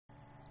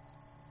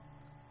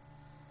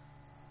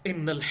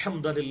إن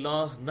الحمد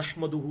لله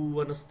نحمده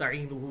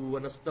ونستعينه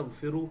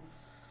ونستغفره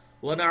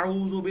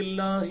ونعوذ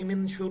بالله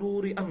من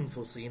شرور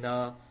أنفسنا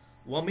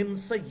ومن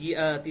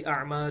سيئات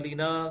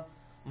أعمالنا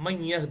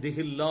من يهده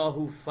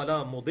الله فلا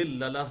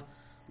مضل له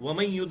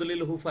ومن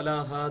يضلله فلا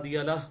هادي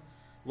له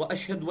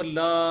وأشهد أن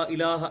لا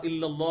إله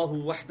إلا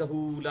الله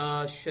وحده لا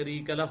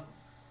شريك له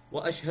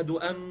وأشهد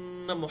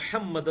أن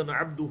محمدا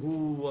عبده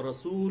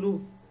ورسوله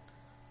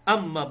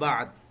أما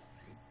بعد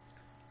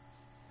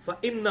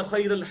فإن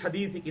خير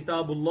الحديث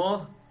كتاب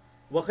الله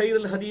وخير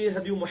الهدي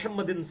هدي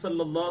محمد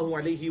صلى الله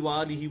عليه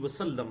وآله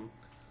وسلم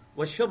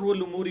وشر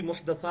الأمور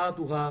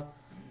محدثاتها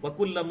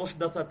وكل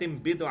محدثة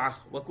بدعة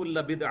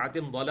وكل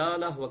بدعة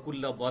ضلالة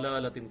وكل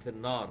ضلالة في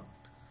النار.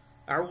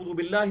 أعوذ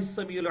بالله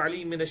السميع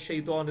العليم من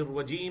الشيطان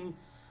الرجيم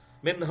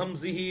من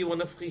همزه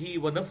ونفخه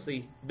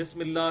ونفثه.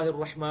 بسم الله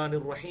الرحمن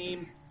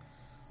الرحيم.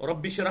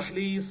 رب اشرح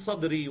لي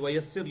صدري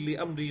ويسر لي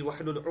أمري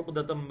واحلل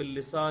عقدة من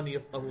لساني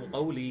يفقهوا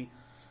قولي.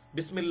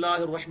 بسم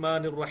اللہ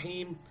الرحمن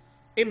الرحیم.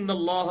 ان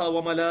اللہ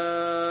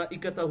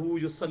وملائکتہ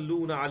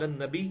یصلون علی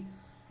النبی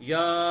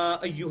یا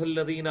ایہا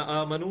الذین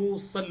آمنوا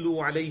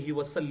صلوا علیہ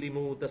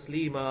وسلموا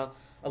تسلیما.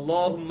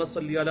 اللہم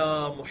صل علی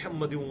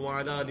محمد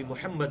وعلی آل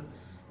محمد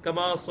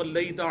کما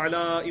صلیت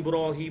علی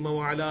ابراہیم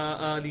وعلی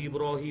آل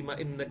ابراہیم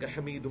انک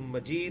حمید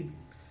مجید.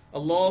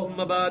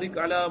 اللہم بارک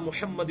علی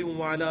محمد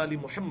وعلی آل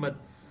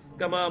محمد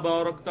کما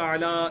بارکت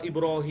علی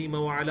ابراہیم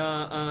وعلی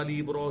آل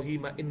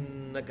ابراہیم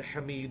انک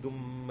حمید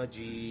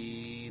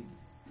مجید.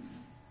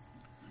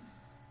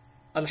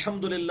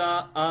 الحمدللہ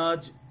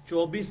آج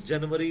 24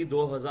 جنوری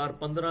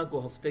 2015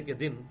 کو ہفتے کے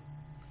دن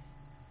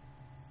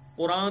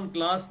قرآن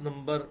کلاس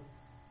نمبر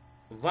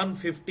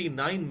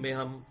 159 میں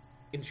ہم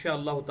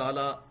انشاءاللہ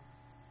تعالی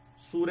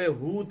سورہ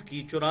ہود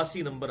کی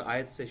 84 نمبر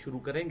آیت سے شروع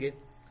کریں گے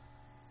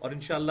اور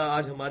انشاءاللہ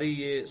آج ہماری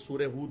یہ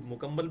سورہ ہود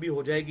مکمل بھی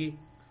ہو جائے گی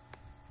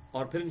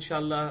اور پھر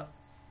انشاءاللہ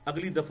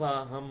اگلی دفعہ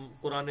ہم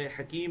قرآن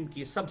حکیم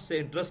کی سب سے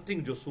انٹرسٹنگ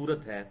جو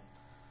سورت ہے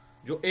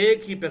جو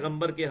ایک ہی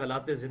پیغمبر کے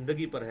حالات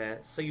زندگی پر ہے،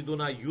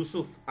 سیدنا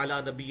یوسف علی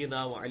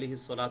نبینا وعلیہ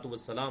الصلوۃ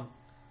والسلام،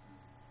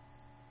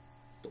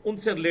 تو ان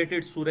سے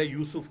ریلیٹڈ سورہ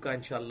یوسف کا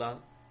انشاءاللہ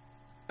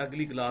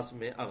اگلی کلاس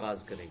میں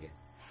آغاز کریں گے.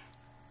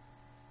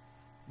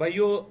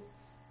 بھائیو،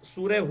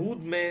 سورہ ہود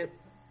میں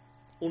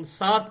ان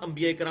 7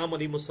 انبیاء کرام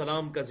علیہ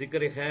السلام کا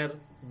ذکر خیر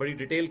بڑی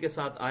ڈیٹیل کے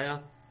ساتھ آیا،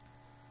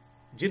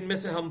 جن میں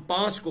سے ہم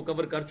 5 کو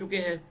کور کر چکے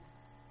ہیں.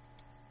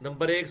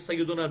 نمبر 1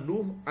 سیدنا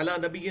نوح علی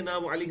نبینا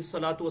علیہ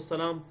الصلوۃ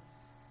والسلام،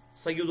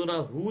 سیدنا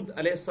ہود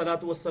علیہ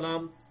الصلوۃ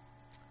والسلام،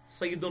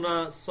 سیدنا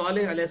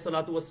صالح علیہ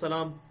الصلوۃ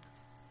والسلام،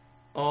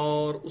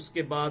 اور اس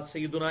کے بعد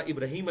سیدنا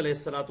ابراہیم علیہ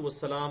الصلوۃ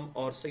والسلام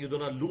اور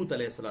سیدنا لوط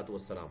علیہ الصلوۃ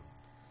والسلام.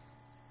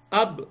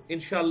 اب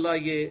انشاءاللہ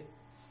یہ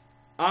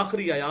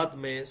آخری آیات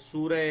میں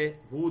سورہ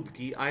ہود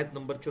کی آیت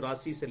نمبر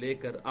 84 سے لے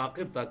کر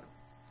آخر تک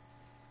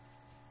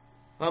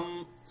ہم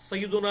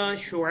سیدنا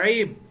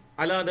شعیب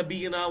علی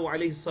نبینا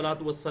وعلیہ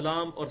الصلوۃ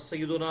والسلام اور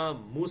سیدنا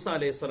موسیٰ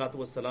علیہ الصلوۃ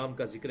والسلام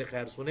کا ذکر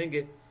خیر سنیں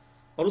گے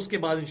اور اس کے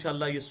بعد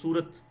انشاءاللہ یہ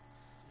سورت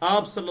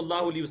آپ صلی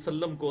اللہ علیہ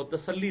وسلم کو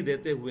تسلی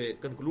دیتے ہوئے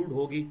کنکلوڈ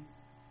ہوگی.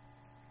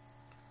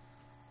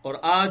 اور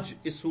آج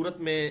اس سورت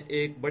میں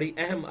ایک بڑی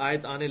اہم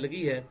آیت آنے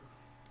لگی ہے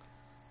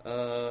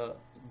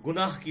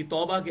گناہ کی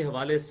توبہ کے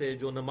حوالے سے،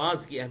 جو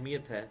نماز کی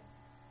اہمیت ہے،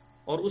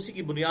 اور اسی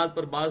کی بنیاد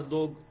پر بعض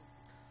لوگ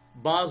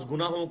بعض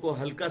گناہوں کو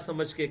ہلکا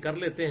سمجھ کے کر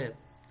لیتے ہیں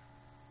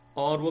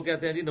اور وہ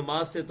کہتے ہیں جی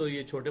نماز سے تو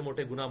یہ چھوٹے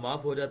موٹے گناہ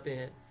معاف ہو جاتے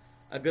ہیں.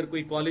 اگر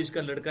کوئی کالج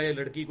کا لڑکا یا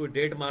لڑکی کوئی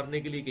ڈیٹ مارنے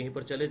کے لیے کہیں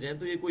پر چلے جائیں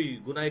تو یہ کوئی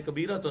گناہ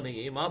کبیرہ تو نہیں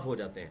ہے، یہ معاف ہو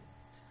جاتے ہیں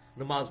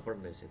نماز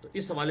پڑھنے سے. تو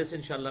اس حوالے سے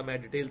انشاءاللہ میں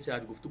ڈیٹیل سے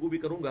آج گفتگو بھی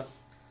کروں گا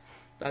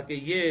تاکہ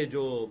یہ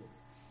جو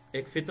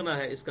ایک فتنہ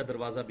ہے اس کا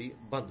دروازہ بھی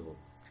بند ہو.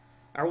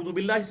 اعوذ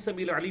باللہ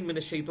السمیع العلیم من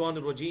الشیطان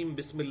الرجیم.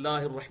 بسم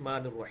اللہ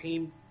الرحمن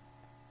الرحیم.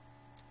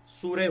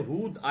 سورہ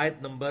ہود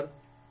آیت نمبر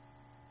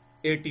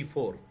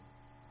 84.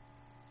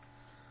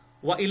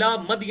 وَإِلَىٰ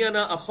مَدْيَنَ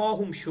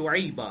أَخَاهُمْ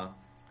شُعَيْبًا،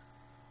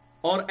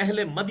 اور اہل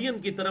مدین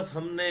کی طرف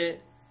ہم نے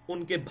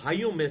ان کے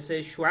بھائیوں میں سے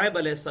شعیب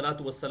علیہ الصلوۃ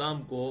والسلام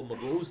کو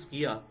مبعوث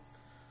کیا.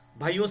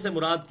 بھائیوں سے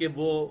مراد کہ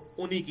وہ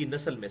انہی کی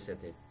نسل میں سے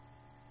تھے.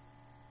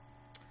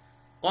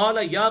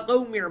 قَالَ يَا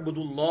قَوْمِ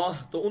اعْبُدُوا اللَّهَ،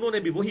 تو انہوں نے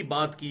بھی وہی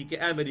بات کی کہ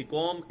اے میری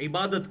قوم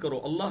عبادت کرو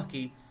اللہ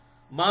کی.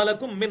 مَا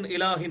لَكُم مِّنْ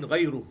إِلَٰهٍ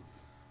غَيْرُهُ،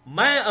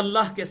 میں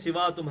اللہ کے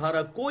سوا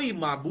تمہارا کوئی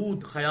معبود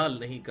خیال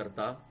نہیں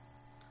کرتا.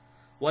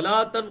 وَلَا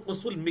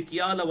تَنْقُصُوا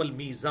الْمِكْيَالَ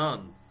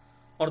وَالْمِيزَانَ،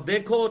 اور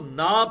دیکھو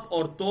ناپ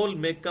اور تول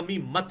میں کمی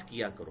مت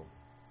کیا کرو.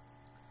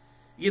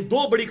 یہ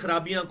 2 بڑی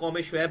خرابیاں قوم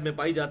شعیب میں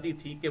پائی جاتی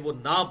تھی کہ وہ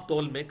ناپ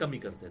تول میں کمی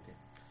کرتے تھے.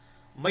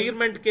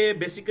 میئرمنٹ کے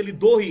بیسیکلی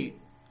 2 ہی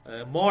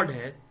موڈ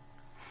ہیں،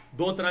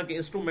 2 طرح کے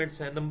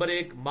انسٹرومنٹس ہیں. نمبر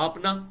 1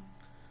 ماپنا،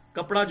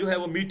 کپڑا جو ہے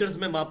وہ میٹرز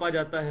میں ماپا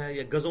جاتا ہے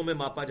یا گزوں میں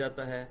ماپا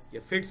جاتا ہے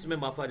یا فٹس میں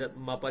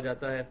ماپا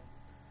جاتا ہے،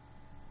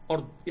 اور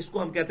اس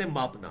کو ہم کہتے ہیں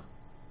ماپنا.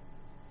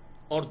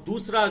 اور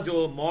دوسرا جو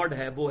موڈ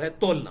ہے وہ ہے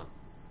تولنا.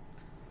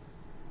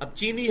 اب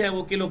چینی ہے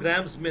وہ کلو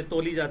گرامز میں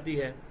تولی جاتی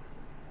ہے،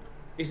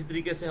 اسی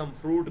طریقے سے ہم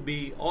فروٹ بھی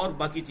اور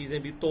باقی چیزیں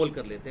بھی تول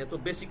کر لیتے ہیں. تو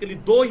بیسیکلی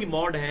 2 ہی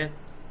موڈ ہیں،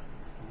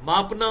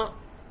 ماپنا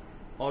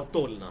اور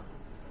تولنا.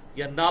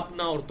 یا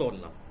ناپنا اور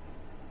تولنا.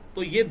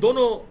 تو یہ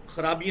دونوں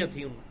خرابیاں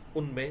تھیں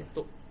ان میں.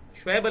 تو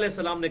شعیب علیہ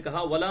السلام نے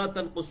کہا ولا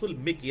تنقصوا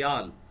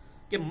المکیال،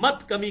 کہ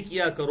مت کمی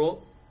کیا کرو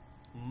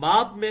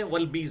ماپ میں،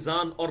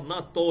 والمیزان، اور نہ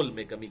تول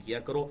میں کمی کیا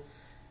کرو.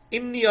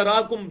 انی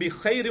اراکم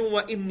بخیر و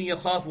انی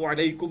اخاف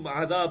علیکم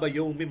عذاب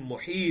یوم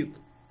محیط.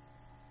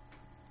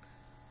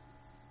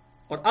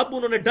 اور اب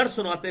انہوں نے ڈر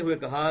سناتے ہوئے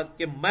کہا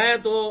کہ میں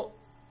تو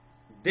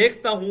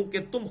دیکھتا ہوں کہ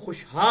تم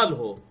خوشحال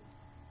ہو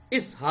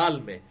اس حال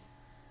میں،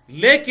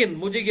 لیکن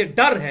مجھے یہ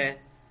ڈر ہے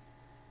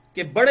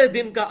کہ بڑے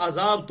دن کا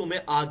عذاب تمہیں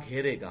آ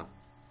گھیرے گا.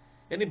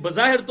 یعنی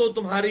بظاہر تو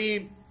تمہاری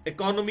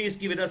اکانومی اس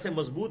کی وجہ سے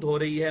مضبوط ہو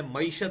رہی ہے،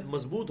 معیشت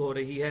مضبوط ہو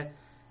رہی ہے،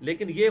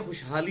 لیکن یہ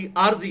خوشحالی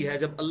عارضی ہے.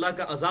 جب اللہ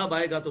کا عذاب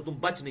آئے گا تو تم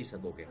بچ نہیں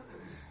سکو گے.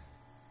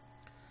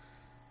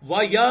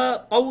 وَيَا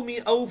قَوْمِ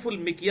أَوْفُوا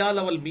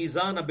الْمِكْيَالَ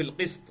وَالْمِيزَانَ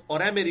بِالْقِسْطِ، اور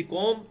اے میری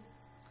قوم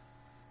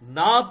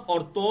ناپ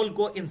اور تول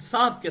کو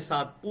انصاف کے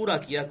ساتھ پورا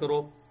کیا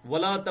کرو.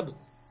 وَلَا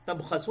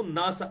تَبْخَسُوا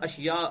النَّاسَ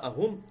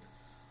أَشْيَاءَهُمْ،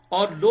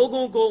 اور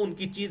لوگوں کو ان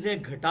کی چیزیں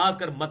گھٹا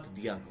کر مت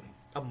دیا کرو.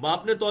 اب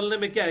ماپنے تولنے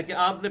میں کیا ہے کہ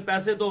آپ نے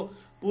پیسے تو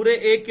پورے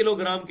 1 کلو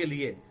گرام کے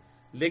لیے،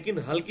 لیکن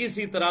ہلکی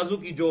سی ترازو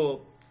کی جو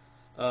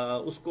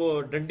اس کو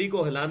ڈنڈی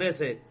کو ہلانے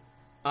سے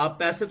آپ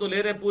پیسے تو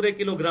لے رہے ہیں پورے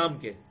کلو گرام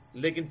کے،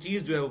 لیکن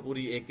چیز جو ہے وہ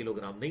پوری 1 کلو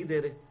گرام نہیں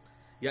دے رہے.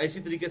 یا اسی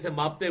طریقے سے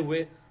ماپتے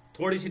ہوئے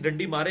تھوڑی سی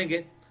ڈنڈی ماریں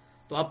گے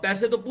تو آپ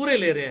پیسے تو پورے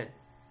لے رہے ہیں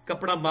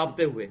کپڑا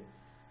ماپتے ہوئے،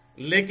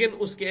 لیکن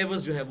اس کے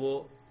عوض جو ہے وہ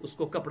اس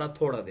کو کپڑا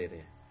تھوڑا دے رہے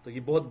ہیں. تو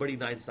یہ بہت بڑی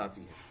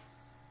ناانصافی ہے.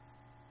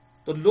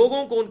 تو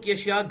لوگوں کو ان کی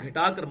اشیاء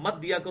گھٹا کر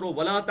مت دیا کرو.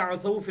 ولا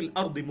تعثوا فی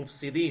الارض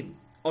مفسدین،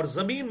 اور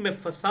زمین میں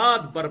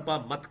فساد برپا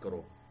مت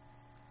کرو.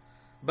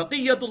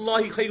 بقیت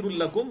اللہ خیر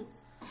لکم،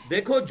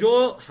 دیکھو جو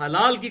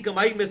حلال کی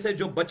کمائی میں سے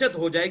جو بچت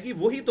ہو جائے گی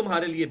وہی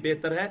تمہارے لیے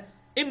بہتر ہے.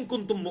 ان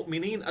کنتم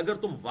مؤمنین، اگر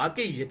تم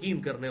واقعی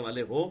یقین کرنے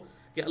والے ہو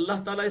کہ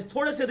اللہ تعالیٰ اس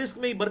تھوڑے سے رزق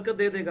میں ہی برکت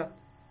دے دے گا.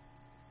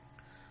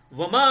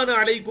 وما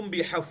انا علیکم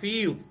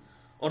بحفیظ،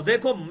 اور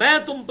دیکھو میں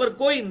تم پر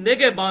کوئی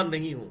نگہبان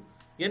نہیں ہوں.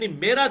 یعنی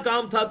میرا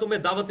کام تھا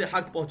تمہیں دعوت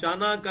حق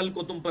پہنچانا، کل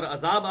کو تم پر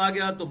عذاب آ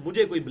گیا تو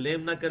مجھے کوئی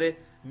بلیم نہ کرے.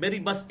 میری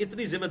بس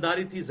اتنی ذمہ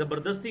داری تھی،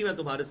 زبردستی میں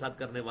تمہارے ساتھ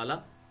کرنے والا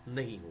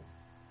نہیں ہوں.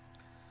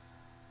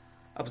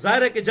 اب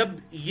ظاہر ہے کہ جب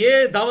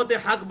یہ دعوت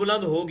حق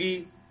بلند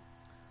ہوگی،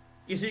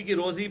 کسی کی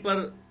روزی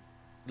پر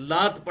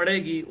لات پڑے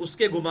گی، اس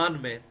کے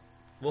گمان میں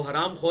وہ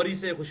حرام خوری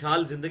سے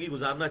خوشحال زندگی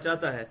گزارنا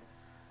چاہتا ہے،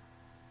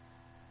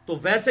 تو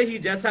ویسے ہی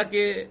جیسا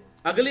کہ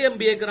اگلے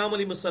انبیاء کرام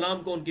علیہ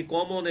السلام کو ان کی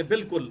قوموں نے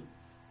بالکل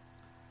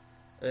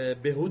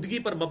بےہودگی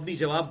پر مبنی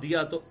جواب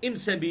دیا، تو ان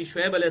سے بھی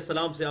شعیب علیہ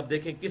السلام سے آپ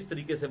دیکھیں کس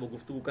طریقے سے وہ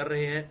گفتگو کر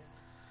رہے ہیں.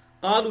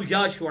 قالوا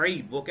یا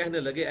شعیب، وہ کہنے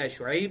لگے اے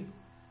شعیب،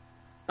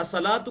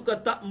 اصلاتک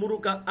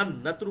تأمرک ان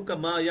نترک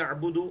ما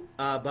یعبد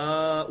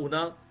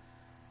آباؤنا،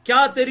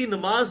 کیا تیری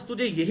نماز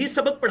تجھے یہی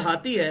سبق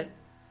پڑھاتی ہے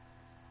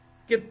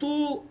کہ تو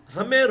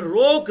ہمیں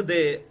روک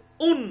دے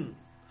ان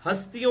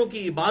ہستیوں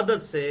کی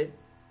عبادت سے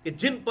کہ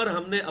جن پر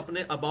ہم نے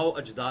اپنے آباء و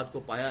اجداد کو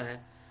پایا ہے.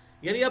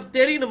 یعنی اب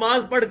تیری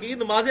نماز پڑھ کے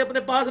نمازیں اپنے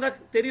پاس رکھ،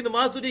 تیری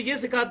نماز تجھے یہ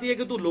سکھاتی ہے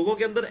کہ تو لوگوں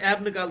کے اندر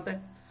عیب نکالتا ہے.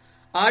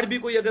 آج بھی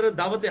کوئی اگر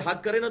دعوت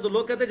حق کرے نا تو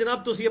لوگ کہتے ہیں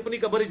جناب تسی اپنی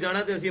قبر ہی جانا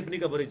ہے، تو اسی اپنی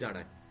قبر ہی جانا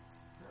ہے.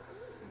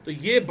 تو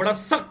یہ بڑا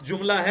سخت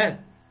جملہ ہے.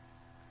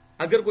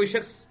 اگر کوئی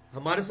شخص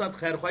ہمارے ساتھ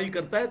خیر خواہی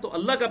کرتا ہے تو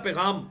اللہ کا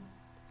پیغام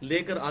لے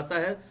کر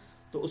آتا ہے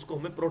تو اس کو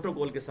ہمیں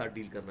پروٹوکول کے ساتھ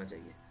ڈیل کرنا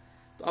چاہیے.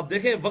 تو اب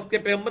دیکھیں وقت کے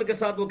پیغمبر کے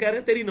ساتھ وہ کہہ رہے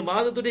ہیں تیری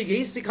نماز نے تجھے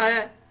یہی سکھایا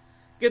ہے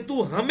کہ تو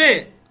ہمیں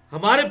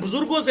ہمارے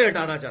بزرگوں سے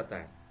ہٹانا چاہتا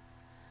ہے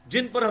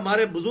جن پر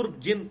ہمارے بزرگ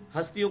جن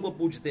ہستیوں کو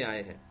پوجتے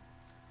آئے ہیں.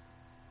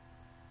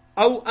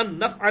 او ان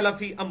نفعل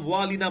فی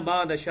اموالنا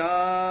ما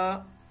نشاء،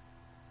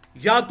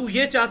 یا تو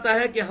یہ چاہتا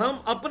ہے کہ ہم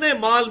اپنے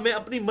مال میں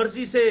اپنی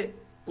مرضی سے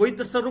کوئی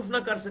تصرف نہ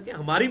کر سکیں.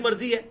 ہماری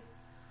مرضی ہے،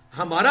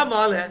 ہمارا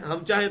مال ہے،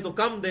 ہم چاہے تو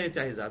کم دیں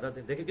چاہے زیادہ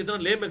دیں. دیکھیں کتنا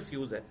لیم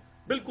ایکسکیوز ہے،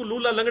 بالکل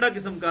لولا لنگڑا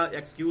قسم کا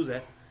ایکسکیوز ہے.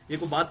 یہ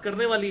کوئی بات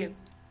کرنے والی ہے؟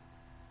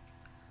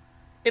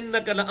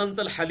 انک لانت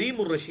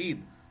الحلیم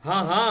الرشید،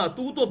 ہاں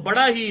تو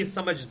بڑا ہی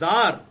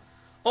سمجھدار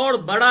اور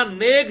بڑا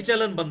نیک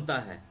چلن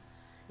بنتا ہے.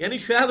 یعنی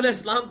شعیب علیہ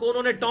السلام کو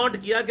انہوں نے ٹانٹ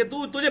کیا کہ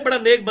تجھے بڑا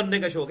نیک بننے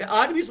کا شوق ہے.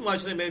 آج بھی اس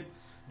معاشرے میں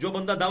جو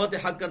بندہ دعوت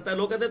حق کرتا ہے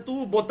لوگ کہتے ہیں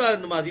تو بہتا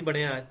نمازی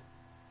بنیا ہے.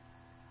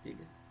 ٹھیک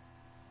ہے،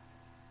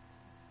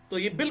 تو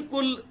یہ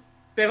بالکل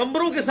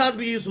پیغمبروں کے ساتھ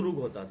بھی یہ سلوک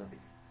ہوتا تھا.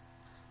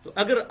 تو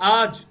اگر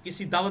آج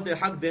کسی دعوت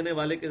حق دینے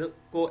والے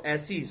کو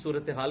ایسی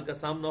صورتحال کا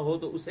سامنا ہو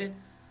تو اسے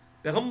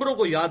پیغمبروں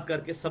کو یاد کر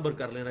کے صبر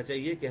کر لینا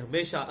چاہیے کہ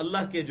ہمیشہ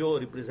اللہ کے جو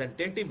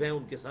ریپرزینٹیٹو ہیں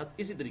ان کے ساتھ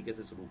اسی طریقے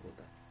سے سلوک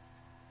ہوتا ہے.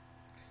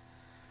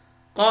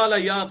 قال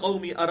یا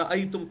قوم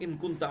ارأیتم ان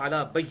کنت علی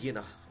بینہ،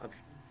 اب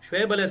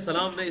شعیب علیہ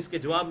السلام نے اس کے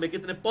جواب میں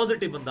کتنے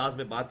پازیٹیو انداز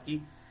میں بات کی.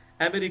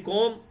 اے میری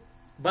قوم،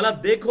 بھلا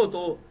دیکھو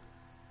تو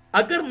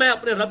اگر میں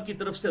اپنے رب کی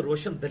طرف سے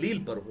روشن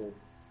دلیل پر ہوں،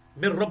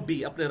 من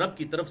ربی، اپنے رب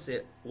کی طرف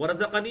سے،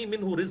 ورزقنی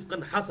منہ رزقا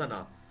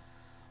حسنا،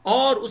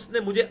 اور اس نے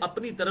مجھے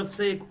اپنی طرف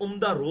سے ایک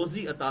عمدہ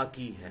روزی عطا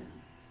کی ہے.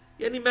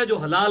 یعنی میں جو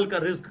حلال کا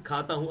رزق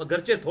کھاتا ہوں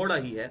اگرچہ تھوڑا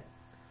ہی ہے.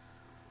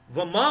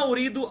 وما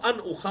اريد ان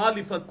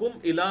اخالفکم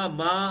الى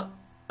ما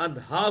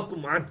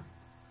انہاکم عنہ،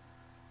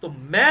 تو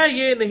میں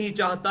یہ نہیں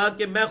چاہتا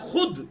کہ میں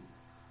خود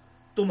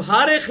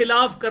تمہارے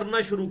خلاف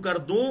کرنا شروع کر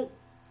دوں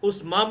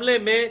اس معاملے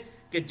میں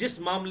کہ جس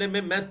معاملے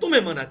میں میں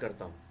تمہیں منع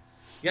کرتا ہوں.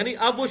 یعنی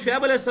اب وہ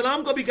شعیب علیہ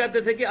السلام کو بھی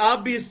کہتے تھے کہ آپ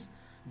بھی اس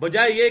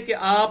بجائے یہ کہ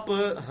آپ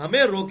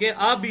ہمیں روکیں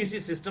آپ بھی اسی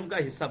سسٹم کا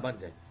حصہ بن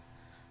جائیں.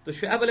 تو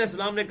شعیب علیہ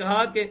السلام نے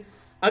کہا کہ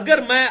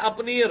اگر میں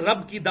اپنی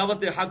رب کی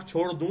دعوت حق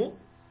چھوڑ دوں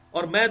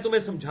اور میں تمہیں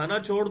سمجھانا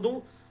چھوڑ دوں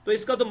تو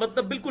اس کا تو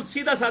مطلب بالکل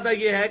سیدھا سادہ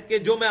یہ ہے کہ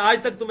جو میں آج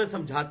تک تمہیں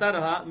سمجھاتا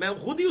رہا میں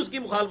خود ہی اس کی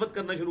مخالفت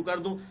کرنا شروع کر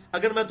دوں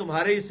اگر میں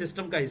تمہارے اس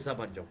سسٹم کا حصہ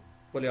بن جاؤں.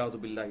 قل اعوذ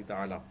باللہ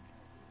تعالی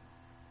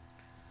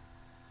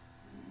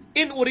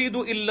ان اريد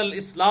الا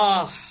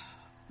الاصلاح،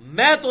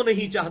 میں تو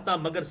نہیں چاہتا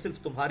مگر صرف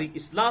تمہاری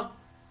اصلاح،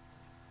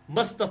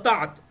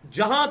 مستطاعت،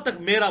 جہاں تک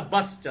میرا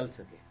بس چل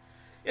سکے.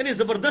 یعنی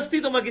زبردستی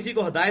تو میں کسی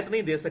کو ہدایت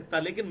نہیں دے سکتا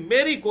لیکن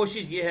میری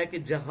کوشش یہ ہے کہ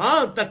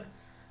جہاں تک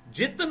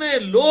جتنے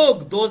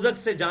لوگ دوزخ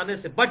سے جانے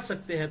سے بچ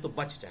سکتے ہیں تو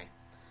بچ جائیں.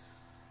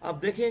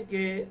 آپ دیکھیں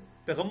کہ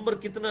پیغمبر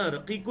کتنا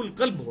رقیق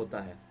القلب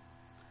ہوتا ہے،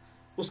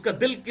 اس کا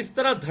دل کس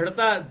طرح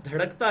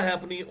دھڑکتا ہے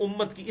اپنی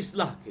امت کی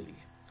اصلاح کے لیے.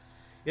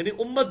 یعنی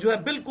امت جو ہے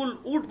بالکل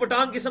اوٹ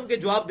پٹانگ قسم کے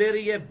جواب دے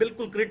رہی ہے،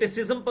 بالکل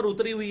کرٹیسزم پر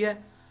اتری ہوئی ہے،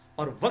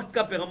 اور وقت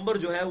کا پیغمبر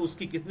جو ہے اس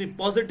کی کتنی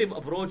پازیٹو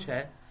اپروچ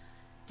ہے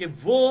کہ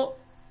وہ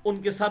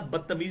ان کے ساتھ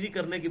بدتمیزی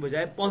کرنے کی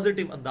بجائے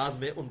پازیٹو انداز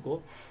میں ان کو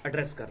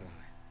ایڈریس کر رہا ہے.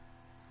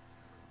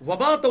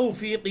 وما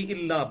توفیقی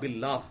الا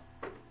باللہ،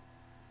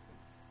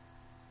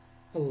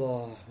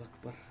 اللہ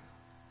اکبر،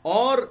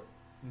 اور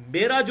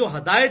میرا جو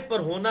ہدایت پر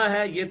ہونا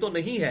ہے یہ تو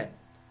نہیں ہے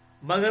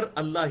مگر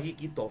اللہ ہی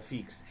کی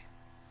توفیق سے.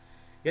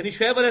 یعنی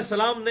شعیب علیہ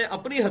السلام نے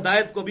اپنی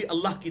ہدایت کو بھی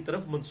اللہ کی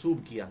طرف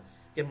منسوب کیا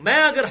کہ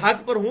میں اگر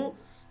حق پر ہوں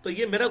تو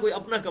یہ میرا کوئی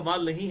اپنا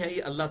کمال نہیں ہے،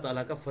 یہ اللہ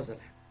تعالیٰ کا فضل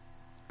ہے.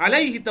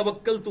 علیہ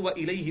توکلت و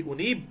الیہ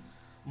انیب،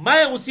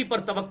 میں اسی پر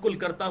توکل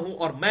کرتا ہوں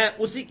اور میں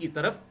اسی کی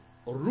طرف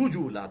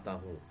رجوع لاتا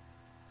ہوں.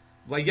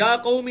 وَيَا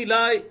قَوْمِ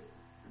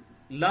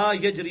لَا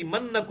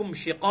يَجْرِمَنَّكُمْ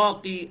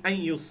شِقَاقِي أَن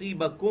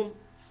يُصِيبَكُمْ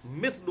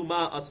مِثْلُ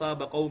مَا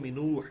أَصَابَ قَوْمِ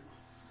نُوح،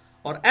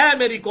 اور اے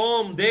میری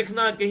قوم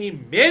دیکھنا کہیں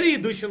میری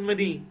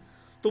دشمنی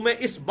تمہیں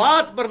اس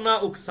بات پر نہ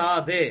اکسا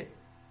دے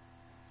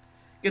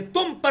کہ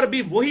تم پر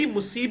بھی وہی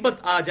مصیبت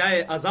آ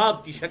جائے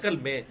عذاب کی شکل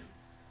میں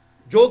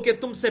جو کہ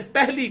تم سے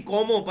پہلی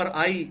قوموں پر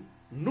آئی،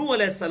 نوح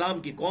علیہ السلام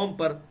کی قوم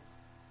پر،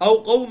 او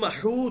قوم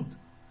ہود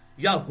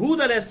یا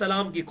ہود علیہ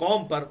السلام کی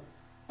قوم پر،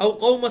 او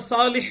قوم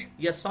صالح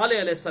یا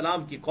صالح علیہ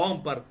السلام کی قوم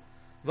پر،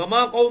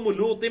 وما قوم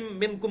لوط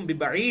منکم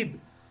ببعید،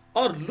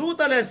 اور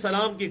لوط علیہ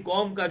السلام کی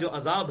قوم کا جو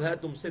عذاب ہے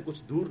تم سے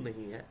کچھ دور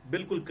نہیں ہے،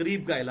 بالکل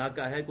قریب کا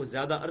علاقہ ہے، کوئی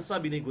زیادہ عرصہ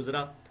بھی نہیں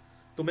گزرا.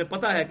 تمہیں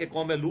پتا ہے کہ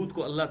قوم لوط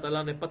کو اللہ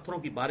تعالیٰ نے پتھروں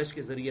کی بارش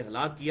کے ذریعے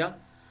ہلاک کیا،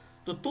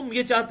 تو تم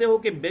یہ چاہتے ہو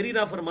کہ میری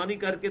نافرمانی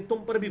کر کے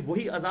تم پر بھی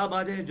وہی عذاب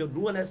آ جائے جو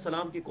نوح علیہ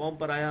السلام کی قوم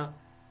پر آیا،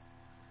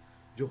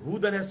 جو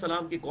ہود علیہ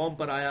السلام کی قوم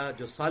پر آیا،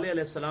 جو صالح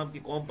علیہ السلام کی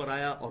قوم پر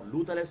آیا اور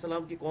لوط علیہ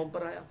السلام کی قوم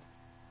پر آیا.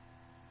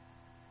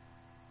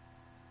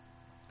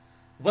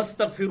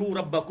 وَاسْتَغْفِرُوا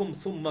رَبَّكُمْ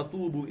ثُمَّ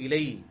تُوبُوا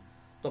إِلَيْهِ،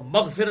 تو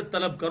مغفرت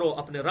طلب کرو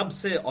اپنے رب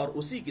سے اور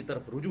اسی کی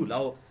طرف رجوع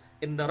لاؤ.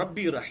 ان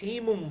ربی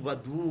رحیم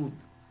ودود،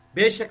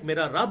 بے شک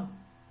میرا رب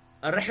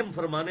رحم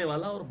فرمانے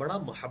والا اور بڑا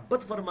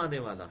محبت فرمانے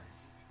والا ہے.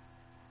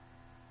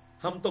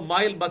 ہم تو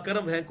مائل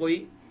بکرم ہیں، کوئی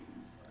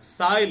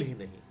سائل ہی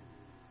نہیں.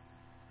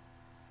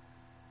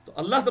 تو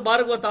اللہ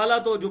تبارک و تعالیٰ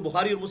تو، جو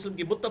بخاری اور مسلم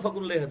کی متفق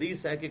علیہ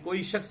حدیث ہے کہ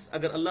کوئی شخص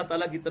اگر اللہ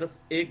تعالیٰ کی طرف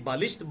ایک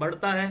بالشت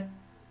بڑھتا ہے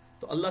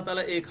تو اللہ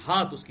تعالیٰ ایک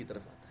ہاتھ اس کی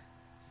طرف آتا ہے،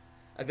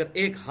 اگر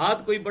ایک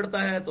ہاتھ کوئی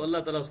بڑھتا ہے تو اللہ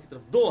تعالیٰ اس کی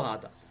طرف 2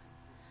 ہاتھ آتا ہے،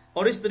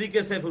 اور اس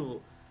طریقے سے پھر وہ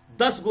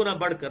 10 گنا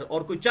بڑھ کر،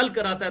 اور کوئی چل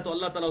کر آتا ہے تو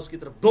اللہ تعالیٰ اس کی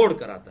طرف دوڑ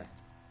کر آتا ہے.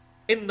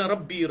 ان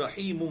ربی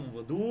رحیم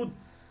ودود،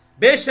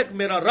 بے شک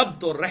میرا رب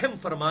تو رحم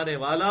فرمانے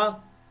والا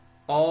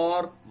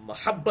اور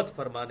محبت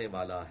فرمانے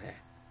والا ہے.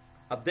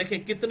 اب دیکھیں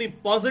کتنی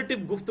پازیٹو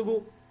گفتگو،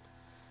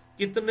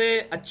 کتنے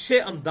اچھے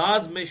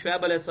انداز میں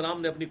شعیب علیہ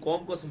السلام نے اپنی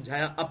قوم کو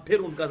سمجھایا. اب پھر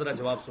ان کا ذرا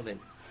جواب سنیں.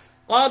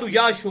 قالوا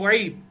یا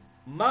شعیب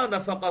ما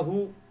نفقہ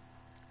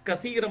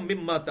کثیرا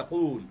مما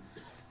تقول،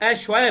 اے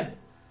شعیب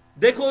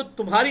دیکھو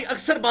تمہاری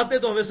اکثر باتیں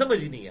تو ہمیں سمجھ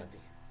ہی نہیں آتی.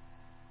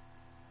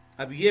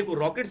 اب یہ کوئی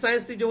راکٹ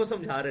سائنس تھی جو وہ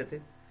سمجھا رہے تھے؟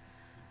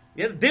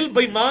 یار دل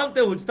بےمان تے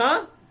ہوجتا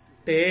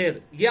ٹیر.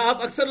 یہ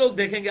آپ اکثر لوگ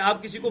دیکھیں گے،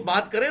 آپ کسی کو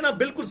بات کریں نا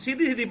بالکل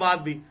سیدھی سیدھی بات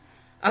بھی،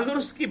 اگر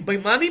اس کی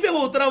بےمانی پہ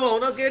وہ اترا ہوا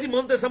ہونا کہ جی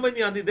من تے سمجھ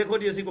نہیں آتی، دیکھو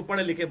جی اسی کو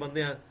پڑھے لکھے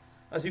بندے ہیں،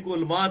 اسی کو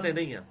علماء تے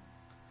نہیں ہیں،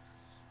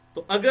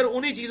 تو اگر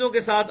انہی چیزوں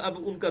کے ساتھ اب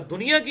ان کا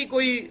دنیا کی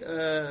کوئی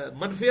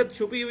منفیت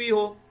چھپی ہوئی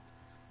ہو،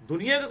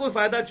 دنیا کا کوئی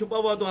فائدہ چھپا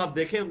ہوا، تو آپ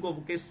دیکھیں ان کو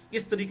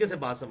کس طریقے سے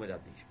بات سمجھ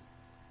آتی ہے.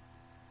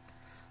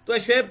 تو اے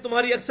شعیب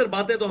تمہاری اکثر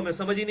باتیں تو ہمیں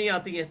سمجھ ہی نہیں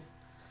آتی ہیں.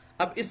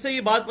 اب اس سے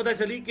یہ بات پتہ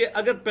چلی کہ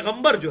اگر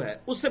پیغمبر جو ہے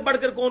اس سے بڑھ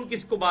کر کون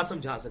کس کو بات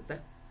سمجھا سکتا ہے.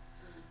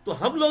 تو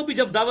ہم لوگ بھی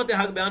جب دعوت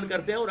حق بیان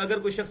کرتے ہیں اور اگر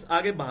کوئی شخص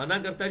آگے بہانہ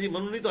کرتا ہے جی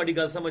منو نہیں تہاڈی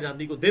گل سمجھ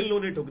آندی، کو دل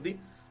نہیں ٹھک دی،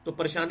 تو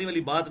پریشانی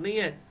والی بات نہیں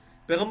ہے.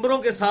 پیغمبروں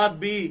کے ساتھ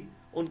بھی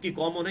ان کی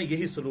قوموں نے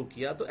یہی سلوک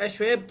کیا. تو اے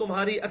شعیب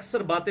تمہاری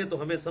اکثر باتیں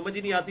تو ہمیں سمجھ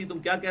ہی نہیں آتی، تم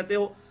کیا کہتے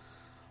ہو.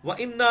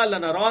 وَإِنَّا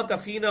لَنَرَاكَ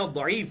فِينَا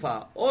ضَعِيفًا،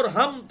 اور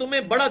ہم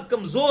تمہیں بڑا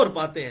کمزور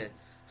پاتے ہیں.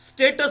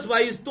 سٹیٹس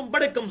وائز تم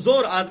بڑے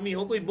کمزور آدمی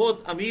ہو، کوئی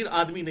بہت امیر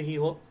آدمی نہیں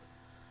ہو،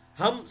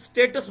 ہم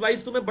سٹیٹس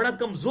وائز تمہیں بڑا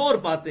کمزور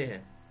پاتے ہیں.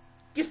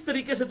 کس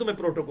طریقے سے تمہیں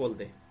پروٹوکول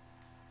دیں.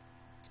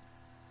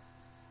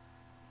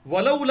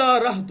 وَلَوْلَا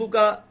رَحْتُكَ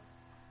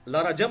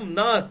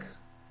لَرَجَمْنَاكَ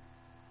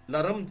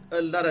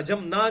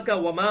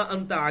وَمَا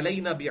أَنْتَ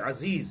عَلَيْنَا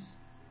بِعَزِيزٍ.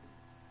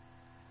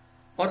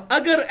 اور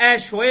اگر اے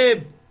شعیب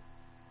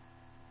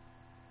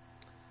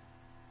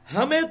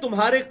ہمیں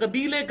تمہارے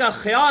قبیلے کا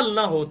خیال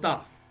نہ ہوتا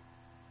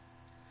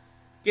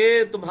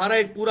کہ تمہارا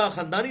ایک پورا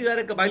خاندانی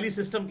ظاہر قبائلی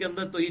سسٹم کے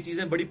اندر تو یہ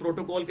چیزیں بڑی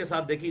پروٹوکول کے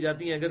ساتھ دیکھی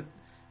جاتی ہیں. اگر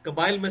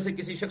قبائل میں سے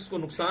کسی شخص کو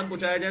نقصان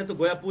پہنچایا جائے تو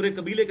گویا پورے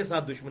قبیلے کے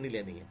ساتھ دشمنی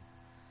لینی ہے.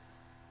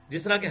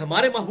 جس طرح کہ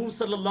ہمارے محبوب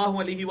صلی اللہ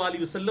علیہ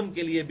وآلہ وسلم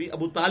کے لیے بھی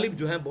ابو طالب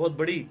جو ہیں بہت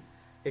بڑی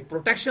ایک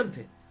پروٹیکشن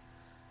تھے.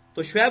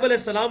 تو شعیب علیہ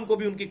السلام کو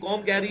بھی ان کی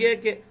قوم کہہ رہی ہے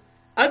کہ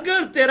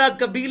اگر تیرا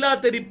قبیلہ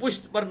تیری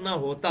پشت پر نہ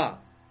ہوتا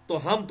تو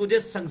ہم تجھے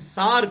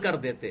سنسار کر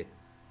دیتے.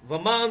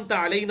 وما انت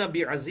علینا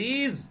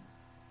بعزیز،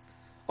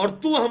 اور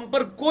تو ہم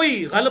پر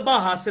کوئی غلبہ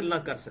حاصل نہ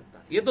کر سکتا.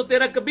 یہ تو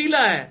تیرا قبیلہ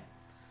ہے،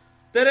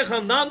 تیرے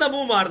خاندان دا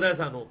منہ مار ہے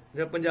سانو،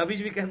 جب پنجابی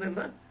بھی کہتے ہیں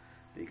نا،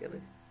 ٹھیک ہے نا،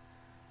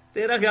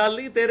 تیرا خیال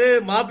نہیں، تیرے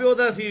ماں پیو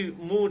دا اسی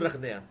منہ رکھ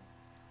دیا.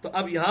 تو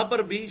اب یہاں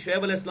پر بھی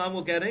شعیب علیہ السلام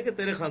کو کہہ رہے ہیں کہ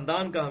تیرے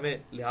خاندان کا ہمیں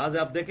لحاظ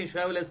ہے. اب دیکھیں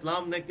شعیب علیہ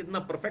السلام نے کتنا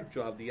پرفیکٹ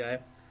جواب دیا ہے.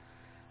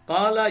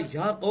 قال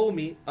یا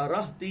قومی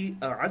ارہتی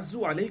اعز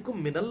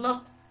علیکم من اللہ.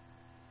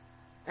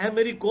 اے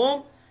میری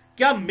قوم،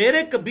 کیا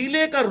میرے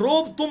قبیلے کا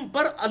روب تم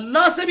پر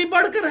اللہ سے بھی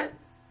بڑھ کر ہے؟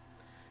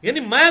 یعنی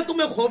میں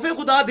تمہیں خوف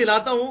خدا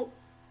دلاتا ہوں،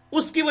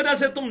 اس کی وجہ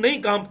سے تم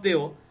نہیں کانپتے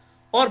ہو،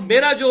 اور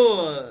میرا جو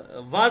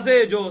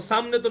واضح جو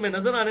سامنے تمہیں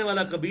نظر آنے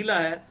والا قبیلہ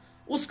ہے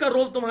اس کا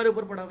روب تمہارے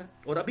اوپر پڑا ہوا ہے.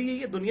 اور ابھی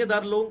یہ دنیا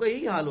دار لوگوں کا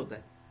یہی حال ہوتا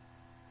ہے.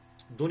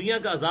 دنیا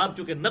کا عذاب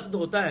چونکہ نقد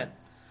ہوتا ہے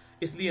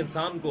اس لیے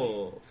انسان کو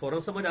فوراً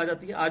سمجھ آ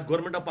جاتی ہے. آج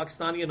گورنمنٹ آف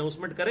پاکستان یہ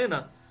اناؤنسمنٹ کرے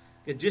نا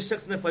کہ جس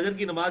شخص نے فجر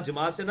کی نماز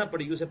جماعت سے نہ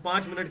پڑھی اسے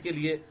 5 منٹ کے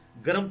لیے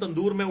گرم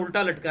تندور میں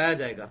الٹا لٹکایا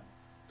جائے گا،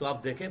 تو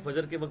آپ دیکھیں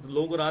فجر کے وقت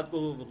لوگوں کو رات کو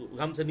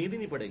غم سے نیند ہی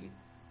نہیں پڑے گی.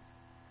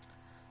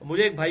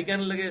 مجھے ایک بھائی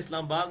کہنے لگے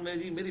اسلام آباد میں،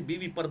 جی میری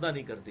بیوی پردہ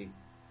نہیں کرتی،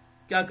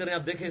 کیا کریں؟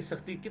 آپ دیکھیں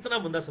سختی کتنا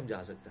بندہ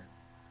سمجھا سکتا ہے.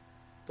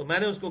 تو میں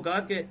نے اس کو کہا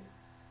کہ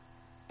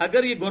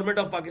اگر یہ گورنمنٹ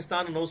آف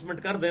پاکستان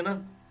اناؤنسمنٹ کر دینا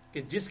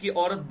کہ جس کی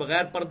عورت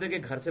بغیر پردے کے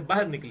گھر سے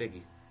باہر نکلے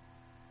گی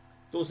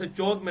تو اسے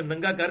چوک میں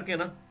ننگا کر کے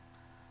نا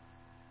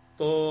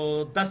تو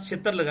 10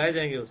 چھتر لگائے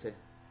جائیں گے، اسے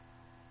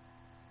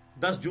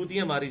 10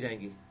 جوتیاں ماری جائیں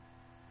گی.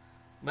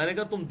 میں نے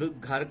کہا تم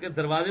گھر کے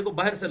دروازے کو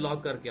باہر سے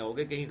لاک کر کے آؤ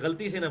گے، کہیں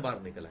غلطی سے نہ باہر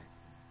نکل آئے.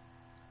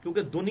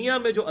 کیونکہ دنیا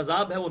میں جو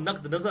عذاب ہے وہ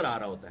نقد نظر آ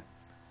رہا ہوتا ہے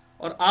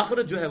اور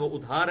آخرت جو ہے وہ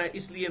ادھار ہے،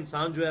 اس لیے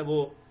انسان جو ہے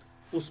وہ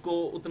اس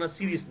کو اتنا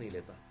سیریس نہیں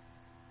لیتا.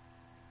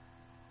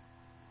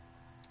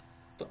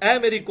 تو اے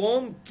میری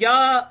قوم،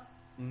 کیا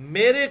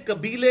میرے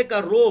قبیلے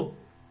کا روب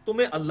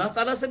تمہیں اللہ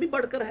تعالیٰ سے بھی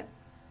بڑھ کر ہے؟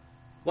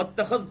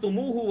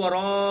 وَاتَّخَذْتُمُوهُ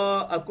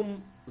وَرَاءَكُمْ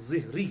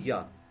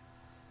ظِهْرِيًّا،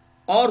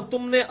 اور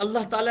تم نے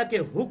اللہ تعالیٰ کے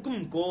حکم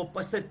کو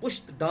پس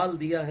پشت ڈال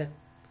دیا ہے.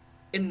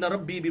 ان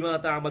ربی بما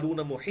تعملون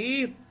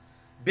محیط،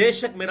 بے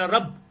شک میرا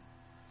رب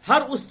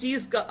ہر اس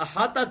چیز کا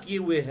احاطہ کیے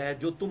ہوئے ہے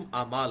جو تم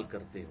اعمال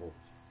کرتے ہو.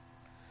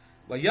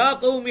 وَيَا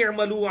قَوْمِ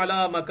اعْمَلُوا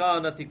عَلَى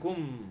مَكَانَتِكُمْ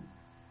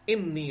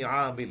إِنِّي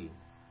عَامِلٌ،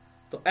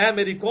 تو اے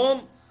میری قوم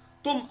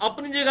تم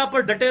اپنی جگہ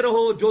پر ڈٹے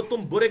رہو، جو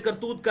تم برے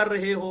کرتوت کر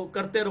رہے ہو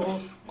کرتے رہو،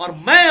 اور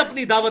میں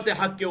اپنی دعوت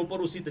حق کے اوپر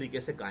اسی طریقے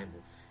سے قائم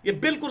ہوں. یہ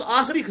بالکل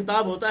آخری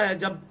خطاب ہوتا ہے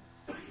جب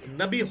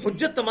نبی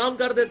حجت تمام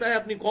کر دیتا ہے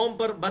اپنی قوم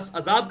پر، بس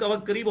عذاب کا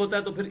وقت قریب ہوتا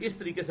ہے تو پھر اس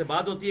طریقے سے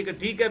بات ہوتی ہے کہ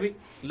ٹھیک ہے بھی،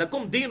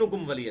 لکم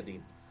دینکم ولی دین،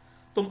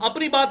 تم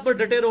اپنی بات پر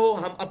ڈٹے رہو،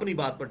 ہم اپنی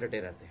بات پر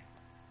ڈٹے رہتے ہیں.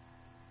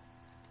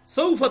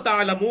 سوف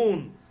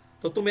تعلمون،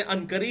 تو تمہیں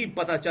عنقریب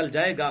پتہ چل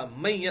جائے گا،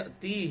 من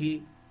یأتیہ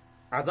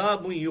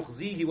عذاب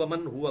یخزیہ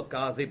ومن ہوا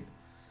کاذب،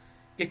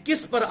 کہ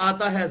کس پر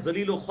آتا ہے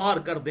ذلیل و خوار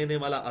کر دینے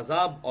والا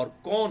عذاب اور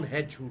کون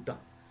ہے جھوٹا.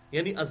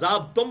 یعنی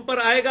عذاب تم پر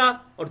آئے گا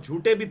اور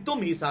جھوٹے بھی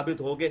تم ہی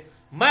ثابت ہوگے.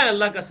 میں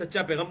اللہ کا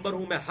سچا پیغمبر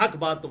ہوں، میں حق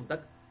بات تم تک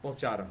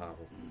پہنچا رہا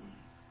ہوں.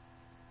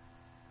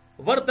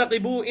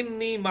 وَارْتَقِبُوا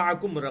إِنِّي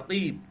مَعَكُمْ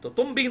رَقِيبٌ، تو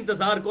تم بھی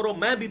انتظار کرو،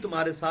 میں بھی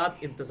تمہارے ساتھ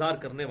انتظار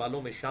کرنے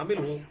والوں میں شامل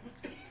ہوں.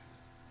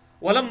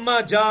 وَلَمَّا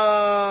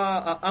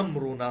جَاءَ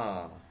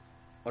أَمْرُنَا،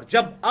 اور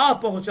جب آ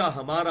پہنچا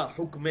ہمارا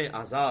حکم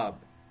عذاب،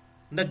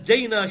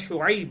 نجینا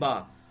شعیبا،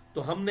 تو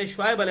ہم نے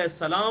شعیب علیہ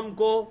السلام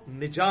کو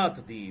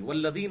نجات دی.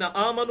 والذین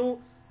آمنوا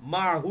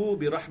معہ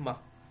برحمہ،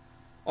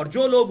 اور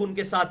جو لوگ ان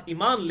کے ساتھ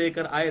ایمان لے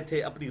کر آئے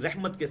تھے اپنی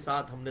رحمت کے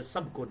ساتھ ہم نے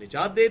سب کو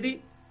نجات دے دی.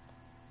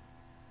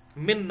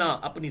 منا،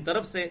 اپنی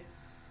طرف سے.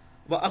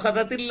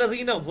 وَأَخَذَتِ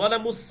الَّذِينَ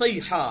ظَلَمُوا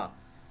الصَّيْحَةُ،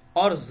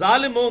 اور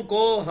ظالموں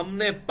کو ہم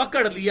نے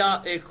پکڑ لیا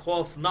ایک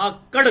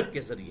خوفناک کڑک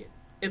کے ذریعے،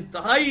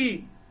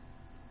 انتہائی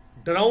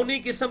ڈراؤنی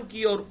قسم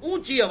کی اور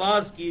اونچی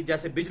آواز کی،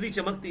 جیسے بجلی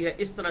چمکتی ہے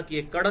اس طرح کی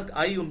ایک کڑک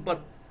آئی ان پر،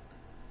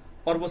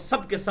 اور وہ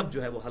سب کے سب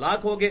جو ہے وہ ہلاک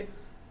ہو گئے.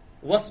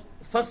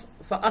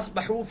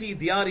 فَأَصْبَحُوا فِي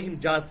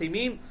دِيَارِهِمْ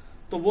جَاثِمِينَ،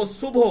 تو وہ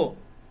صبح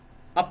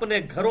اپنے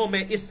گھروں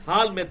میں اس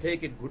حال میں تھے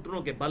کہ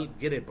گھٹنوں کے بل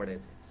گرے پڑے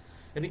تھے.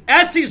 یعنی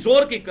ایسی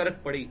زور کی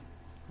کڑک پڑی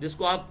جس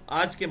کو آپ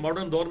آج کے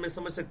ماڈرن دور میں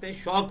سمجھ سکتے ہیں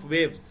شاک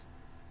ویوز.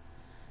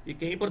 یہ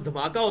کہیں پر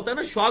دھماکہ ہوتا ہے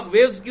نا، شاک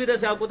ویوز کی وجہ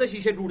سے آپ کو ہوتا ہے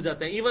شیشے ٹوٹ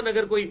جاتے ہیں. ایون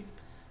اگر کوئی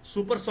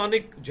سپر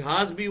سونک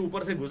جہاز بھی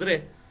اوپر سے گزرے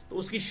تو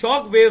اس کی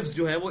شاک ویوز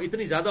جو ہیں وہ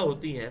اتنی زیادہ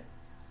ہوتی ہیں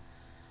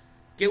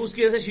کہ اس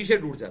کی وجہ سے شیشے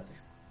ٹوٹ جاتے ہیں.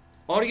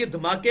 اور یہ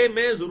دھماکے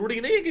میں ضروری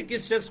نہیں ہے کہ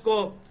کس شخص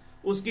کو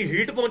اس کی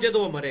ہیٹ پہنچے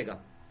تو وہ مرے گا.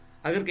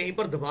 اگر کہیں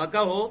پر دھماکہ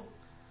ہو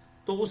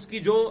تو اس کی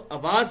جو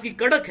آواز کی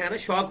کڑک ہے نا،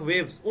 شاک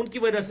ویوز، ان کی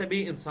وجہ سے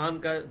بھی انسان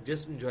کا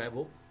جسم جو ہے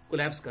وہ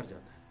کولیپس کر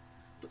جاتا ہے.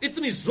 تو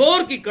اتنی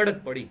زور کی کڑک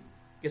پڑی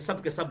کہ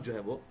سب کے سب جو ہے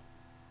وہ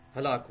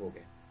ہلاک ہو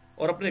گئے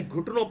اور اپنے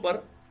گھٹنوں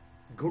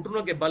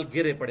کے بل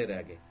گرے پڑے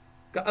رہ گئے.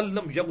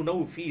 کألم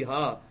یغنوا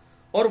فیہا،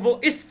 اور وہ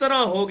اس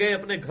طرح ہو گئے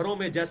اپنے گھروں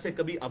میں جیسے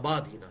کبھی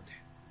آباد ہی نہ تھے.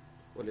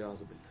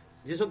 والعیاذ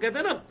باللہ، جس کو کہتے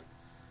ہیں نا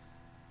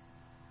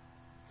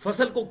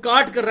فصل کو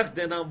کاٹ کر رکھ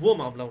دینا، وہ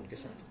معاملہ ان کے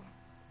ساتھ ہوا.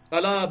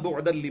 الا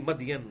بعدا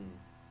لمدین،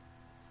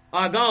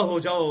 آگاہ ہو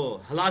جاؤ،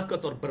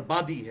 ہلاکت اور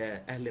بربادی ہے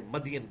اہل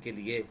مدین کے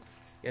لیے،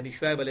 یعنی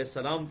شعیب علیہ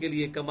السلام کے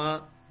لیے. کما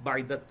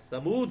بعدت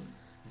ثمود،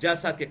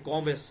 جیسا کہ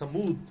قوم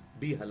سمود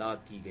بھی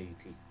ہلاک کی گئی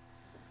تھی.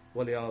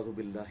 والعیاذ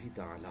باللہ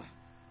تعالی.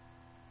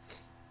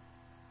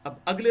 اب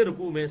اگلے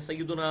رکوع میں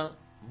سیدنا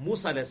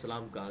موسیٰ علیہ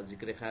السلام کا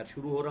ذکر خیر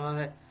شروع ہو رہا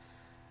ہے،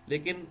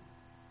 لیکن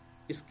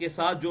اس کے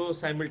ساتھ جو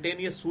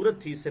سائملٹینیس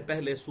سورت تھی اس سے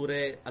پہلے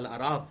سورہ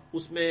الاعراف،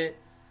 اس میں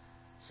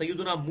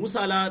سیدنا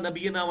موسیٰ علیہ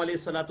نبینا علیہ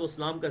الصلوۃ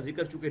والسلام کا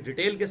ذکر چونکہ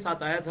ڈیٹیل کے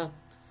ساتھ آیا تھا،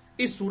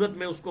 اس سورت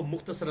میں اس کو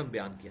مختصراً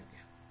بیان کیا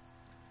گیا.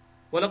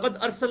 وَلَقَدْ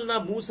أَرْسَلْنَا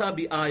مُوسَىٰ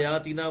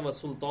بِآيَاتِنَا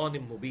وَسُلْطَانٍ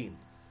مُبِينٍ،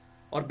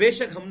 اور بے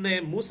شک ہم نے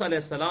موسیٰ علیہ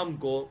السلام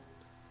کو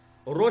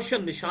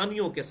روشن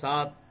نشانیوں کے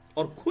ساتھ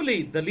اور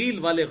کھلی دلیل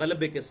والے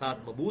غلبے کے ساتھ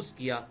مبعوث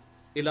کیا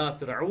الی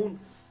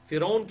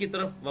فرعون کی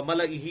طرف،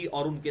 وملئہ،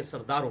 اور ان کے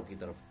سرداروں کی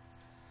طرف.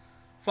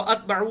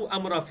 فَأَتْبَعُوا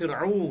أَمْرَ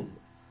فِرْعَوْنَ،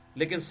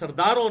 لیکن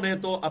سرداروں نے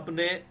تو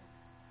اپنے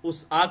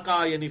اس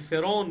آقا یعنی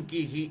فرعون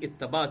کی ہی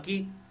اتباع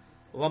کی.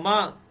 وما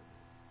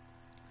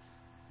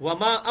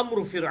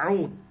امر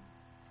فرعون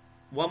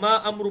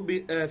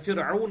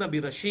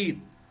برشید،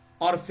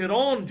 اور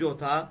فرعون جو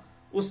تھا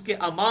اس کے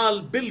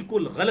اعمال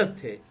بالکل غلط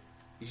تھے.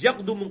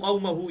 یقدم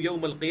قومہ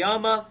یوم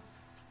القیامہ،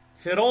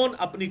 فرعون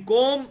اپنی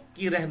قوم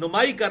کی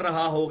رہنمائی کر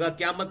رہا ہوگا،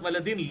 قیامت والے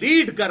دن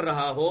لیڈ کر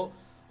رہا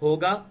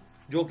ہوگا،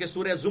 جو کہ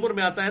سورہ زمر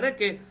میں آتا ہے نا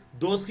کہ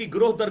دوزخی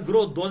گروہ در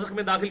گروہ دوزخ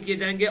میں داخل کیے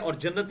جائیں گے اور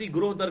جنتی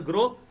گروہ در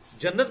گروہ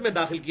جنت میں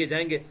داخل کیے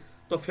جائیں گے.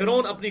 تو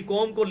فرعون اپنی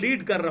قوم کو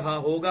لیڈ کر رہا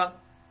ہوگا.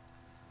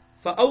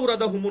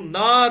 فَأَوْرَدَهُمُ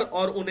النَّارَ،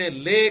 اور انہیں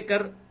لے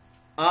کر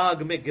آگ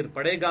میں گر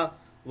پڑے گا.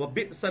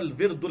 وَبِئْسَ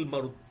الْوِرْدُ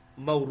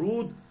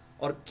الْمَوْرُودُ،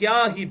 اور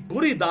کیا ہی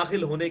بری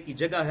داخل ہونے کی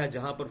جگہ ہے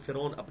جہاں پر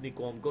فرعون اپنی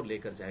قوم کو لے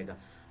کر جائے گا.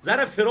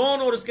 ظاہر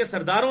فرعون اور اس کے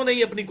سرداروں نے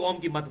ہی اپنی قوم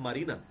کی مت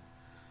ماری نا.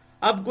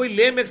 اب کوئی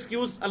لیم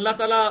ایکسکیوز اللہ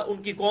تعالیٰ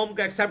ان کی قوم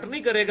کا ایکسیپٹ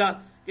نہیں کرے گا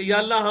کہ یا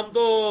اللہ ہم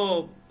تو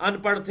ان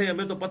پڑھ تھے،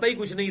 ہمیں تو پتہ ہی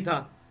کچھ نہیں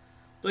تھا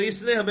تو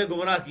اس نے ہمیں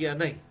گمراہ کیا.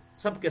 نہیں،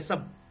 سب کے سب،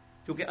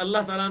 کیونکہ اللہ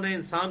تعالیٰ نے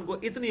انسان کو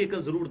اتنی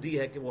عقل ضرور دی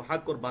ہے کہ وہ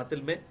حق اور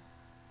باطل میں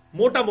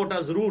موٹا موٹا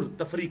ضرور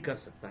تفریق کر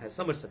سکتا ہے،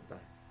 سمجھ سکتا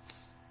ہے.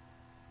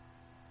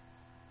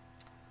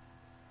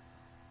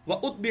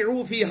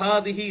 وَأُتْبِعُوا فِي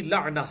هَذِهِ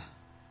لَعْنَةٌ،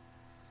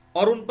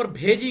 اور ان پر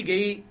بھیجی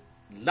گئی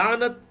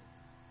لعنت.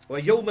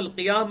 وَيَوْمَ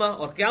الْقِيَامَةِ،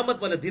 اور قیامت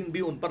والے دن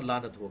بھی ان پر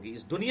لعنت ہوگی،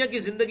 اس دنیا کی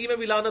زندگی میں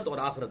بھی لعنت اور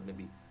آخرت میں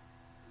بھی.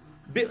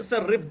 بئس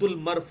الرفد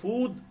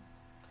المرفود،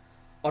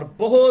 اور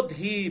بہت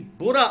ہی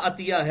برا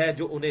عطیہ ہے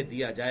جو انہیں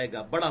دیا جائے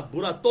گا، بڑا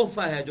برا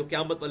تحفہ ہے جو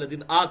قیامت والے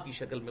دن آگ کی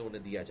شکل میں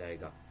انہیں دیا جائے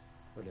گا.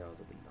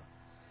 والعیاذ باللہ.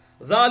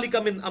 ذَلِكَ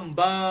مِنْ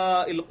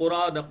أَنْبَاءِ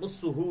الْقُرَىٰ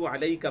نَقُصُّهُ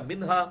عَلَيْكَ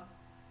مِنْهَا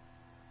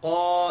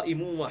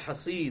قَائِمٌ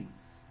وَحَصِيدٌ.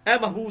 اے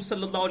محبوب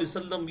صلی اللہ علیہ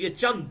وسلم، یہ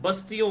چند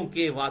بستیوں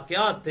کے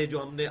واقعات تھے جو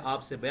ہم نے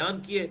آپ سے بیان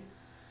کیے،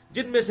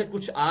 جن میں سے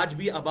کچھ آج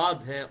بھی آباد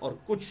ہیں اور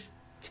کچھ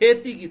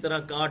کھیتی کی طرح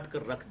کاٹ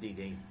کر رکھ دی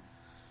گئیں.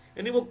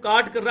 یعنی وہ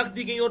کاٹ کر رکھ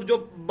دی گئیں اور جو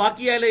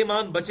باقی اہل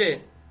ایمان بچے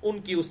ان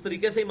کی اس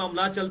طریقے سے ہی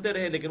معاملات چلتے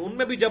رہے، لیکن ان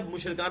میں بھی جب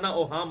مشرکانہ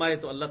اوہام آئے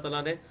تو اللہ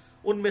تعالیٰ نے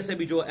ان میں سے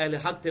بھی جو اہل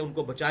حق تھے ان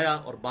کو بچایا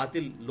اور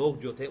باطل لوگ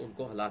جو تھے ان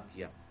کو ہلاک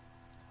کیا.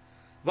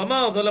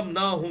 وما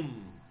ظلمناہم،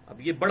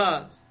 اب یہ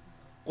بڑا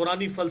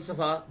قرآنی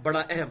فلسفہ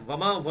بڑا اہم.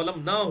 وما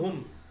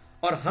ظلمناہم،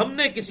 اور ہم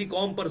نے کسی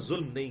قوم پر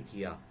ظلم نہیں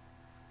کیا.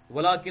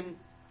 ولیکن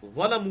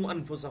ظلموا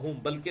انفسہم،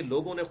 بلکہ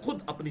لوگوں نے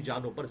خود اپنی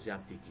جانوں پر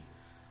زیادتی کی.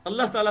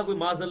 اللہ تعالیٰ کوئی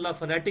معاذ اللہ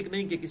فنیٹک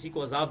نہیں کہ کسی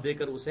کو عذاب دے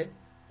کر اسے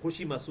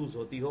خوشی محسوس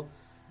ہوتی ہو،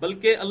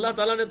 بلکہ اللہ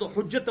تعالیٰ نے تو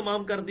حجت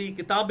تمام کر دی،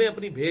 کتابیں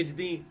اپنی بھیج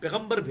دیں،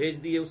 پیغمبر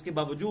بھیج دیے. اس کے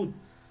باوجود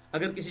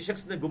اگر کسی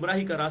شخص نے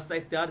گمراہی کا راستہ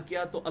اختیار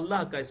کیا تو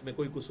اللہ کا اس میں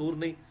کوئی قصور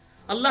نہیں.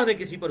 اللہ نے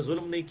کسی پر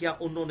ظلم نہیں کیا،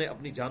 انہوں نے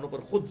اپنی جانوں پر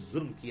خود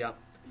ظلم کیا.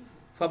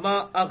 فما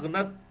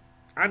اغنت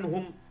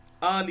عنہم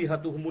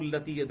آلہتہم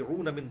التی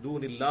یدعون من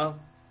دون اللہ،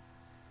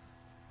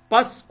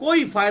 پس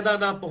کوئی فائدہ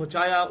نہ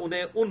پہنچایا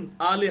انہیں ان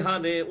آلہہ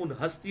نے، ان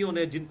ہستیوں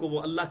نے جن کو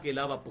وہ اللہ کے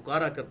علاوہ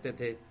پکارا کرتے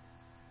تھے،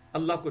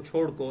 اللہ کو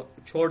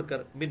چھوڑ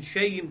کر. من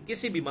شیئن،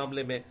 کسی بھی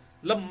معاملے میں.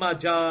 لما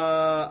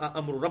جاء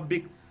امر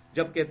ربک،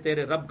 جبکہ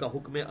تیرے رب کا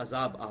حکم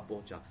عذاب آ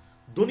پہنچا.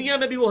 دنیا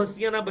میں بھی وہ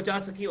ہستیاں نہ بچا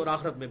سکی اور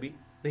آخرت میں بھی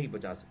نہیں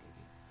بچا سکیں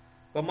گی.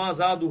 وما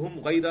زادہم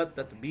غیر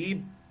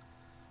تتبیب،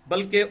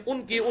 بلکہ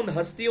ان کی ان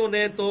ہستیوں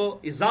نے تو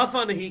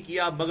اضافہ نہیں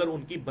کیا مگر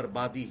ان کی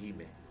بربادی ہی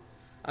میں.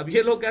 اب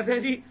یہ لوگ کہتے ہیں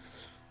جی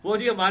وہ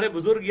جی ہمارے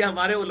بزرگ یا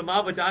ہمارے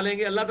علماء بچا لیں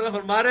گے. اللہ تعالیٰ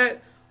فرما رہے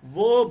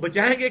وہ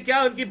بچائیں گے کیا،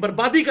 ان کی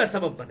بربادی کا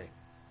سبب بنے.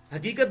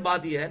 حقیقت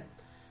بات یہ ہے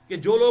کہ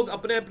جو لوگ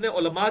اپنے اپنے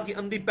علماء کی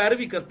اندھی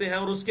پیروی کرتے ہیں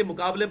اور اس کے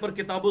مقابلے پر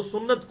کتاب و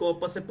سنت کو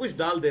پس پش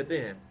ڈال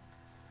دیتے ہیں،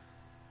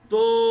 تو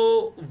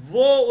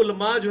وہ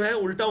علماء جو ہیں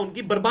الٹا ان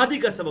کی بربادی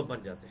کا سبب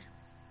بن جاتے ہیں.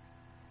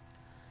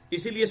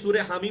 اسی لیے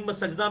سورہ حامیم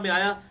السجدہ میں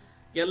آیا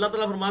کہ اللہ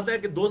تعالیٰ فرماتا ہے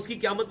کہ دوست کی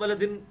قیامت والے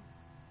دن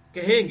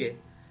کہیں گے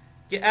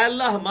کہ اے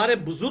اللہ ہمارے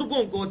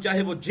بزرگوں کو،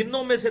 چاہے وہ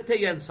جنوں میں سے تھے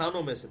یا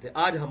انسانوں میں سے تھے،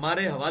 آج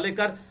ہمارے حوالے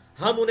کر،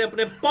 ہم انہیں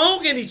اپنے پاؤں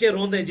کے نیچے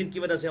روندے جن کی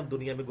وجہ سے ہم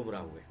دنیا میں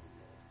گمراہ ہوئے.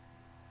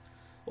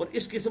 اور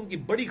اس قسم کی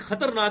بڑی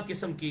خطرناک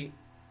قسم کی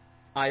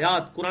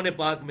آیات قرآن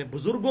پاک میں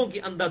بزرگوں کی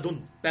اندھا دھند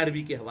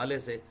پیروی کے حوالے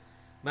سے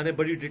میں نے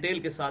بڑی ڈیٹیل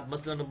کے ساتھ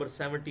مسئلہ نمبر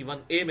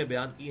 71A میں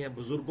بیان کی ہیں.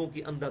 بزرگوں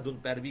کی اندھا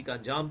دھند پیروی کا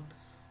انجام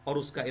اور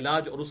اس کا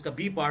علاج، اور اس کا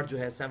بی پارٹ جو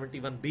ہے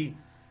 71B،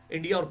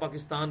 انڈیا اور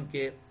پاکستان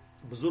کے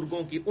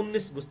بزرگوں کی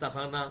 19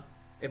 گستاخانہ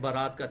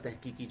عبارات کا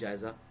تحقیقی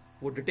جائزہ.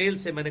 وہ ڈیٹیل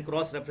سے میں نے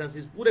کراس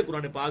ریفرنسز پورے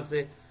قرآن پاک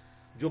سے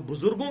جو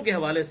بزرگوں کے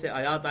حوالے سے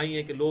آیات آئی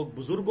ہیں کہ لوگ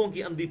بزرگوں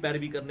کی اندھی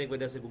پیروی کرنے کی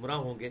وجہ سے گمراہ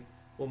ہوں گے،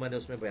 وہ میں نے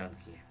اس میں بیان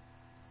کی ہے.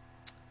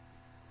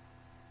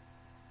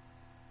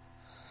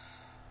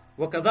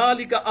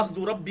 وَكَذَلِكَ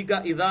أَخْذُ رَبِّكَ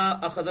إِذَا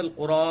أَخَذَ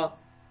الْقُرَىٰ،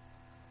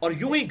 اور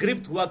یوں ہی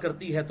گرفت ہوا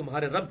کرتی ہے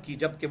تمہارے رب کی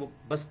جب کہ وہ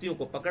بستیوں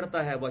کو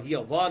پکڑتا ہے، وَهِيَ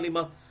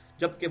ظَالِمَةٌ،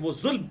 جب کہ وہ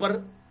ظلم پر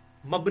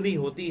مبنی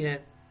ہوتی ہیں،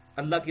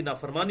 اللہ کی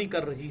نافرمانی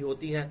کر رہی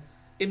ہوتی ہیں.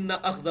 إِنَّ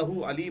أَخْذَهُ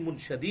عَلِيمٌ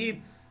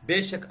شَدِيدٌ،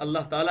 بے شک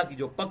اللہ تعالیٰ کی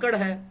جو پکڑ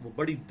ہے وہ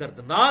بڑی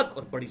دردناک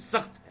اور بڑی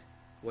سخت ہے.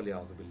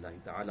 وَلِعَوْذُ بِاللَّهِ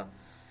تَعَالَى.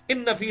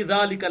 إِنَّ فِي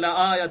ذَلِكَ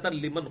لَآيَةً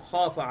لِمَنْ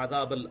خَافَ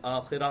عَذَابَ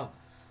الْآخِرَةِ،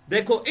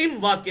 دیکھو ان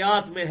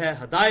واقعات میں ہے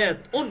ہدایت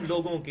ان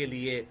لوگوں کے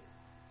لیے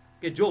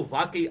کہ جو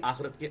واقعی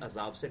آخرت کے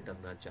عذاب سے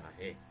ڈرنا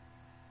چاہے.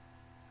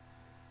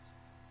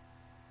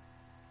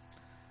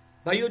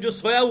 بھائیو، جو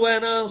سویا ہوا ہے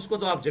نا اس کو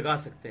تو آپ جگا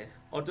سکتے ہیں،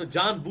 اور جو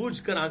جان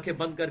بوجھ کر آنکھیں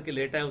بند کر کے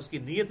لیٹا ہے، اس کی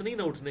نیت نہیں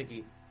نہ اٹھنے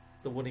کی،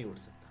 تو وہ نہیں اٹھ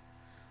سکتا.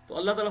 تو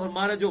اللہ تعالیٰ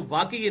فرما رہا ہے جو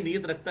واقعی یہ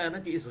نیت رکھتا ہے نا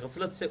کہ اس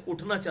غفلت سے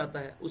اٹھنا چاہتا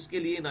ہے، اس کے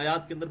لیے ان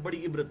آیات کے اندر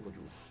بڑی عبرت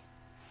موجود ہے.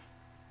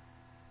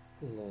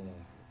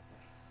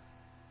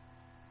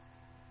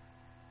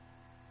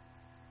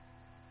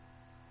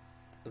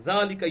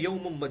 ذالک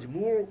یوم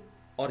مجموع،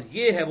 اور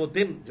یہ ہے وہ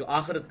دن جو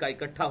آخرت کا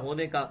اکٹھا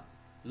ہونے کا.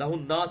 لہ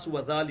الناس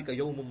وذالک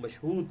یوم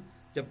مشہود،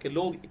 جبکہ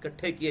لوگ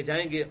اکٹھے کیے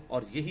جائیں گے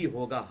اور یہی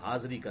ہوگا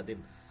حاضری کا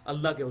دن،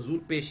 اللہ کے حضور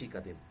پیشی کا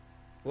دن.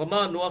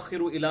 وما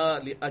نؤخر الا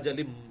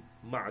لاجل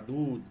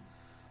معدود،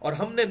 اور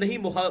ہم نے نہیں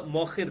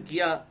مؤخر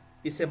کیا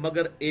اسے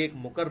مگر ایک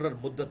مقرر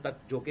مدت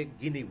تک جو کہ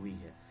گنی ہوئی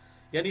ہے.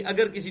 یعنی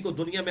اگر کسی کو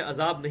دنیا میں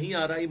عذاب نہیں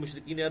آ رہا، یہ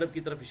مشرکین عرب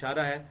کی طرف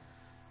اشارہ ہے،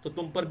 تو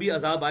تم پر بھی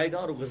عذاب آئے گا،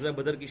 اور غزوہ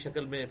بدر کی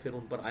شکل میں پھر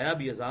ان پر آیا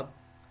بھی عذاب.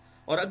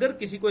 اور اگر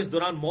کسی کو اس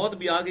دوران موت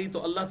بھی آ گئی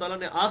تو اللہ تعالیٰ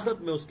نے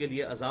آخرت میں اس کے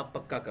لیے عذاب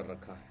پکا کر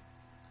رکھا ہے.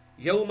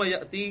 یوم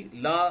یأتی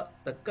لا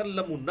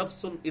تکلم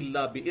نفس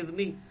الا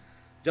باذنی،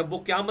 جب وہ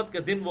قیامت کے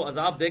دن وہ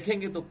عذاب دیکھیں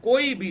گے تو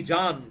کوئی بھی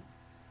جان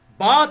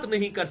بات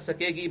نہیں کر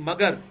سکے گی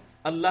مگر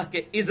اللہ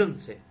کے اذن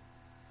سے.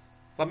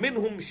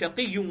 فمنہم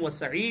شقی و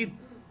سعید،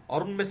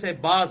 اور ان میں سے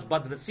بعض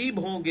بد نصیب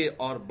ہوں گے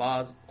اور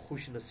بعض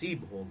خوش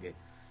نصیب ہوں گے،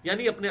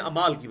 یعنی اپنے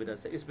اعمال کی وجہ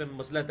سے. اس میں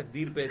مسئلہ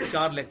تقدیر پہ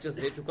 4 لیکچرز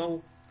دے چکا ہوں،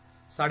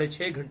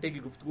 6.5 گھنٹے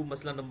کی گفتگو،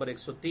 مسئلہ نمبر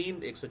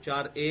 103،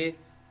 104A،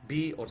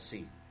 B اور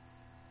C.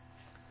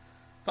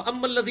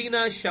 فَأَمَّا الَّذِينَ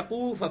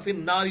شَقُوا فَفِي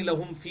النَّارِ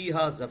لَهُمْ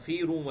فِيهَا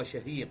زَفِيرٌ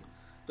وَشَهِيقٌ،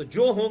 تو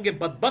جو ہوں گے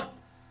بدبخت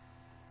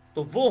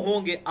تو وہ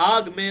ہوں گے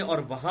آگ میں، اور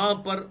وہاں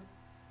پر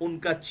ان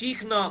کا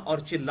چیخنا اور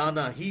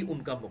چلانا ہی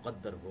ان کا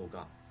مقدر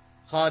ہوگا.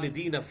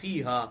 خالدین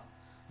فیہا،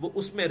 وہ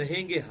اس میں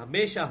رہیں گے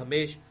ہمیشہ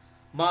ہمیش.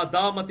 ما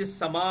دامت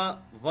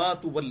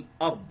السماوات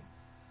والارض،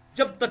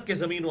 جب تک کہ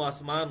زمین و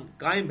آسمان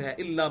قائم ہے.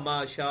 الا ما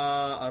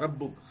شاء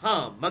ربک،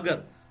 ہاں مگر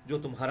جو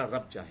تمہارا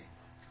رب چاہے.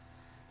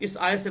 اس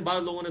آیت سے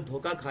بعض لوگوں نے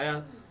دھوکہ کھایا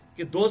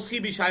کہ دوزخی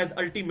بھی شاید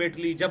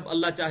الٹیمیٹلی جب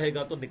اللہ چاہے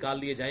گا تو نکال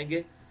لیے جائیں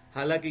گے،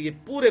 حالانکہ یہ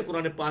پورے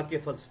قرآن پاک کے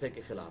فلسفے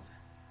کے خلاف ہے.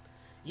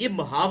 یہ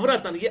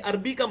محاورتاً، یہ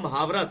عربی کا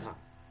محاورہ تھا.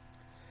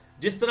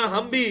 جس طرح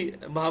ہم بھی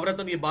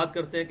محاورتاً یہ بات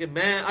کرتے ہیں کہ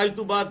میں آج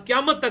تو بعد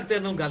قیامت تک تیرے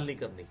نال گل نہیں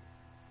کرنی،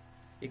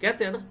 یہ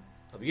کہتے ہیں نا.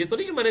 اب یہ تو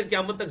نہیں کہ میں نے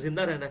قیامت تک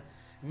زندہ رہنا ہے،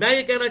 میں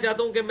یہ کہنا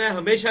چاہتا ہوں کہ میں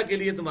ہمیشہ کے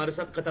لیے تمہارے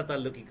ساتھ قطع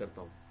تعلقی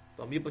کرتا ہوں.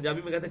 تو ہم یہ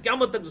پنجابی میں کہتے ہیں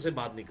قیامت تک تجھ سے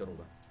بات نہیں کروں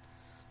گا.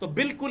 تو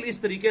بالکل اس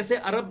طریقے سے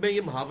عرب میں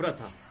یہ محاورہ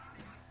تھا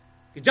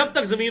کہ جب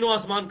تک زمین و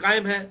آسمان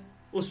قائم ہے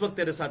اس وقت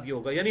تیرے ساتھ یہ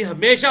ہوگا، یعنی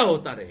ہمیشہ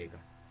ہوتا رہے گا.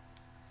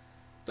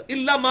 تو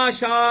الا ما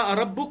شاء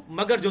ربک،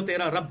 مگر جو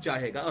تیرا رب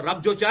چاہے گا. اور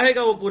رب جو چاہے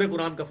گا وہ پورے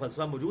قرآن کا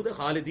فلسفہ موجود ہے.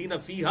 خالدین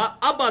فیہا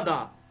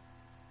ابدا،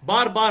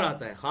 بار بار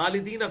آتا ہے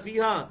خالدین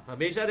فیہا،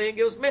 ہمیشہ رہیں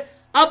گے اس میں،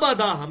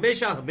 ابدا،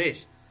 ہمیشہ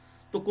ہمیش.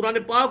 تو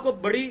قرآن پاک کو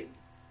بڑی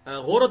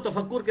غور و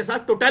تفکر کے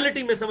ساتھ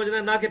ٹوٹیلٹی میں سمجھنا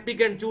ہے، نہ کہ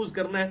پک اینڈ چوز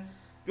کرنا ہے.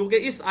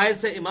 کیونکہ اس آیت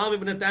سے امام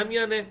ابن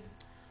تیمیہ نے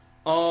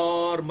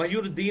اور محی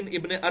الدین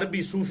ابن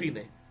عربی صوفی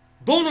نے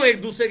دونوں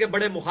ایک دوسرے کے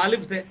بڑے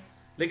مخالف تھے،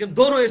 لیکن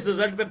دونوں اس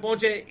رزلٹ پہ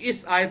پہنچے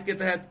اس آیت کے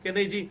تحت کہ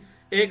نہیں جی،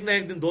 ایک نہ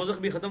ایک دن دوزخ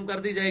بھی ختم کر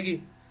دی جائے گی،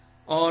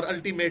 اور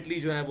الٹیمیٹلی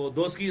جو ہے وہ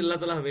دوزخی اللہ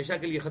تعالیٰ ہمیشہ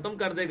کے لیے ختم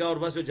کر دے گا، اور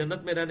بس جو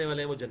جنت میں رہنے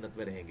والے ہیں وہ جنت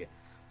میں رہیں گے.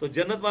 تو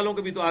جنت والوں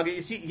کے بھی تو آگے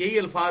یہی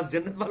الفاظ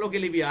جنت والوں کے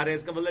لیے بھی آ رہے ہیں،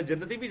 اس کا مطلب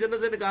جنتی بھی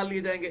جنت سے نکال لیے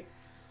جائیں گے.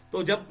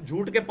 تو جب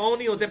جھوٹ کے پاؤں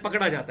نہیں ہوتے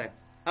پکڑا جاتا ہے.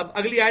 اب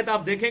اگلی آیت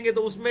آپ دیکھیں گے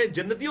تو اس میں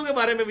جنتیوں کے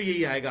بارے میں بھی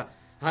یہی آئے گا.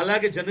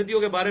 حالانکہ جنتیوں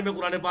کے بارے میں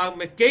قرآن پاک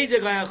میں کئی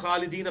جگہ ہے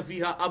خالدین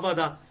فیہا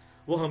ابدا،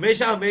 وہ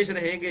ہمیشہ ہمیشہ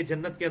رہیں گے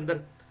جنت کے اندر.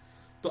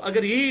 تو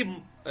اگر یہی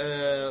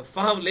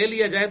فہم لے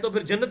لیا جائے تو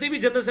پھر جنتی بھی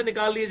جنت سے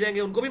نکال لیے جائیں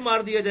گے، ان کو بھی مار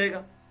دیا جائے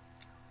گا.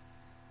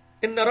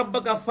 ان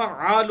ربک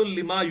فعال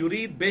لما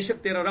یرید، بے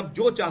شک تیرا رب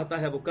جو چاہتا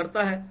ہے وہ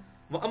کرتا ہے.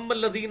 واما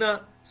الذین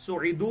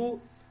سعدوا،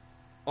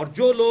 اور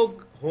جو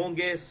لوگ ہوں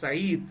گے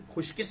سعید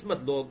خوش قسمت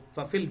لوگ،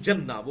 ففی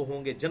الجنہ، وہ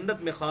ہوں گے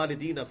جنت میں،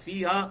 خالدین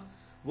فیہا،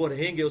 وہ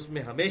رہیں گے اس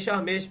میں ہمیشہ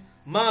ہمیش،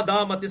 ما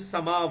دامت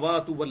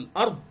السماوات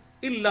والارض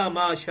الا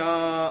ما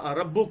شاء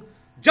ربک،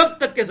 جب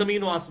تک کہ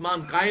زمین و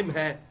آسمان قائم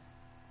ہے،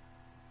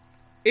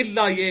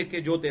 الا یہ کہ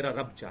جو تیرا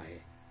رب چاہے.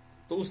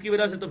 تو اس کی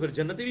وجہ سے تو پھر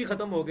جنتی بھی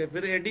ختم ہو گئے،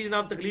 پھر ایڈی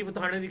جناب تکلیف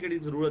اٹھانے کی کیڑی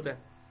ضرورت ہے.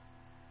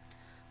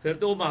 پھر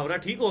تو وہ محاورہ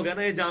ٹھیک ہو گیا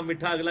نا، یہ جام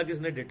مٹھا اگلا کس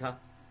نے ڈٹھا.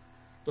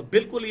 تو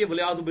بالکل یہ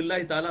ولیعذ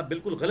باللہ تعالیٰ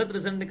بالکل غلط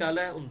رزلٹ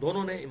نکالا ہے ان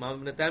دونوں نے، امام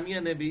ابن تیمیہ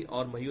نے بھی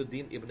اور محی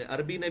الدین ابن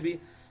عربی نے بھی.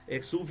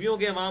 ایک صوفیوں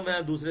کے امام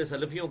ہیں، دوسرے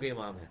سلفیوں کے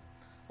امام ہیں،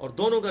 اور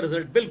دونوں کا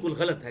رزلٹ بالکل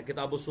غلط ہے،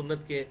 کتاب و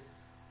سنت کے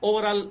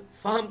اوور آل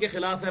فہم کے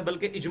خلاف ہے،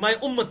 بلکہ اجماع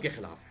امت کے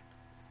خلاف ہے.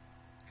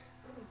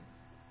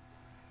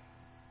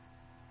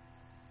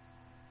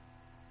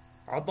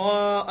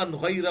 عطاء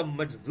غیر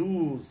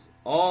مجذوذ،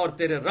 اور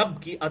تیرے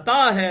رب کی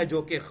عطا ہے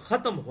جو کہ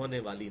ختم ہونے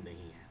والی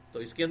نہیں ہے. تو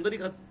اس کے اندر ہی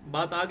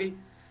بات آ گئی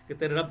کہ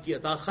تیرے رب کی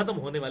عطا ختم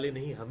ہونے والی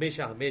نہیں،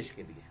 ہمیشہ ہمیش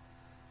کے لیے.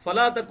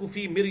 فلا تک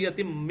فی مریۃ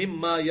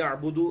مما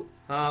یعبد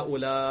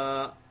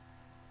ہؤلاء،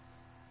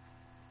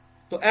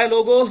 تو اے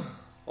لوگو،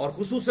 اور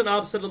خصوصاً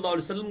آپ صلی اللہ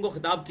علیہ وسلم کو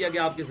خطاب کیا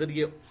گیا آپ کے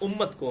ذریعے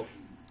امت کو،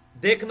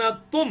 دیکھنا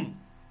تم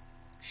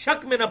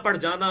شک میں نہ پڑ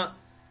جانا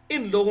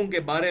ان لوگوں کے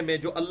بارے میں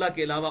جو اللہ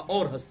کے علاوہ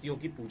اور ہستیوں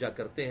کی پوجا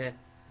کرتے ہیں.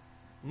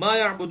 ما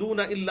یعبدون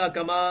الا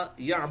کما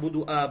یعبد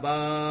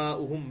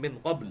آباؤہم من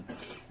قبل،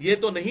 یہ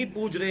تو نہیں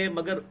پوج رہے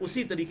مگر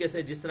اسی طریقے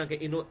سے جس طرح کہ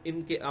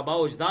ان کے آباء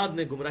و اجداد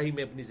نے گمراہی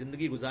میں اپنی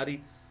زندگی گزاری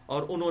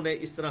اور انہوں نے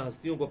اس طرح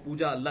ہستیوں کو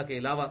پوجا اللہ کے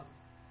علاوہ.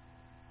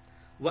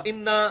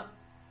 وَإِنَّا،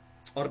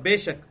 اور بے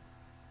شک،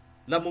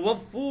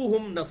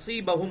 لَمُوَفُّوهُمْ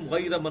نَصِيبَهُمْ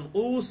غَيْرَ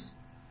مَنْقُوصٍ،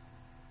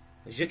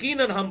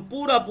 یقیناً ہم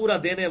پورا پورا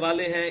دینے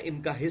والے ہیں ان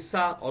کا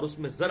حصہ اور اس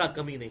میں ذرا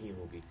کمی نہیں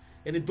ہوگی.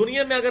 یعنی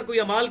دنیا میں اگر کوئی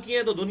اعمال کیے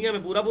ہیں تو دنیا میں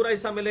پورا پورا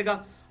حصہ ملے گا،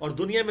 اور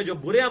دنیا میں جو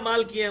برے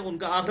اعمال کیے ہیں ان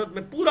کا آخرت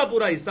میں پورا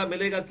پورا حصہ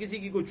ملے گا، کسی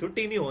کی کوئی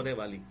چھٹی نہیں ہونے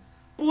والی.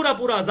 پورا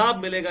پورا عذاب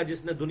ملے گا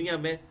جس نے دنیا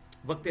میں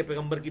وقت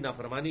پیغمبر کی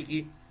نافرمانی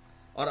کی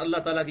اور اللہ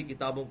تعالیٰ کی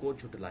کتابوں کو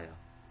جھٹلایا.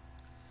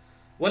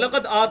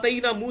 وَلَقَدْ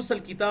آتَيْنَا مُوسَى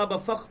الْكِتَابَ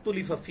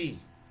فَاخْتُلِفَ فِيهِ،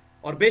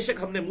 اور بے شک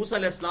ہم نے موسیٰ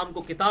علیہ السلام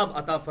کو کتاب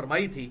عطا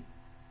فرمائی تھی،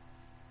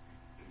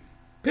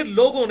 پھر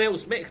لوگوں نے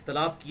اس میں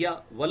اختلاف کیا.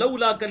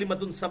 وَلَوْلَا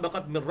كَلِمَةٌ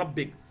سَبَقَتْ مِن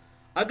رَبِّكَ،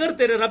 اگر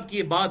تیرے رب کی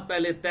یہ بات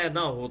پہلے طے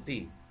نہ ہوتی،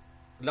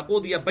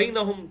 لَقُضِيَ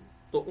بَيْنَهُمْ،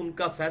 تو ان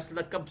کا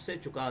فیصلہ کب سے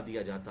چکا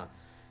دیا جاتا.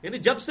 یعنی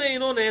جب سے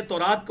انہوں نے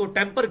تورات کو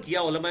ٹیمپر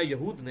کیا علماء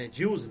یہود نے،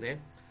 جیوز نے،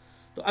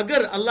 تو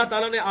اگر اللہ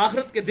تعالیٰ نے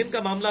آخرت کے دن کا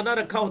معاملہ نہ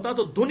رکھا ہوتا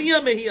تو دنیا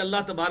میں ہی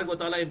اللہ تبارک و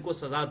تعالیٰ ان کو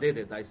سزا دے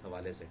دیتا اس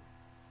حوالے سے.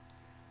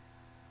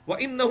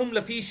 وَإِنَّهُمْ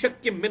لَفِي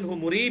شَكٍّ مِّنْهُ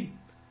مُرِيبٍ،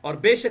 اور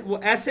بے شک وہ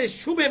ایسے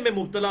شبے میں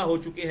مبتلا ہو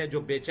چکے ہیں جو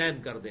بے چین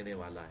کر دینے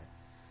والا ہے.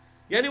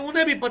 یعنی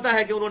انہیں بھی پتا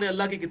ہے کہ انہوں نے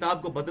اللہ کی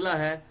کتاب کو بدلا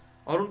ہے،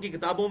 اور ان کی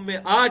کتابوں میں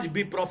آج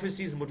بھی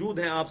پروفیسیز موجود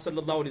ہیں آپ صلی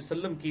اللہ علیہ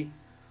وسلم کی،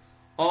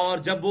 اور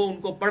جب وہ ان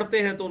کو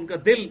پڑھتے ہیں تو ان کا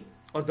دل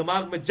اور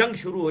دماغ میں جنگ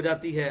شروع ہو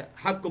جاتی ہے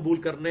حق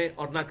قبول کرنے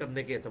اور نہ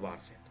کرنے کے اعتبار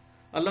سے.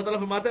 اللہ تعالیٰ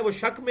فرماتا ہے وہ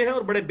شک میں ہے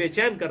اور بڑے بے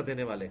چین کر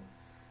دینے والے.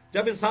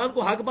 جب انسان کو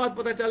حق بات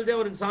پتہ چل جائے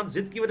اور انسان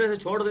ضد کی وجہ سے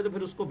چھوڑ دے تو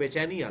پھر اس کو بے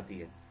چینی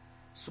آتی ہے.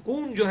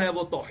 سکون جو ہے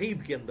وہ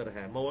توحید کے اندر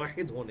ہے،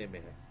 موحد ہونے میں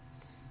ہے.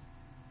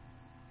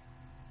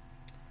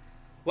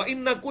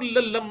 وَإِنَّ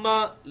كُلًّا لَمَّا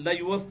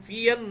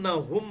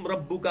لَيُوَفِّيَنَّهُمْ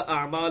رَبُّكَ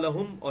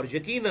أَعْمَالَهُمْ، اور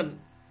یقیناً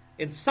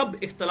ان سب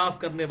اختلاف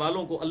کرنے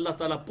والوں کو اللہ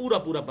تعالیٰ پورا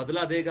پورا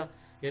بدلہ دے گا.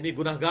 یعنی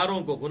گناہگاروں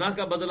کو گناہ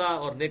کا بدلہ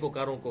اور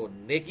نیکوکاروں کو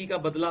نیکی کا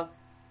بدلہ.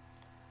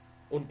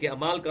 ان کے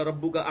اعمال کا،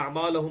 ربک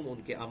اعمالہم،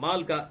 ان کے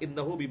اعمال کا،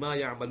 انہ بما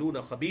یعملون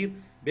خبیر،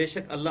 بے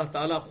شک اللہ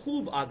تعالیٰ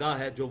خوب آگاہ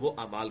ہے جو وہ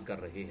اعمال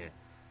کر رہے ہیں.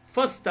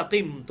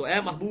 فاستقم، تو اے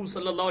محبوب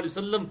صلی اللہ علیہ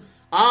وسلم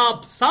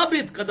آپ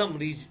ثابت قدم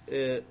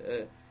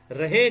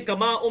رہیں،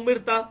 کما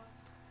امرتا،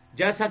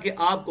 جیسا کہ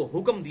آپ کو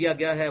حکم دیا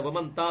گیا ہے.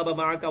 ومن تاب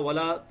معک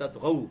ولا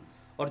تطغوا،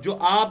 اور جو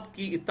آپ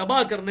کی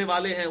اتباع کرنے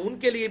والے ہیں ان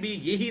کے لیے بھی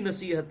یہی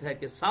نصیحت ہے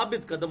کہ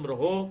ثابت قدم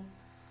رہو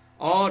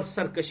اور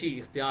سرکشی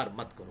اختیار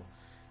مت کرو.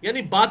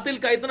 یعنی باطل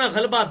کا اتنا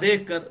غلبہ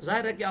دیکھ کر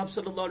ظاہر ہے کہ آپ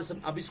صلی اللہ علیہ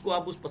وسلم، اب اس کو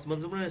آپ اس پس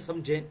منظر میں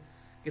سمجھیں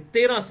کہ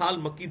 13 سال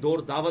مکی دور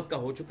دعوت کا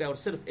ہو چکا ہے اور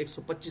صرف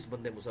 125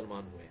 بندے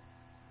مسلمان ہوئے.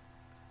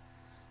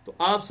 تو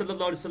آپ صلی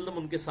اللہ علیہ وسلم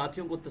ان کے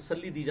ساتھیوں کو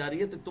تسلی دی جا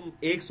رہی ہے کہ تم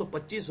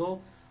 125 ہو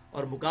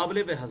اور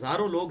مقابلے میں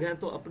ہزاروں لوگ ہیں،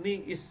 تو اپنی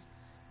اس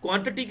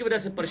کوانٹٹی کی وجہ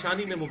سے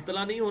پریشانی میں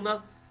مبتلا نہیں ہونا،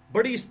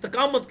 بڑی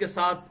استقامت کے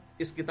ساتھ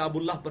اس کتاب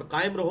اللہ پر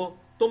قائم رہو،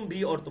 تم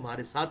بھی اور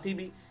تمہارے ساتھی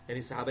بھی،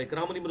 یعنی صحابہ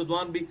کرام علیہم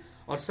رضوان بھی،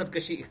 اور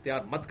سرکشی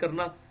اختیار مت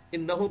کرنا.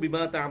 انہ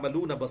بما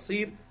تعملون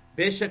بصیر،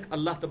 بے شک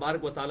اللہ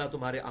تبارک و تعالیٰ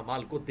تمہارے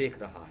اعمال کو دیکھ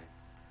رہا ہے.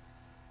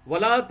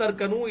 ولا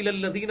ترکنوا الی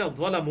الذین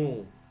ظلموا،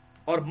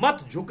 اور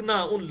مت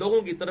جھکنا ان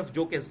لوگوں کی طرف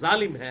جو کہ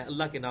ظالم ہے،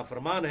 اللہ کے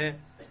نافرمان ہے.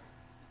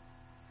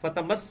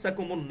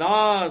 فتمسکم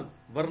النار،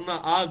 ورنہ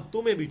آگ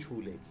تمہیں بھی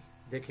چھو لے گی.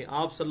 دیکھیں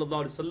آپ صلی اللہ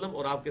علیہ وسلم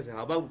اور آپ کے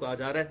صحابہ کو کہا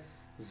جا رہا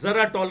ہے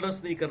ذرا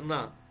ٹالرنس نہیں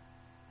کرنا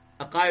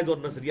عقائد اور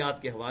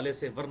نظریات کے حوالے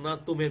سے، ورنہ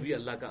تمہیں بھی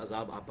اللہ کا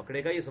عذاب آپ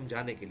پکڑے گا. یہ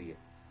سمجھانے کے لیے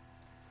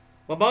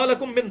وَمَا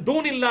لَكُم مِّن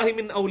دُونِ اللَّهِ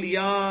مِّنْ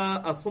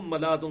أَوْلِيَاءَ ثُمَّ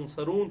لَا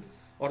تُنصَرُونَ،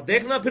 اور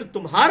دیکھنا پھر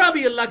تمہارا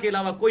بھی اللہ کے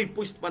علاوہ کوئی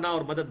پشت پناہ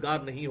اور مددگار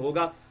نہیں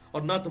ہوگا،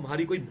 اور نہ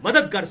تمہاری کوئی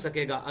مدد کر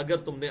سکے گا اگر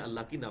تم نے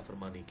اللہ کی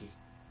نافرمانی کی.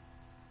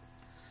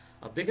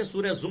 اب دیکھیں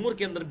سورہ زمر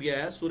کے اندر بھی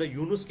آیا، سورہ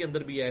یونس کے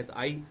اندر بھی آیت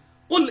آئی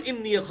قُلْ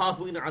إِنِّي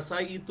أَخَافُ إِنْ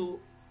عَصَيْتُ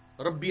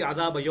رَبِّي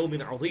عَذَابَ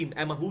يَوْمٍ عَظِيمٍ.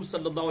 اے محبوب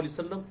صلی اللہ علیہ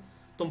وسلم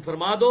تم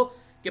فرما دو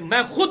کہ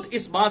میں خود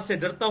اس بات سے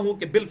ڈرتا ہوں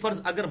کہ بالفرض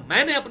اگر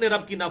میں نے اپنے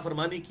رب کی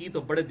نافرمانی کی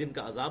تو بڑے دن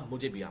کا عذاب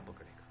مجھے بھی آ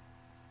پکڑے گا.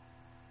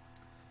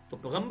 تو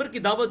پیغمبر کی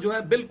دعوت جو ہے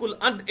بالکل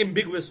ان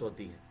ایمبیگوس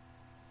ہوتی ہے،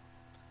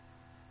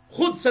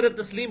 خود سر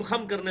تسلیم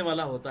خم کرنے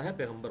والا ہوتا ہے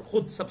پیغمبر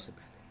خود سب سے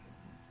پہلے.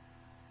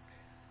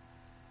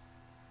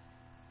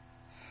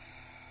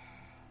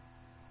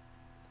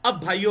 اب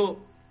بھائیو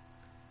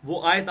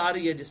وہ آیت آ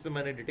رہی ہے جس پہ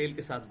میں نے ڈیٹیل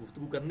کے ساتھ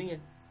گفتگو کرنی ہے،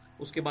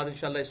 اس کے بعد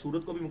انشاءاللہ اس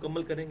سورت کو بھی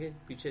مکمل کریں گے.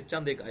 پیچھے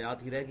چند ایک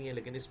آیات ہی رہ گئی ہیں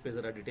لیکن اس پہ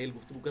ذرا ڈیٹیل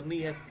گفتگو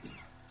کرنی ہے،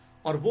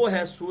 اور وہ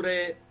ہے سورہ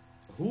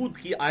ہود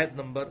کی آیت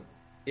نمبر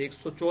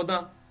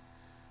 114،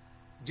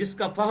 جس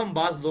کا فہم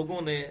بعض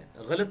لوگوں نے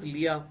غلط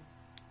لیا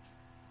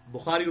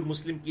بخاری اور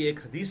مسلم کی ایک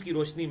حدیث کی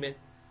روشنی میں،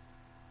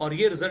 اور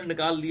یہ رزلٹ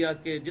نکال لیا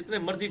کہ جتنے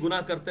مرضی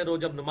گناہ کرتے رہو،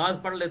 جب نماز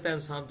پڑھ لیتا ہے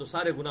انسان تو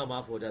سارے گناہ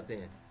معاف ہو جاتے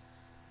ہیں.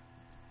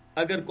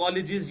 اگر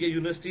کالجز یا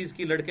یونیورسٹیز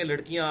کی لڑکے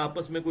لڑکیاں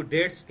آپس میں کوئی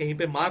ڈیٹس کہیں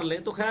پہ مار لیں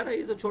تو خیر ہے،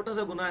 یہ تو چھوٹا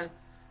سا گناہ ہے،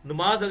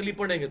 نماز اگلی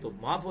پڑھیں گے تو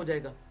معاف ہو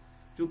جائے گا.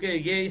 کیونکہ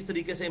یہ اس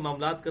طریقے سے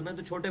معاملات کرنا ہے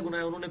تو چھوٹے گناہ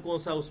ہیں، انہوں نے کون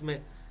سا اس میں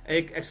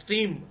ایک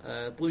ایکسٹریم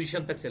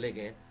پوزیشن تک چلے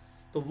گئے ہیں.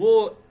 تو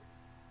وہ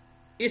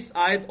اس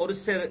آیت اور اس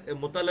سے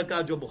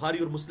متعلقہ جو بخاری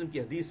اور مسلم کی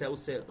حدیث ہے اس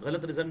سے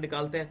غلط رزلٹ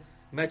نکالتے ہیں.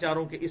 میں چاہ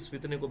رہا ہوں کہ اس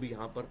فتنے کو بھی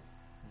یہاں پر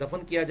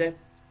دفن کیا جائے.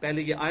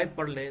 پہلے یہ آیت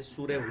پڑھ لیں،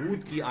 سورہ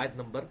ہود کی آیت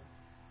نمبر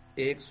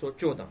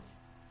 114.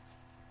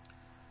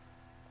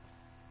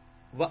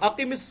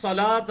 وَأَقِمِ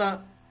الصَّلَاةَ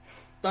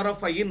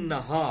طَرَفَيِ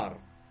النَّهَارِ،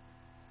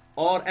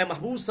 اور اے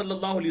محبوب صلی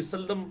اللہ علیہ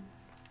وسلم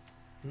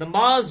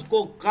نماز کو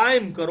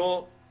قائم کرو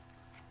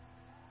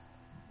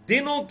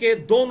دنوں کے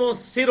دونوں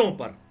سروں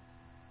پر،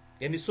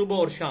 یعنی صبح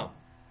اور شام.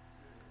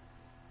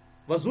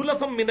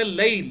 وَزُلَفًا مِّنَ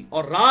اللَّيْلِ،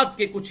 اور رات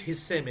کے کچھ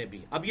حصے میں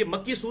بھی. اب یہ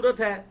مکی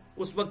صورت ہے،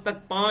 اس وقت تک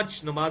 5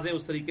 نمازیں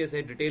اس طریقے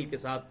سے ڈیٹیل کے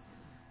ساتھ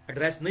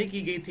ایڈریس نہیں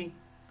کی گئی تھی.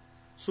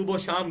 صبح و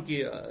شام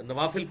کی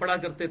نوافل پڑھا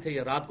کرتے تھے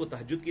یا رات کو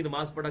تہجد کی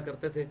نماز پڑھا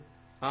کرتے تھے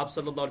آپ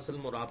صلی اللہ علیہ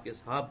وسلم اور آپ کے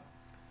اصحاب.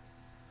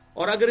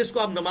 اور اگر اس کو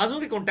آپ نمازوں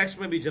کے کانٹیکسٹ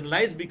میں بھی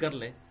جنرلائز بھی کر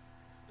لیں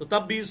تو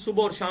تب بھی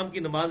صبح اور شام کی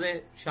نمازیں،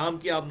 شام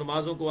کی آپ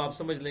نمازوں کو آپ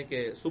سمجھ لیں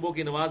کہ صبح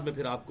کی نماز میں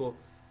پھر آپ کو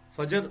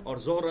فجر اور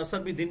ظہر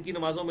اثر بھی دن کی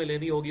نمازوں میں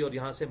لینی ہوگی، اور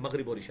یہاں سے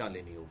مغرب اور عشاء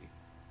لینی ہوگی.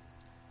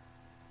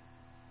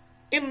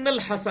 ان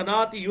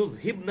الحسنات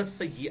یذہبن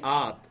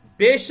السیئات،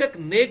 بے شک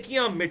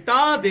نیکیاں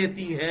مٹا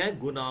دیتی ہیں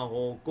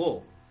گناہوں کو.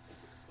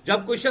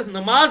 جب کوئی شخص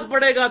نماز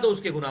پڑھے گا تو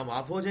اس کے گناہ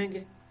معاف ہو جائیں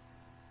گے.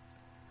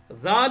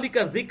 ذالک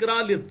ذکری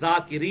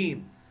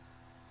للذاکرین،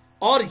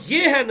 اور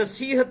یہ ہے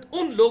نصیحت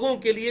ان لوگوں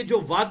کے لیے جو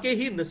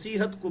واقعی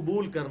نصیحت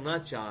قبول کرنا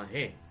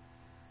چاہیں.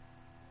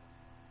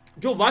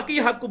 جو واقعی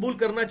حق قبول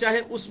کرنا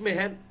چاہیں اس میں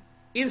ہے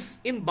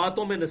ان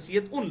باتوں میں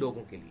نصیحت ان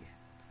لوگوں کے لیے.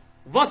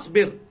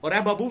 وَاصْبِرْ، اور اے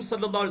محبوب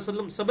صلی اللہ علیہ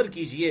وسلم صبر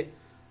کیجئے.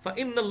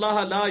 فَإِنَّ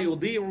اللَّهَ لَا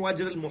يُضِيعُ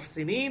أَجْرَ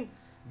الْمُحْسِنِينَ،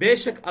 بے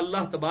شک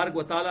اللہ تبارک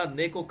و تعالیٰ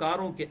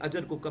نیکوکاروں کے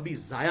اجر کو کبھی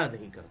ضائع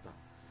نہیں کرتا.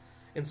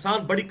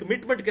 انسان بڑی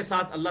کمٹمنٹ کے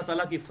ساتھ اللہ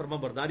تعالیٰ کی فرما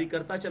برداری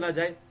کرتا چلا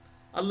جائے،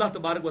 اللہ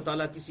تبارک و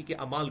تعالیٰ کسی کے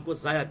اعمال کو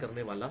ضائع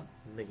کرنے والا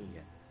نہیں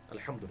ہے.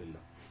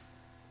 الحمدللہ.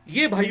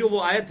 یہ بھائیو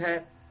وہ آیت ہے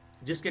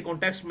جس کے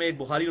کانٹیکسٹ میں ایک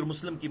بخاری اور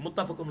مسلم کی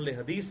متفق علیہ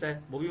حدیث ہے،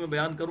 وہ بھی میں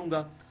بیان کروں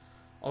گا،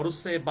 اور اس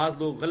سے بعض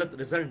لوگ غلط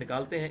رزلٹ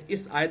نکالتے ہیں.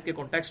 اس آیت کے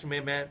کانٹیکسٹ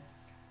میں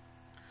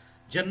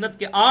جنت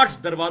کے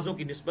 8 دروازوں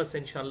کی نسبت سے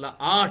انشاءاللہ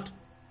 8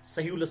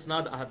 صحیح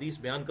الاسناد احادیث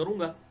بیان کروں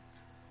گا،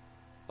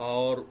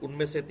 اور ان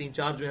میں سے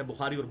 3-4 جو ہیں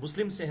بخاری اور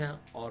مسلم سے ہیں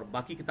اور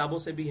باقی کتابوں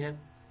سے بھی ہیں.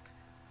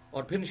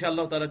 اور پھر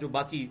انشاءاللہ تعالی جو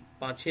باقی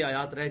 5-6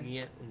 آیات رہ گئی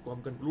ہیں ان کو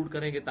ہم کنکلوڈ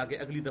کریں گے تاکہ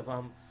اگلی دفعہ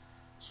ہم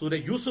سورہ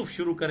یوسف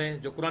شروع کریں،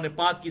 جو قرآن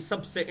پاک کی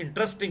سب سے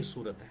انٹرسٹنگ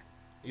سورت ہے،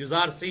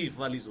 یزار سیف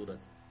والی سورت،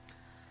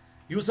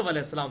 یوسف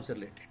علیہ السلام سے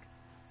ریلیٹڈ.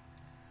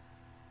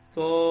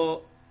 تو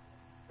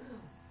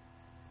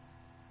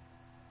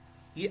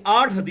یہ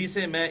 8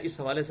 حدیثیں میں اس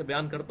حوالے سے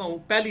بیان کرتا ہوں.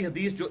 پہلی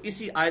حدیث جو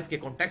اسی آیت کے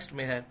کانٹیکسٹ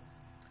میں ہے،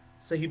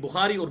 صحیح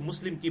بخاری اور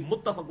مسلم کی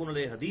متفق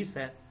علیہ حدیث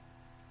ہے.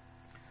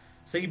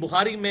 صحیح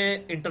بخاری میں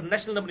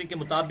انٹرنیشنل نمبر کے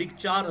مطابق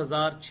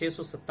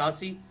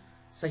 4687،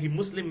 صحیح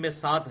مسلم میں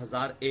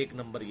 7001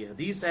 نمبر یہ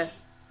حدیث ہے،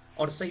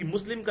 اور صحیح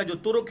مسلم کا جو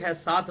ترک ہے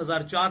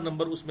 7004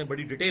 نمبر، اس میں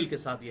بڑی ڈیٹیل کے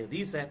ساتھ یہ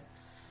حدیث ہے.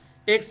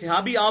 ایک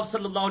صحابی آپ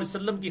صلی اللہ علیہ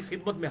وسلم کی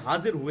خدمت میں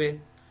حاضر ہوئے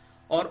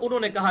اور انہوں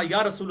نے کہا،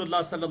 یا رسول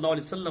اللہ صلی اللہ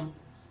علیہ وسلم،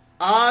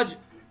 آج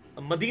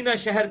مدینہ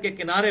شہر کے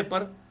کنارے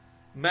پر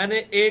میں نے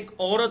ایک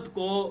عورت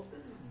کو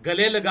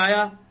گلے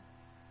لگایا،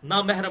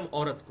 نامحرم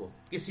عورت کو،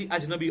 کسی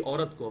اجنبی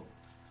عورت کو،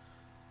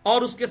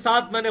 اور اس کے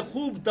ساتھ میں نے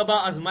خوب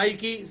تباہ آزمائی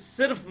کی،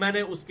 صرف میں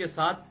نے اس کے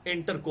ساتھ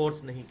انٹر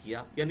کورس نہیں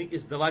کیا، یعنی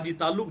اس زواجی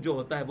تعلق جو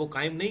ہوتا ہے وہ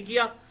قائم نہیں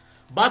کیا،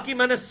 باقی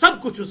میں نے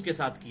سب کچھ اس کے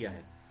ساتھ کیا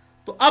ہے،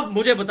 تو اب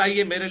مجھے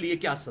بتائیے میرے لیے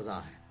کیا سزا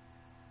ہے۔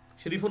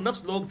 شریف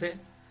النفس لوگ تھے،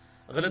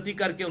 غلطی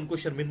کر کے ان کو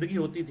شرمندگی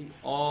ہوتی تھی،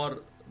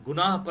 اور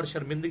گناہ پر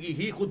شرمندگی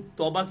ہی خود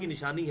توبہ کی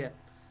نشانی ہے۔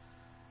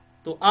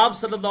 تو آپ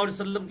صلی اللہ علیہ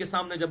وسلم کے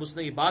سامنے جب اس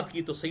نے یہ بات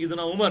کی تو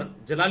سیدنا عمر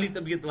جلالی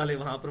طبیعت والے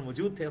وہاں پر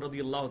موجود تھے رضی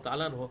اللہ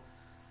تعالیٰ عنہ،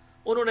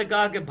 انہوں نے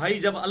کہا کہ بھائی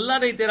جب اللہ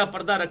نے تیرا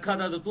پردہ رکھا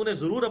تھا تو نے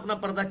ضرور اپنا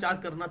پردہ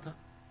چاک کرنا تھا،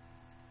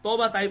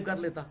 توبہ طائب کر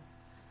لیتا،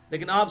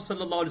 لیکن آپ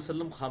صلی اللہ علیہ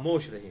وسلم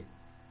خاموش رہے،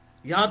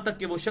 یہاں تک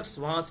کہ وہ شخص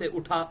وہاں سے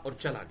اٹھا اور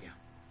چلا گیا۔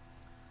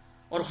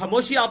 اور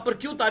خاموشی آپ پر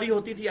کیوں طاری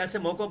ہوتی تھی؟ ایسے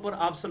موقعوں پر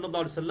آپ صلی اللہ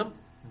علیہ وسلم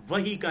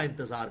وحی کا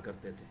انتظار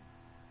کرتے تھے۔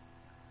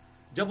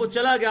 جب وہ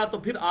چلا گیا تو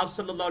پھر آپ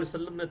صلی اللہ علیہ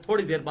وسلم نے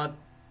تھوڑی دیر بعد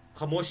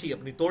خاموشی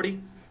اپنی توڑی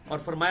اور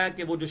فرمایا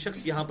کہ وہ جو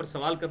شخص یہاں پر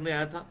سوال کرنے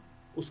آیا تھا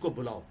اس کو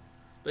بلاؤ۔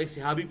 تو ایک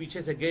صحابی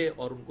پیچھے سے گئے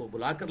اور ان کو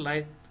بلا کر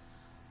لائے،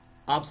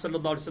 آپ صلی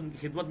اللہ علیہ وسلم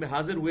کی خدمت میں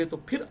حاضر ہوئے، تو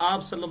پھر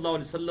آپ صلی اللہ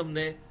علیہ وسلم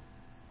نے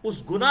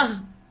اس گناہ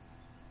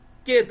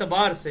کے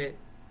اعتبار سے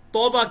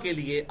توبہ کے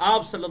لیے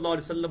آپ صلی اللہ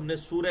علیہ وسلم نے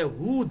سورہ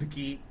ہود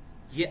کی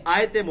یہ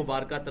آیت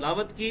مبارکہ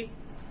تلاوت کی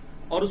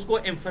اور اس کو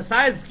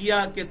ایمفسائز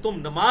کیا کہ تم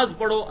نماز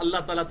پڑھو،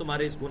 اللہ تعالیٰ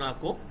تمہارے اس گناہ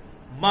کو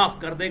معاف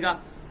کر دے گا،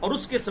 اور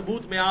اس کے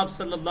ثبوت میں آپ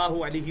صلی اللہ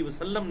علیہ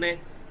وسلم نے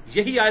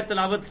یہی آیت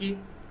تلاوت کی۔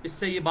 اس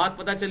سے یہ بات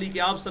پتہ چلی کہ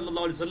آپ صلی اللہ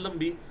علیہ وسلم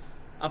بھی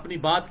اپنی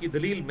بات کی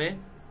دلیل میں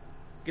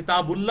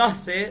کتاب اللہ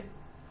سے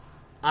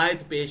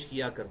آیت پیش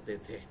کیا کرتے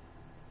تھے،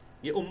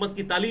 یہ امت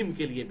کی تعلیم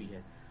کے لیے بھی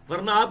ہے،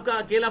 ورنہ آپ کا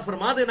اکیلا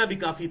فرما دینا بھی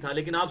کافی تھا،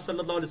 لیکن آپ صلی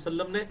اللہ علیہ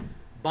وسلم نے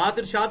بات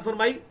ارشاد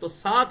فرمائی تو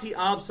ساتھ ہی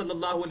آپ صلی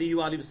اللہ علیہ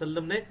وآلہ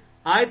وسلم نے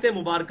آیت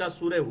مبارکہ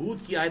سورہ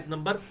ہود کی آیت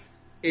نمبر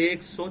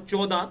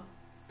 114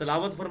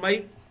 تلاوت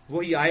فرمائی،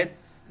 وہی آیت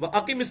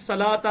وَأَقِمِ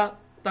الصَّلَاةَ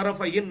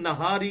طَرَفَيِ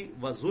النَّهَارِ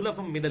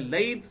وَزُلَفًا مِنَ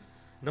اللَّيْلِ،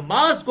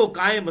 نماز کو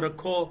قائم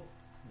رکھو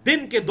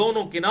دن کے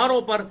دونوں کناروں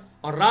پر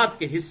اور رات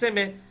کے حصے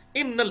میں،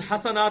 ان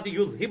الحسنات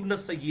یذہبن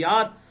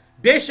السیئات،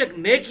 بے شک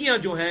نیکیاں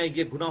جو ہیں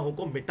یہ گناہوں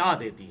کو مٹا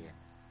دیتی ہیں،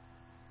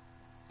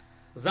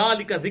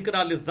 ذالک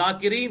ذکری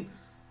للذاکرین،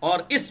 اور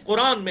اس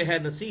قرآن میں ہے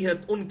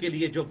نصیحت ان کے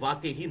لیے جو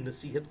واقعی ہی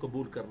نصیحت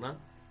قبول کرنا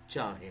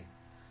چاہیں۔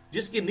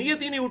 جس کی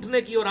نیت ہی نہیں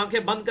اٹھنے کی اور آنکھیں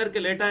بند کر کے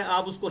لیٹا ہے،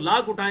 آپ اس کو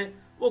لاکھ اٹھائیں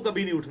وہ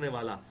کبھی نہیں اٹھنے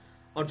والا،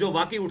 اور جو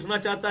واقعی اٹھنا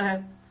چاہتا ہے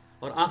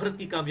اور آخرت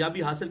کی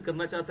کامیابی حاصل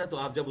کرنا چاہتا ہے تو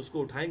آپ جب اس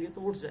کو اٹھائیں گے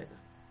تو اٹھ جائے گا۔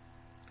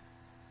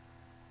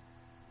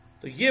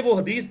 تو یہ وہ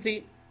حدیث تھی۔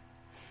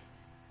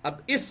 اب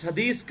اس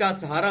حدیث کا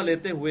سہارا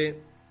لیتے ہوئے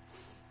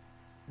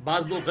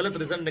بعض لوگ غلط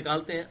رزلٹ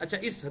نکالتے ہیں۔ اچھا،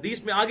 اس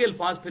حدیث میں آگے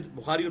الفاظ پھر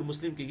بخاری اور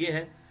مسلم کے یہ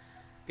ہیں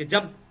کہ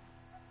جب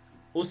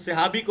اس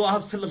صحابی کو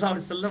آپ صلی اللہ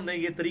علیہ وسلم نے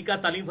یہ طریقہ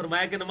تعلیم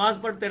فرمایا کہ نماز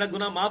پڑھ تیرا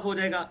گناہ معاف ہو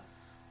جائے گا،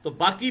 تو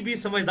باقی بھی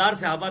سمجھدار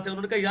صحابہ تھے،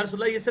 انہوں نے کہا یا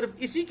رسول اللہ یہ صرف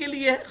اسی کے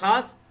لیے ہے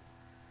خاص،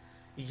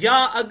 یا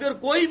اگر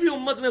کوئی بھی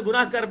امت میں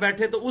گناہ کر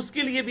بیٹھے تو اس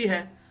کے لیے بھی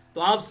ہے؟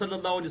 تو آپ صلی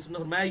اللہ علیہ وسلم نے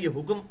فرمایا یہ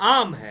حکم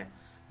عام ہے،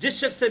 جس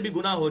شخص سے بھی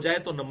گناہ ہو جائے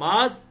تو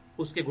نماز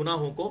اس کے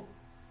گناہوں کو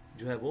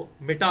جو ہے وہ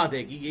مٹا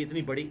دے گی، یہ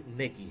اتنی بڑی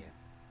نیکی ہے۔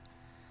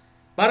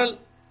 بہرحال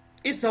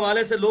اس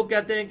حوالے سے لوگ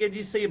کہتے ہیں کہ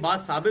جس سے یہ بات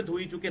ثابت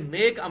ہوئی، چونکہ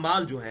نیک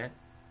اعمال جو ہیں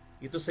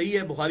یہ تو صحیح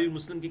ہے، بخاری اور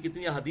مسلم کی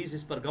کتنی حدیث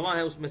اس پر گواہ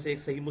ہے، اس میں سے ایک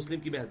صحیح مسلم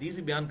کی میں حدیث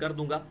بھی بیان کر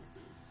دوں گا،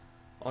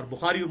 اور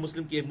بخاری اور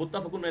مسلم کی ایک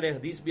متفقن علیہ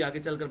حدیث بھی آگے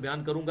چل کر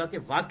بیان کروں گا کہ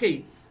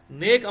واقعی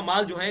نیک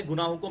اعمال جو ہیں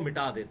گناہوں کو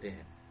مٹا دیتے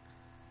ہیں،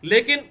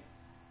 لیکن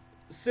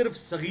صرف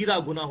صغیرہ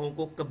گناہوں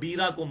کو،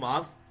 کبیرہ کو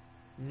معاف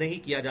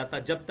نہیں کیا جاتا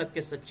جب تک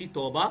کہ سچی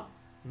توبہ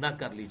نہ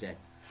کر لی جائے۔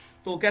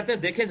 تو کہتے ہیں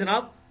دیکھیں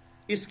جناب،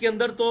 اس کے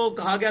اندر تو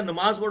کہا گیا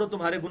نماز پڑھو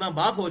تمہارے گناہ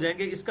معاف ہو جائیں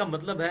گے، اس کا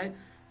مطلب ہے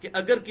کہ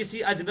اگر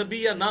کسی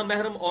اجنبی یا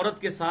نامحرم عورت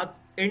کے ساتھ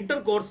انٹر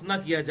کورس نہ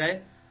کیا جائے،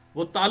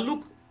 وہ تعلق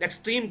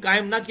ایکسٹریم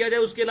قائم نہ کیا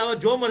جائے، اس کے علاوہ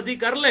جو مرضی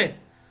کر لیں،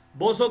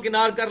 بوسو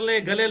کنار کر لیں،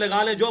 گلے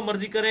لگا لیں، جو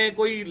مرضی کریں،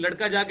 کوئی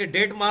لڑکا جا کے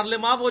ڈیٹ مار لے،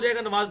 معاف ہو جائے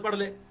گا، نماز پڑھ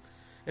لے،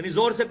 یعنی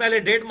زور سے پہلے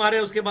ڈیٹ مارے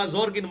اس کے بعد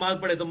زور کی نماز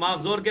پڑھے تو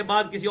معاف، زور کے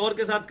بعد کسی اور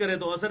کے ساتھ کرے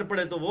تو عصر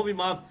پڑھے تو وہ بھی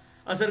معاف،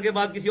 عصر کے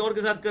بعد کسی اور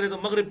کے ساتھ کرے تو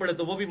مغرب پڑھے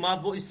تو وہ بھی معاف،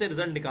 وہ اس سے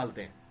رزلٹ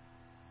نکالتے ہیں۔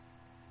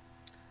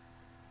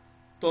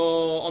 تو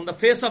on the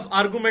face of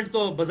argument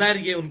تو بظاہر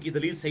یہ ان کی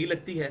دلیل صحیح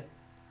لگتی ہے،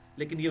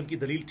 لیکن یہ ان کی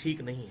دلیل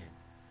ٹھیک نہیں ہے،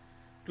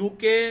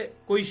 کیونکہ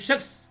کوئی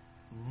شخص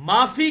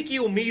معافی کی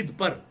امید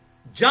پر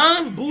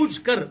جان بوجھ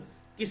کر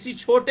کسی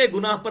چھوٹے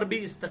گناہ پر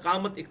بھی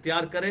استقامت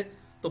اختیار کرے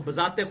تو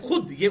بذات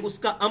خود یہ اس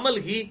کا عمل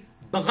ہی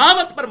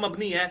بغاوت پر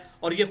مبنی ہے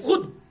اور یہ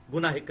خود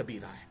گناہ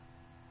کبیرہ ہے۔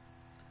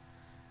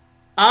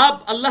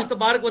 آپ اللہ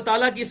تبارک و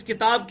تعالیٰ کی اس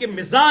کتاب کے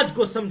مزاج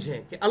کو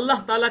سمجھیں کہ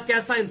اللہ تعالیٰ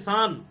کیسا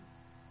انسان،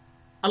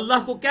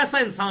 اللہ کو کیسا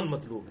انسان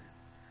مطلوب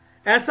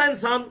ہے، ایسا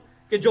انسان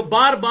کہ جو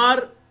بار بار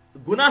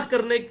گناہ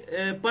کرنے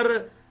پر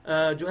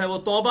جو ہے وہ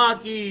توبہ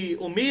کی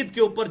امید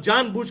کے اوپر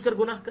جان بوجھ کر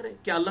گناہ کرے۔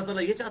 کیا اللہ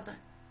تعالیٰ یہ چاہتا ہے؟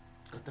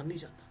 قطعاً نہیں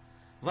چاہتا،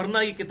 ورنہ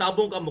یہ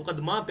کتابوں کا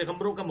مقدمہ،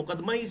 پیغمبروں کا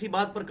مقدمہ ہی اسی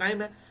بات پر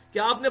قائم ہے کہ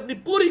آپ نے اپنی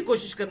پوری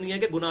کوشش کرنی ہے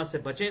کہ گناہ سے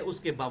بچیں، اس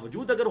کے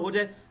باوجود اگر ہو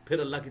جائے پھر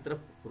اللہ کی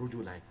طرف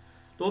رجوع لائیں۔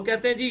 تو وہ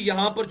کہتے ہیں جی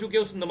یہاں پر چونکہ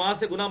اس نماز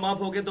سے گناہ معاف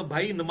ہو گئے، تو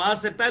بھائی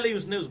نماز سے پہلے ہی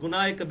اس نے اس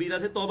گناہ کبیرہ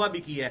سے توبہ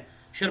بھی کی ہے،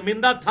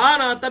 شرمندہ تھا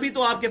نا، تبھی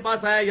تو آپ کے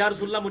پاس آیا، یا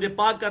رسول اللہ مجھے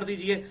پاک کر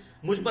دیجئے،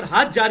 مجھ پر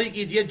حد جاری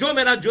کیجئے، جو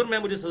میرا جرم ہے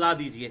مجھے سزا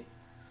دیجئے.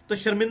 تو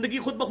شرمندگی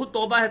خود بخود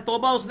توبہ ہے،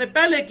 توبہ اس نے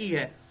پہلے کی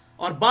ہے،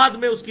 اور بعد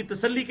میں اس کی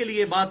تسلی کے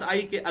لیے بات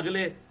آئی کہ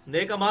اگلے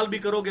نیک اعمال بھی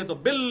کرو گے تو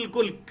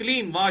بالکل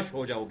کلین واش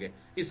ہو جاؤ گے.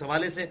 اس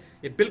حوالے سے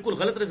یہ بالکل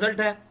غلط رزلٹ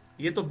ہے.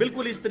 یہ تو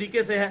بالکل اس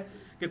طریقے سے ہے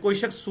کہ کوئی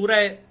شخص سورہ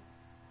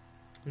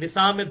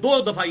نساء میں 2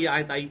 دفعہ یہ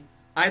آیت آئی،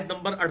 آیت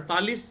نمبر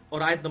 48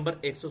 اور آیت نمبر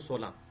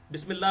 116.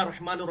 بسم اللہ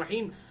الرحمن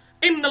الرحیم.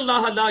 ان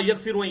اللہ لا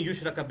یغفر ان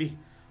یشرک بہ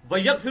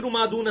ویغفر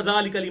ما دون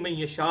ذلک لمن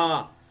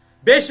یشاء.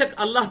 بے شک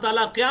اللہ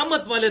تعالیٰ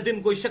قیامت والے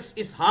دن کوئی شخص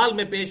اس حال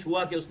میں پیش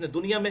ہوا کہ اس نے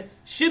دنیا میں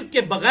شرک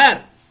کے بغیر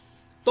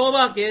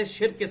توبہ کے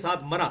شرک کے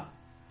ساتھ مرا،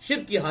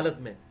 شرک کی حالت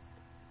میں،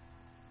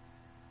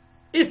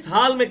 اس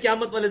حال میں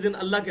قیامت والے دن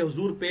اللہ کے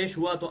حضور پیش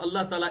ہوا تو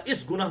اللہ تعالیٰ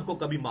اس گناہ کو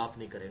کبھی معاف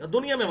نہیں کرے گا،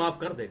 دنیا میں معاف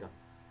کر دے گا.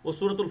 وہ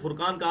سورۃ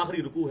الفرقان کا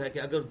آخری رکوع ہے کہ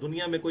اگر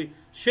دنیا میں کوئی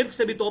شرک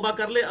سے بھی توبہ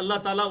کر لے اللہ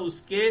تعالیٰ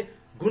اس کے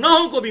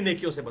گناہوں کو بھی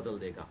نیکیوں سے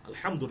بدل دے گا،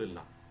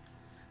 الحمدللہ.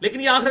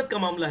 لیکن یہ آخرت کا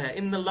معاملہ ہے.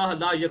 ان اللہ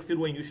لا یغفر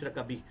ان یشرک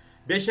بہ.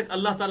 بے شک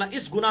اللہ تعالیٰ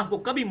اس گناہ کو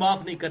کبھی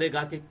معاف نہیں کرے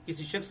گا کہ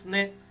کسی شخص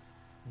نے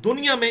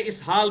دنیا میں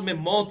اس حال میں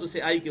موت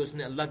اسے آئی کہ اس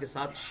نے اللہ کے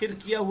ساتھ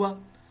شرک کیا ہوا.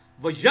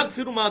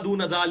 وَيَغْفِرُ مَا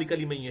دُونَ ذَلِكَ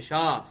لِمَن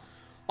يَشَاءُ.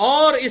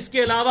 اور اس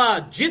کے علاوہ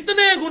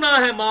جتنے گناہ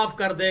ہیں معاف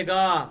کر دے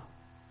گا.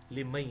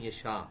 لِمَن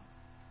يَشَاءُ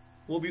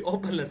وہ بھی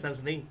اوپن لائسنس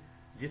نہیں،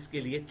 جس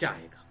کے لیے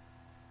چاہے گا.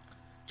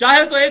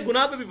 چاہے تو ایک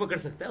گناہ پہ بھی پکڑ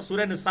سکتا ہے.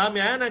 سورہ نساء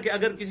میں آیا نا کہ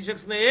اگر کسی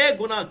شخص نے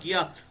ایک گناہ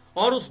کیا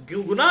اور اس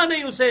گناہ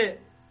نے اسے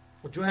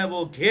جو ہے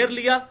وہ گھیر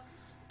لیا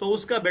تو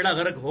اس کا بیڑا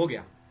غرق ہو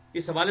گیا.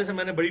 اس حوالے سے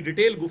میں نے بڑی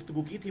ڈیٹیل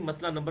گفتگو کی تھی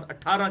مسئلہ نمبر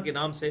 18 کے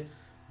نام سے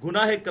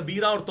گناہ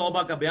کبیرہ اور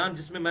توبہ کا بیان،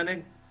 جس میں میں نے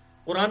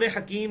قرآن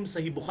حکیم،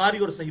 صحیح بخاری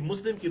اور صحیح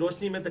مسلم کی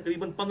روشنی میں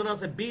تقریباً 15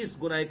 سے 20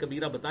 گناہ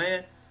کبیرہ بتائے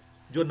ہیں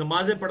جو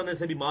نمازیں پڑھنے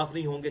سے بھی معاف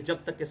نہیں ہوں گے جب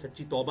تک کہ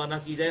سچی توبہ نہ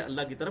کی جائے،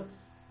 اللہ کی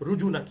طرف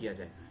رجوع نہ کیا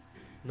جائے.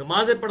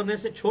 نمازیں پڑھنے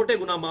سے چھوٹے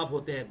گناہ معاف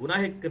ہوتے ہیں،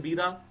 گناہ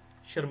کبیرہ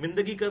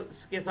شرمندگی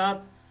کے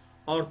ساتھ،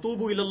 اور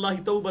توبوا الی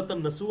اللہ توبۃ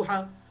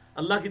نصوحا،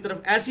 اللہ کی طرف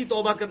ایسی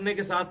توبہ کرنے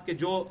کے ساتھ کہ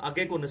جو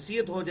آگے کو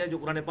نصیحت ہو جائے، جو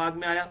قرآن پاک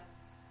میں آیا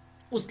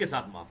اس کے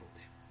ساتھ معاف ہوتے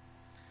ہیں.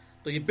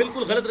 تو یہ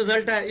بالکل غلط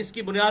رزلٹ ہے. اس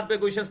کی بنیاد پہ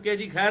کوئی شخص کہے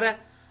جی خیر ہے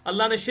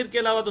اللہ نے شرک کے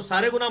علاوہ تو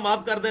سارے گناہ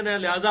معاف کر دینے ہیں،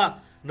 لہٰذا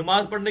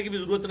نماز پڑھنے کی بھی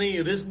ضرورت نہیں،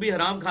 رزق بھی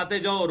حرام کھاتے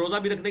جاؤ، روزہ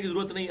بھی رکھنے کی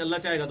ضرورت نہیں،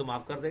 اللہ چاہے گا تو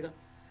معاف کر دے گا.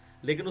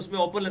 لیکن اس میں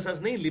اوپن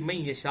لائسنس نہیں، لمن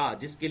یشاء،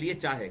 جس کے لیے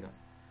چاہے گا.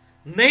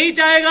 نہیں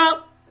چاہے گا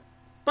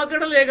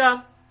پکڑ لے گا،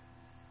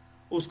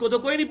 اس کو تو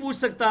کوئی نہیں پوچھ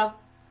سکتا.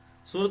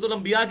 سورۃ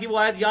الانبیاء کی وہ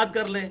آیت یاد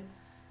کر لیں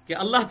کہ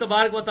اللہ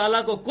تبارک و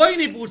تعالیٰ کو کوئی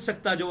نہیں پوچھ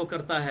سکتا جو وہ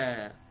کرتا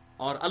ہے،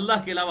 اور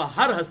اللہ کے علاوہ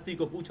ہر ہستی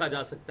کو پوچھا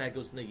جا سکتا ہے کہ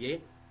اس نے یہ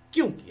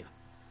کیوں کیا.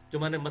 جو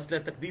میں نے مسئلہ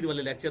تقدیر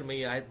والے لیکچر میں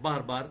یہ آیت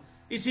بار بار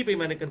اسی پہ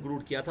میں نے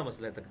کنکلوڈ کیا تھا،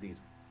 مسئلہ تقدیر.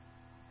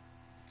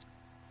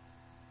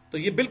 تو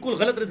یہ بالکل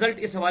غلط رزلٹ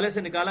اس حوالے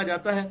سے نکالا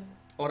جاتا ہے.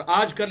 اور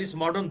آج کل اس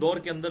ماڈرن دور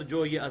کے اندر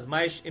جو یہ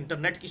آزمائش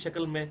انٹرنیٹ کی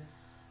شکل میں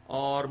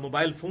اور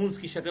موبائل فونز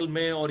کی شکل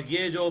میں، اور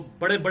یہ جو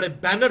بڑے بڑے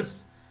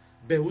بینرز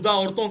بےہودہ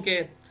عورتوں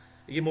کے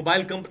یہ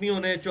موبائل کمپنیوں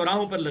نے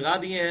چوراہوں پر لگا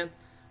دیے ہیں،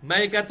 میں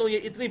یہ کہتا ہوں یہ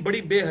اتنی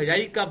بڑی بے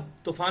حیائی کا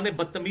طوفان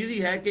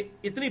بدتمیزی ہے کہ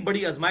اتنی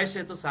بڑی آزمائش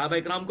سے تو صحابہ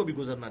اکرام کو بھی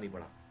گزرنا نہیں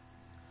پڑا.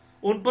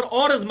 ان پر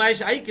اور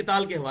آزمائش آئی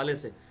قتال کے حوالے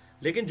سے،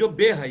 لیکن جو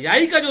بے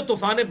حیائی کا جو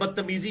طوفان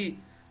بدتمیزی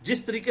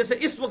جس طریقے سے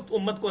اس وقت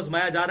امت کو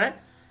آزمایا جا رہا ہے،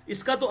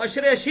 اس کا تو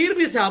عشر اشیر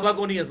بھی صحابہ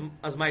کو نہیں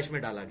آزمائش میں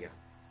ڈالا گیا.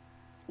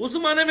 اس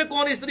زمانے میں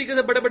کون اس طریقے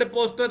سے بڑے بڑے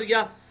پوسٹر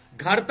یا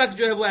گھر تک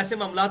جو ہے وہ ایسے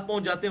معاملات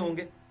پہنچ جاتے ہوں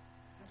گے.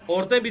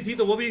 عورتیں بھی تھی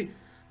تو وہ بھی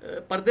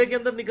پردے کے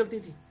اندر نکلتی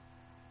تھی.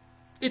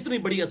 اتنی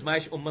بڑی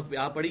آزمائش امت پہ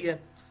آ پڑی ہے.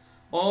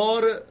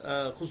 اور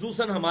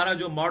خصوصاً ہمارا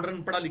جو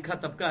ماڈرن پڑھا لکھا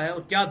طبقہ ہے،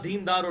 اور کیا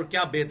دیندار اور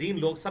کیا بے دین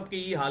لوگ، سب کی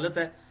یہ حالت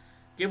ہے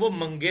کہ وہ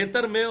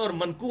منگیتر میں اور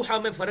منکوحہ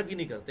میں فرق ہی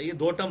نہیں کرتے. یہ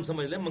 2 ٹرم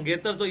سمجھ لیں.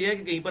 منگیتر تو یہ ہے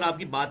کہ کہیں پر آپ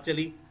کی بات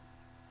چلی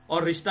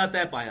اور رشتہ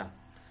طے پایا،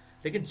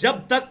 لیکن جب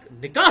تک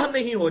نکاح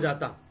نہیں ہو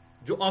جاتا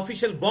جو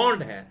آفیشل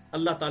بانڈ ہے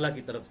اللہ تعالیٰ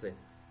کی طرف سے،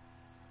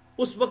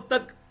 اس وقت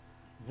تک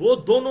وہ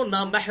دونوں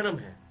نامحرم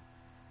ہیں.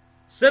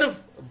 صرف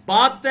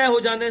بات طے ہو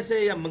جانے سے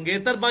یا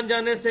منگیتر بن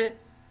جانے سے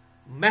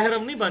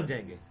محرم نہیں بن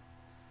جائیں گے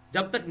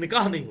جب تک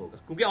نکاح نہیں ہوگا،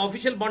 کیونکہ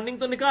آفیشل بانڈنگ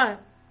تو نکاح ہے.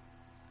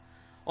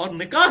 اور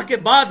نکاح کے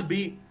بعد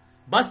بھی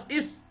بس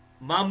اس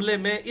معاملے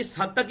میں اس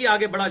حد تک ہی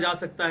آگے بڑھا جا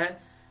سکتا ہے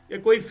کہ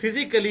کوئی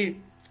فزیکلی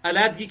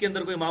علیحدگی کے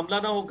اندر کوئی معاملہ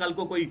نہ ہو. کل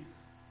کو کوئی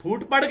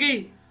پھوٹ پڑ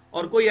گئی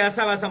اور کوئی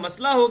ایسا ویسا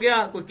مسئلہ ہو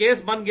گیا، کوئی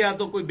کیس بن گیا،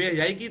 تو کوئی بے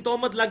حیائی کی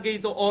تہمت لگ گئی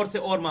تو اور سے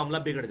اور معاملہ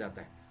بگڑ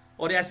جاتا ہے.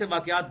 اور ایسے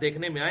واقعات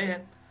دیکھنے میں آئے ہیں.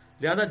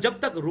 لہذا جب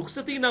تک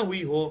رخصتی نہ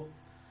ہوئی ہو،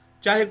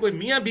 چاہے کوئی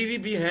میاں بیوی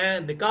بھی ہیں،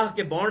 نکاح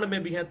کے بانڈ میں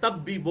بھی ہیں،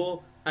 تب بھی وہ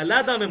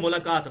علیحدہ میں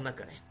ملاقات نہ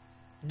کریں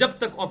جب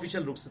تک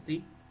آفیشل رخصتی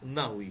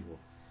نہ ہوئی ہو.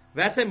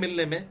 ویسے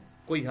ملنے میں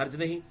کوئی حرج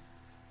نہیں،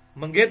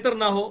 منگیتر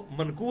نہ ہو،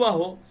 منکوہ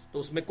ہو تو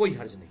اس میں کوئی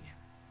حرج نہیں ہے.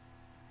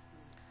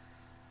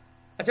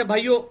 اچھا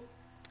بھائیو،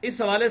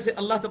 اس حوالے سے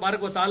اللہ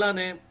تبارک و تعالیٰ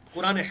نے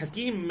قرآن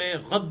حکیم میں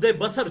غض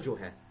بصر جو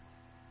ہے،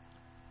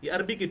 یہ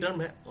عربی کی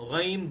ٹرم ہے،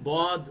 غین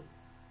باد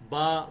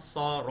با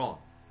سا را.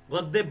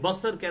 غض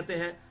بصر کہتے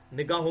ہیں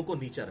نگاہوں کو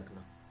نیچا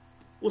رکھنا،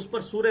 اس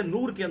پر سورہ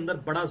نور کے اندر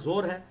بڑا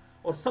زور ہے،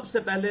 اور سب سے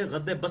پہلے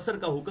غض بصر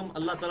کا حکم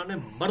اللہ تعالیٰ نے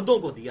مردوں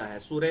کو دیا ہے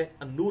سورہ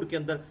النور کے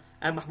اندر.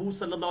 اے محبوب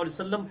صلی اللہ علیہ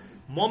وسلم،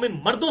 مومن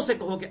مردوں سے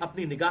کہو کہ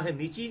اپنی نگاہیں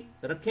نیچی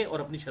رکھیں اور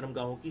اپنی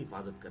شرمگاہوں کی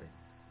حفاظت کریں.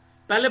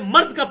 پہلے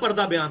مرد کا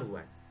پردہ بیان ہوا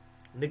ہے،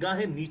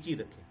 نگاہیں نیچی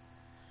رکھیں،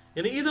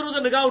 یعنی ادھر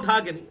ادھر نگاہ اٹھا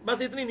کے نہیں،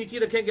 بس اتنی نیچی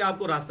رکھیں کہ آپ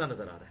کو راستہ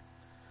نظر آ رہا ہے.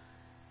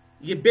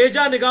 یہ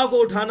بیجا نگاہ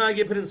کو اٹھانا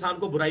یہ پھر انسان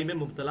کو برائی میں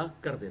مبتلا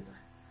کر دیتا ہے.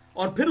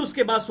 اور پھر اس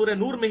کے بعد سورہ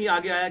نور میں ہی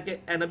آگے آیا کہ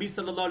اے نبی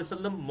صلی اللہ علیہ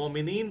وسلم،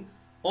 مومنین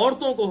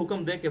عورتوں کو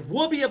حکم دیں کہ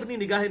وہ بھی اپنی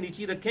نگاہیں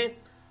نیچی رکھیں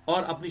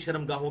اور اپنی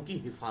شرمگاہوں کی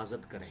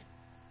حفاظت کریں.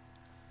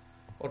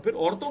 اور پھر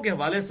عورتوں کے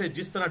حوالے سے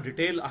جس طرح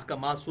ڈیٹیل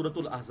احکامات سورۃ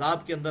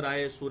الاحزاب کے اندر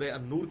آئے، سورہ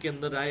النور کے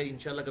اندر آئے،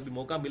 انشاءاللہ کبھی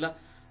موقع ملا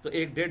تو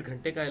 1-1.5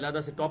 گھنٹے کا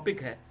علیحدہ سے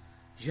ٹاپک ہے.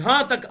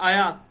 یہاں تک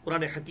آیا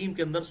قرآن حکیم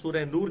کے اندر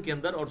سورہ نور کے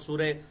اندر اور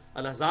سورہ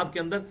الاحزاب کے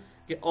اندر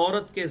کہ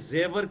عورت کے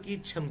زیور کی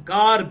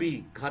چھنکار بھی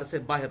گھر سے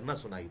باہر نہ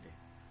سنائی دے.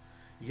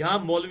 یہاں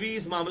مولوی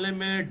اس معاملے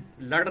میں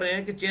لڑ رہے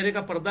ہیں کہ چہرے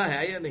کا پردہ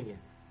ہے یا نہیں ہے.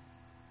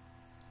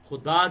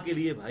 خدا کے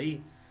لیے بھائی،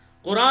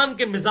 قرآن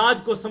کے مزاج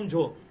کو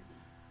سمجھو،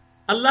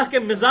 اللہ کے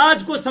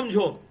مزاج کو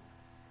سمجھو.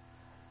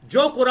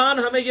 جو قرآن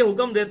ہمیں یہ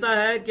حکم دیتا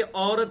ہے کہ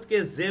عورت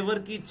کے زیور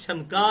کی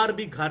چھنکار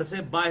بھی گھر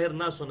سے باہر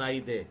نہ سنائی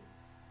دے،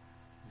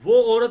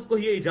 وہ عورت کو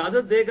یہ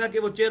اجازت دے گا کہ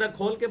وہ چہرہ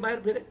کھول کے باہر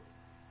پھرے؟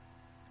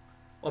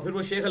 اور پھر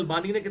وہ شیخ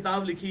البانی نے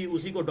کتاب لکھی،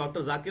 اسی کو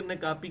ڈاکٹر ذاکر نے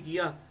کاپی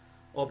کیا،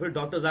 اور پھر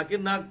ڈاکٹر ذاکر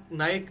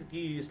نائک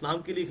کی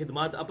اسلام کے لیے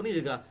خدمات اپنی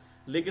جگہ،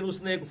 لیکن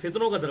اس نے ایک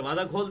فتنوں کا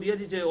دروازہ کھول دیا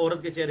جی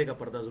عورت کے چہرے کا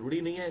پردہ ضروری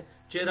نہیں ہے.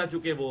 چہرہ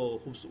چونکہ وہ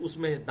اس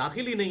میں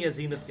داخل ہی نہیں ہے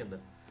زینت کے اندر.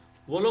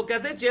 وہ لوگ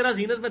کہتے ہیں چہرہ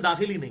زینت میں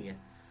داخل ہی نہیں ہے.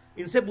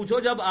 ان سے پوچھو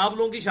جب آپ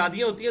لوگوں کی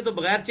شادیاں ہوتی ہیں تو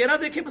بغیر چہرہ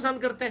دیکھے پسند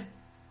کرتے ہیں؟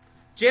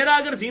 چہرہ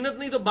اگر زینت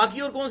نہیں تو باقی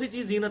اور کون سی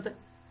چیز زینت ہے؟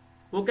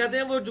 وہ کہتے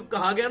ہیں وہ جو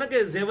کہا گیا نا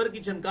کہ زیور کی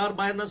چھنکار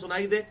باہر نہ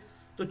سنائی دے،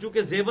 تو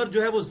چونکہ زیور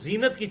جو ہے وہ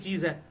زینت کی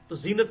چیز ہے تو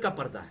زینت کا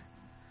پردہ ہے.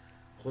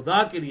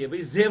 خدا کے لیے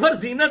بھئی زیور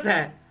زینت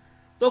ہے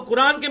تو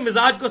قرآن کے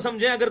مزاج کو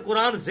سمجھیں. اگر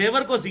قرآن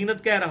زیور کو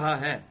زینت کہہ رہا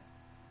ہے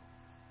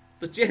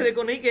تو چہرے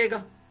کو نہیں کہے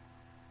گا.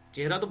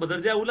 چہرہ تو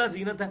بدرجہ اولا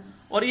زینت ہے.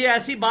 اور یہ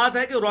ایسی بات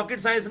ہے کہ راکٹ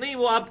سائنس نہیں،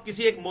 وہ آپ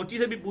کسی ایک موچی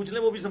سے بھی پوچھ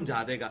لیں وہ بھی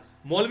سمجھا دے گا.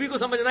 مولوی کو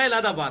سمجھنا ہے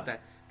علیحدہ بات ہے،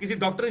 کسی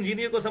ڈاکٹر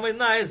انجینئر کو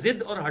سمجھنا ہے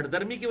ضد اور ہٹ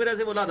درمی کی وجہ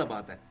سے وہ علیحدہ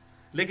بات ہے،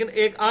 لیکن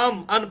ایک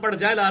عام ان پڑھ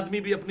جاہل آدمی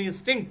بھی اپنی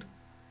انسٹنکٹ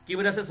کی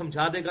وجہ سے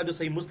سمجھا دے گا. جو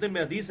صحیح مسلم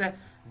میں حدیث ہے،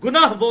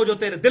 گناہ وہ جو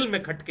تیرے دل میں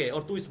کھٹکے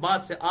اور تو اس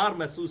بات سے آر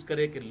محسوس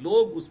کرے کہ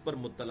لوگ اس پر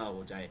مطلع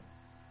ہو جائیں.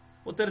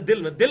 وہ تیرے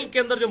دل میں، دل کے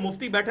اندر جو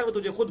مفتی بیٹھا ہے وہ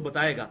تجھے خود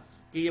بتائے گا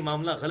کہ یہ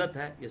معاملہ غلط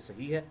ہے، یہ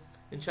صحیح ہے.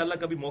 انشاءاللہ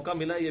کبھی موقع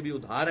ملا، یہ بھی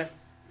ادھار ہے،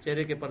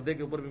 چہرے کے پردے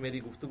کے اوپر بھی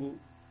میری گفتگو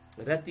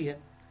رہتی ہے.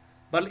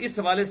 بل اس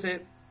حوالے سے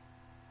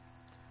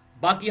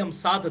باقی ہم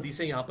 7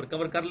 حدیثیں یہاں پر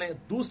کور کر لیں.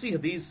 دوسری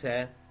حدیث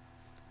ہے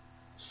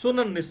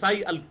سنن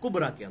نسائی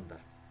الکبرا کے اندر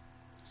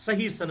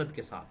صحیح سند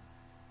کے ساتھ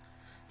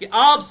کہ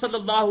آپ صلی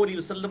اللہ علیہ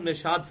وسلم نے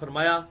ارشاد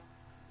فرمایا،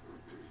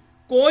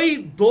 کوئی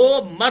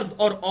 2 مرد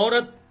اور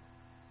عورت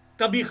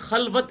کبھی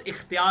خلوت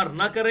اختیار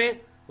نہ کریں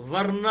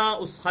ورنہ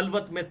اس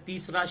خلوت میں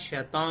تیسرا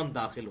شیطان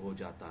داخل ہو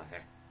جاتا ہے.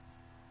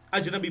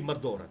 اجنبی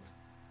مرد و عورت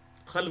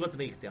خلوت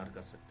نہیں اختیار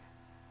کر سکتے.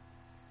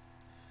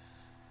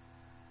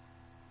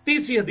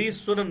 تیسری حدیث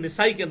سنن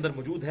نسائی کے اندر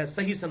موجود ہے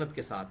صحیح سند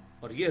کے ساتھ،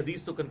 اور یہ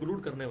حدیث تو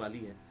کنکلوڈ کرنے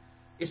والی ہے.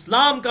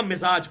 اسلام کا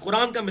مزاج،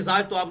 قرآن کا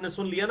مزاج تو آپ نے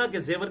سن لیا نا کہ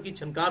زیور کی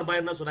چھنکار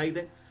باہر نہ سنائی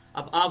دے.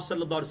 اب آپ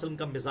صلی اللہ علیہ وسلم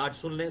کا مزاج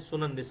سن لیں.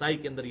 سنن نسائی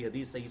کے اندر یہ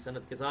حدیث صحیح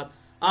سند کے ساتھ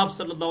آپ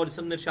صلی اللہ علیہ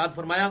وسلم نے ارشاد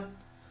فرمایا،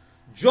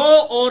 جو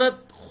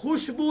عورت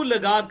خوشبو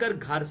لگا کر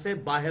گھر سے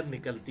باہر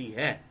نکلتی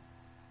ہے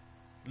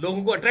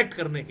لوگوں کو اٹریکٹ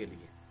کرنے کے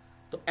لیے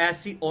تو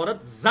ایسی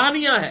عورت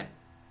زانیہ ہے،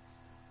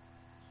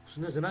 اس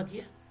نے زنا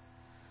کیا.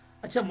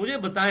 اچھا مجھے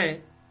بتائیں،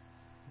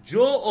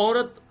 جو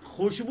عورت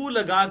خوشبو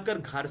لگا کر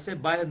گھر سے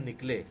باہر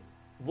نکلے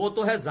وہ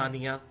تو ہے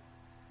زانیہ،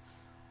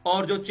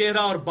 اور جو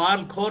چہرہ اور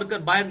بال کھول کر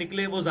باہر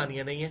نکلے وہ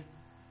زانیہ نہیں ہے؟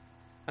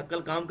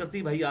 عقل کام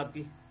کرتی بھائی آپ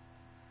کی؟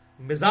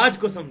 مزاج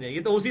کو سمجھیں.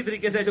 یہ تو اسی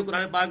طریقے سے جو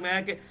قرآن پاک میں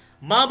ہے کہ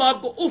ماں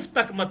باپ کو اف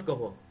تک مت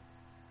کہو.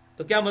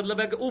 تو کیا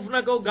مطلب ہے کہ اف نہ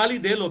کہو، گالی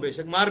دے لو، بے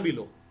شک مار بھی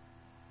لو.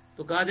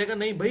 تو کہا جائے گا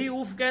نہیں بھائی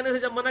اف کہنے سے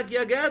جب منع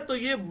کیا گیا تو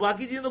یہ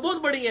باقی چیزیں تو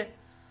بہت بڑی ہیں.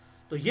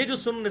 تو یہ جو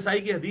سنن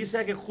نسائی کی حدیث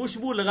ہے کہ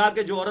خوشبو لگا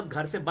کے جو عورت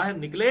گھر سے باہر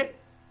نکلے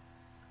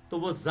تو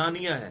وہ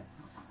زانیہ ہے،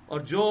 اور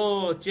جو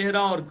چہرہ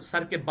اور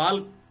سر کے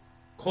بال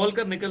کھول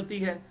کر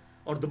نکلتی ہے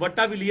اور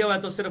دوپٹہ بھی لیا ہوا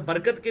ہے تو صرف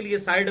برکت کے لیے،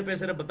 سائیڈ پہ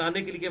صرف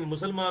بتانے کے لیے کہ میں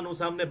مسلمان ہوں،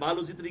 سامنے بال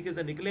اسی طریقے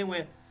سے نکلے ہوئے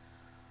ہیں،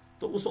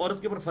 تو اس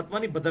عورت کے اوپر فتویٰ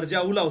نہیں، بدرجہ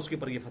اولا اس کے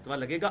اوپر یہ فتویٰ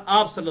لگے گا.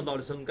 آپ صلی اللہ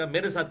علیہ وسلم کا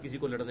میرے ساتھ کسی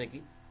کو لڑنے کی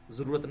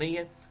ضرورت نہیں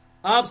ہے.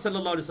 آپ صلی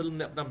اللہ علیہ وسلم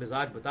نے اپنا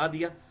مزاج بتا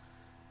دیا.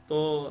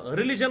 تو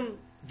ریلیجن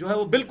جو ہے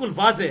وہ بالکل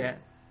واضح ہے.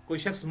 کوئی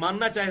شخص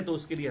ماننا چاہے تو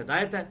اس کے لیے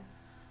ہدایت ہے،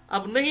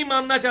 اب نہیں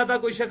ماننا چاہتا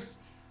کوئی شخص.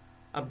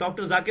 اب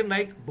ڈاکٹر ذاکر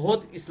نائک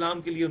بہت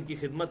اسلام کے لیے ان کی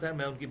خدمت ہے،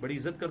 میں ان کی بڑی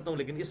عزت کرتا ہوں،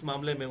 لیکن اس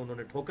معاملے میں انہوں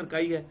نے ٹھوکر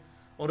کھائی ہے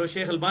اور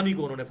شیخ البانی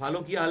کو انہوں نے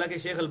فالو کیا. حالانکہ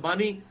شیخ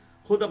البانی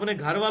خود اپنے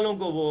گھر والوں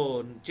کو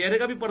وہ چہرے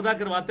کا بھی پردہ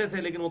کرواتے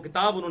تھے، لیکن وہ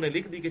کتاب انہوں نے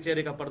لکھ دی کہ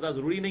چہرے کا پردہ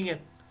ضروری نہیں ہے.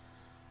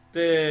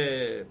 تے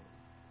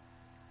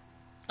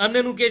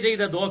اندھے نو کیا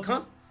چاہیے 2 اکھاں،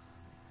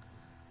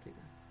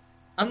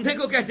 اندھے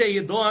کو کیا چاہیے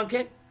 2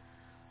 آنکھیں.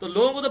 تو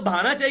لوگوں کو تو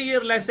بہانا چاہیے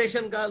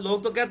ریلیکسیشن کا. لوگ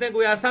تو کہتے ہیں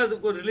کوئی ایسا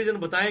کوئی ریلیجن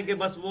بتائیں کہ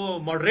بس وہ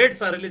ماڈریٹ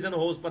سا ریلیجن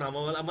ہو, اس پر ہم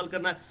عمل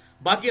کرنا ہے,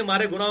 باقی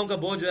ہمارے گناہوں کا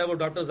بوجھ جو ہے وہ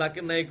ڈاکٹر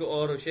ذاکر نائک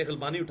اور شیخ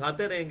البانی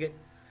اٹھاتے رہیں گے.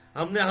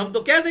 ہم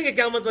تو کہہ دیں گے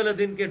قیامت والے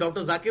دن کہ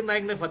ڈاکٹر ذاکر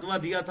نائک نے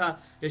فتویٰ دیا تھا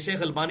یا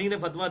شیخ البانی نے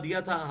فتویٰ دیا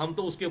تھا, ہم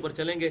تو اس کے اوپر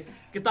چلیں گے.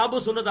 کتاب و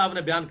سنت آپ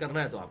نے بیان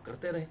کرنا ہے تو آپ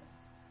کرتے رہیں.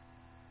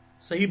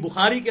 صحیح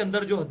بخاری کے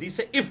اندر جو حدیث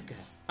افک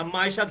ہے, اما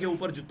عائشہ کے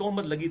اوپر جو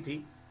تہمت لگی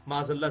تھی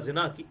معاذ اللہ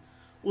زنا کی,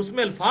 اس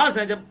میں الفاظ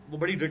ہیں, جب وہ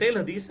بڑی ڈیٹیل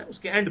حدیث ہے, اس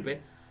کے اینڈ پہ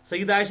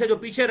سیدہ عائشہ جو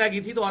پیچھے رہ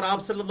گئی تھی تو اور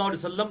آپ صلی اللہ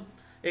علیہ وسلم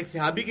ایک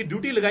صحابی کی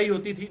ڈیوٹی لگائی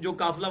ہوتی تھی جو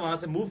قافلہ وہاں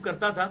سے موو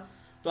کرتا تھا,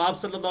 تو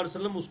آپ صلی اللہ علیہ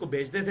وسلم اس کو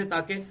بھیجتے تھے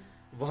تاکہ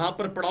وہاں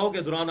پر پڑاؤ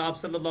کے دوران آپ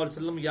صلی اللہ علیہ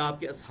وسلم یا آپ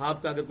کے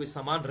اصحاب کا اگر کوئی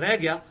سامان رہ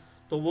گیا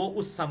تو وہ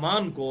اس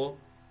سامان کو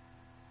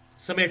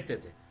سمیٹتے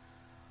تھے.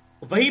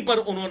 وہیں پر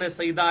انہوں نے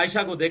سیدہ عائشہ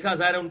کو دیکھا,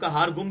 ظاہر ہے ان کا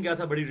ہار گم گیا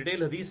تھا, بڑی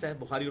ڈیٹیل حدیث ہے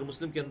بخاری اور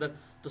مسلم کے اندر.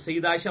 تو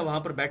سیدہ عائشہ وہاں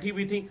پر بیٹھی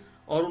ہوئی تھی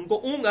اور ان کو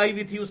اونگ آئی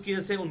ہوئی تھی, اس کی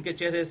وجہ سے ان کے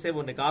چہرے سے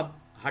وہ نقاب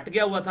ہٹ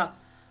گیا ہوا تھا.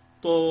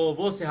 تو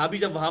وہ صحابی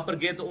جب وہاں پر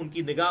گئے تو ان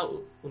کی نگاہ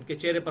ان کے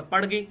چہرے پر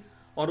پڑ گئی,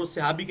 اور اس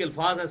صحابی کے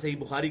الفاظ ہیں صحیح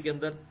بخاری کے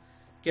اندر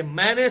کہ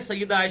میں نے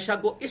سیدہ عائشہ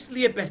کو اس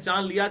لیے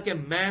پہچان لیا کہ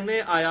میں نے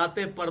آیات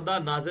پردہ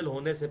نازل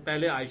ہونے سے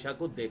پہلے عائشہ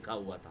کو دیکھا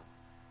ہوا تھا.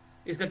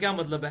 اس کا کیا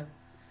مطلب ہے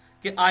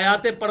کہ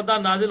آیات پردہ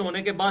نازل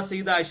ہونے کے بعد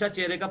سیدہ عائشہ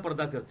چہرے کا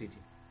پردہ کرتی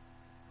تھی.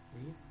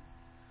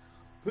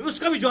 اس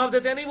کا بھی جواب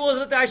دیتے ہیں نہیں, وہ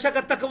حضرت عائشہ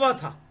کا تقوی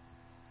تھا.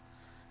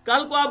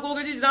 کل کو آپ کہو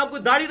گے جی جناب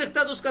کوئی داڑھی رکھتا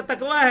ہے تو اس کا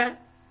تقوی ہے,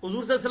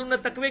 حضور صلی اللہ علیہ وسلم نے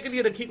تقوی کے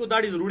لیے رکھی, کوئی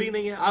داڑھی ضروری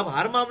نہیں ہے. آپ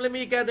ہر معاملے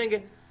میں یہ کہہ دیں گے.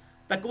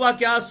 تقوی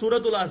کیا؟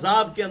 سورۃ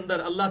الاحزاب کے اندر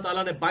اللہ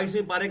تعالیٰ نے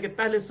 22ویں پارے کے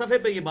پہلے صفحے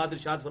پہ یہ بات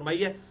ارشاد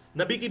فرمائی ہے,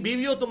 نبی کی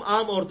بیویوں تم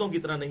عام عورتوں کی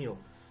طرح نہیں ہو,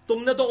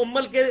 تم نے تو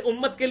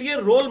امت کے لیے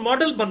رول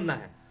ماڈل بننا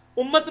ہے.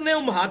 امت نے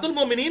امہات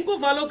المومنین کو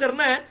فالو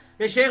کرنا ہے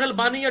یا شیخ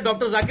البانی یا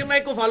ڈاکٹر ذاکر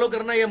نائک کو فالو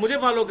کرنا ہے یا مجھے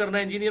فالو کرنا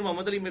ہے, انجینئر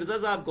محمد علی مرزا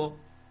صاحب کو.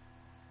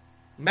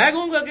 میں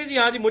کہوں گا کہ جی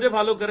ہاں جی مجھے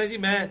فالو کریں جی,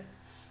 میں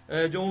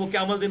جو وہ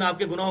قیامت دن آپ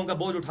کے گناہوں کا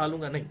بوجھ اٹھا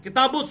لوں گا. نہیں,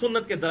 کتاب و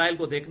سنت کے دلائل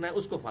کو دیکھنا ہے,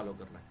 اس کو فالو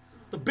کرنا ہے.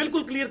 تو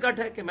بالکل کلیئر کٹ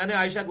ہے کہ میں نے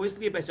عائشہ کو اس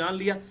لیے پہچان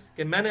لیا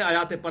کہ میں نے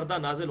آیات پردہ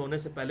نازل ہونے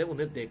سے پہلے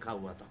انہیں دیکھا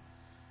ہوا تھا.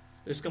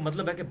 اس کا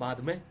مطلب ہے کہ بعد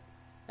میں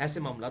ایسے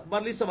معاملات.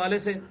 بہرحال اس حوالے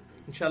سے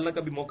انشاءاللہ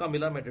کبھی موقع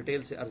ملا میں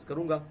ڈیٹیل سے عرض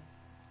کروں گا.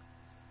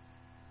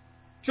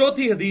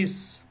 چوتھی حدیث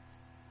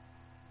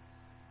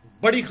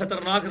بڑی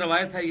خطرناک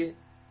روایت ہے, یہ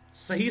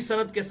صحیح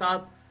سند کے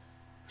ساتھ.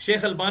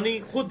 شیخ البانی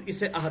خود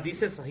اسے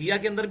احادیث صحیحہ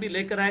کے اندر بھی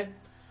لے کر آئے,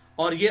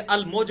 اور یہ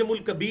المعجم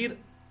الکبیر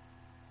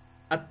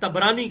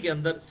الطبرانی کے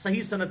اندر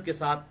صحیح سند کے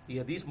ساتھ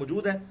یہ حدیث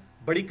موجود ہے.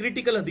 بڑی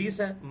کریٹیکل حدیث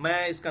ہے,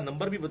 میں اس کا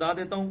نمبر بھی بتا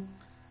دیتا ہوں.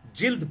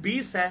 جلد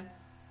 20 ہے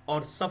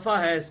اور صفحہ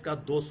ہے اس کا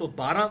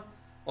 212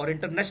 اور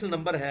انٹرنیشنل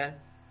نمبر ہے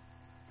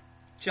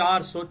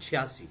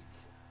 486.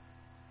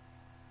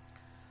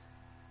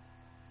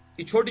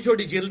 یہ چھوٹی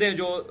چھوٹی جلدیں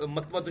جو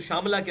مکتبۃ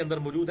الشاملہ کے اندر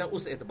موجود ہیں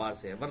اس اعتبار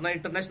سے ہے, ورنہ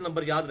انٹرنیشنل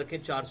نمبر یاد رکھیں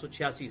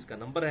 486 اس کا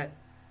نمبر ہے.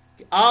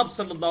 کہ آپ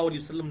صلی اللہ علیہ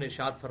وسلم نے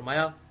ارشاد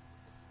فرمایا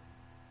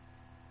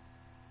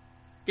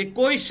کہ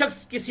کوئی شخص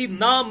کسی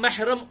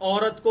نامحرم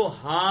عورت کو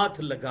ہاتھ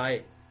لگائے,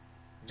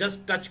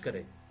 جسٹ ٹچ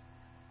کرے.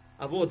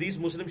 اب وہ حدیث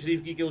مسلم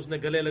شریف کی کہ اس نے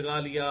گلے لگا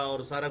لیا اور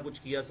سارا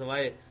کچھ کیا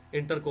سوائے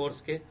انٹر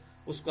کورس کے,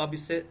 اس کو اب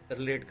اس سے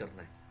ریلیٹ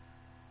کرنا ہے.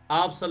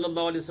 آپ صلی اللہ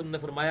علیہ وسلم نے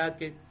فرمایا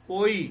کہ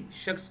کوئی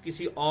شخص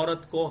کسی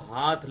عورت کو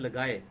ہاتھ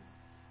لگائے,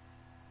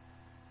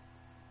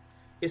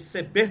 اس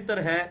سے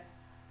بہتر ہے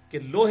کہ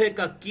لوہے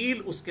کا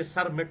کیل اس کے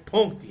سر میں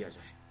ٹھونک دیا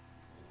جائے.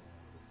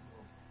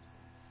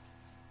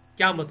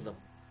 کیا مطلب؟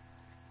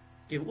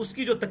 کہ اس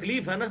کی جو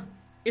تکلیف ہے نا,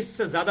 اس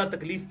سے زیادہ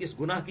تکلیف اس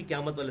گناہ کی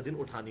قیامت والے دن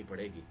اٹھانی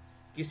پڑے گی,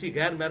 کسی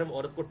غیر محرم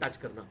عورت کو ٹچ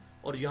کرنا.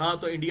 اور یہاں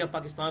تو انڈیا,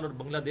 پاکستان اور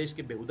بنگلہ دیش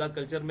کے بےہودہ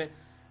کلچر میں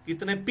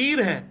کتنے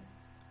پیر ہیں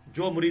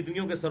جو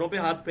مریدیوں کے سروں پہ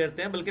ہاتھ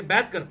پھیرتے ہیں بلکہ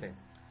بیعت کرتے ہیں.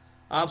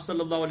 آپ صلی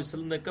اللہ علیہ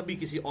وسلم نے کبھی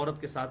کسی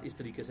عورت کے ساتھ اس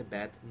طریقے سے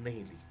بیعت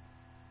نہیں لی.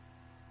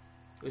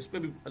 تو اس پہ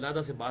بھی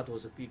علیحدہ سے بات ہو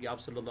سکتی ہے کہ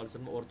آپ صلی اللہ علیہ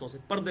وسلم عورتوں سے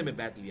پردے میں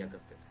بیعت لیا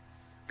کرتے تھے.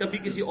 کبھی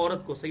کسی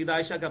عورت کو, سیدہ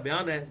عائشہ کا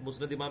بیان ہے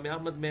مسند امام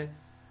احمد میں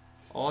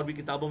اور بھی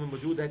کتابوں میں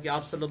موجود ہے کہ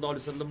آپ صلی اللہ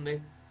علیہ وسلم نے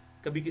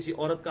کبھی کسی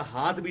عورت کا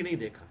ہاتھ بھی نہیں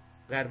دیکھا,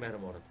 غیر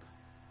محرم عورت کا.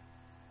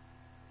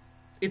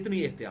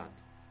 اتنی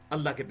احتیاط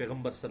اللہ کے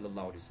پیغمبر صلی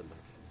اللہ علیہ وسلم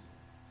کی.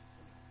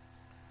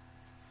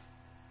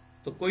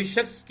 تو کوئی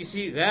شخص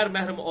کسی غیر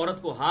محرم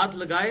عورت کو ہاتھ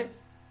لگائے,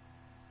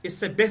 اس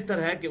سے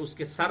بہتر ہے کہ اس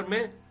کے سر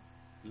میں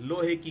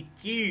لوہے کی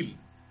کیل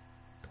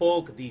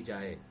ٹھوک دی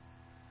جائے.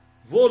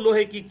 وہ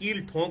لوہے کی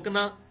کیل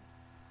ٹھونکنا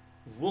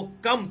وہ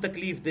کم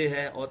تکلیف دہ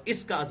ہے اور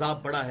اس کا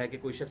عذاب بڑا ہے کہ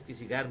کوئی شخص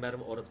کسی غیر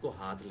محرم عورت کو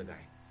ہاتھ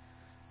لگائے.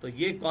 تو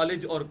یہ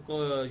کالج اور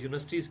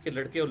یونیورسٹیز کے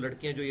لڑکے اور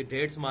لڑکیاں جو یہ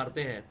ڈیٹس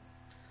مارتے ہیں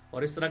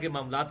اور اس طرح کے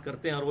معاملات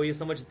کرتے ہیں اور وہ یہ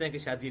سمجھتے ہیں کہ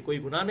شاید یہ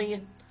کوئی گناہ نہیں ہے,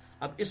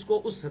 اب اس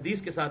کو اس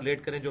حدیث کے ساتھ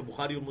لیٹ کریں جو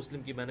بخاری اور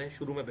مسلم کی میں نے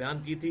شروع میں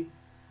بیان کی تھی,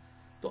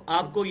 تو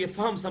آپ کو یہ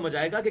فہم سمجھ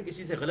آئے گا کہ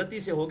کسی سے غلطی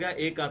سے ہو گیا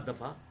ایک آدھ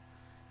دفعہ,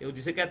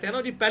 جسے کہتے ہیں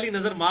نا جی پہلی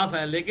نظر معاف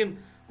ہے, لیکن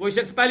کوئی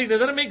شخص پہلی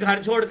نظر میں ہی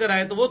گھر چھوڑ کر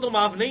آئے تو وہ تو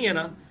معاف نہیں ہے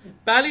نا.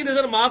 پہلی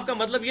نظر معاف کا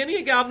مطلب یہ نہیں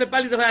ہے کہ آپ نے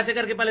پہلی دفعہ ایسے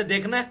کر کے پہلے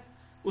دیکھنا ہے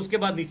اس کے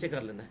بعد نیچے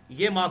کر لینا ہے,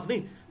 یہ معاف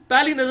نہیں.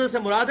 پہلی نظر سے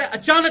مراد ہے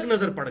اچانک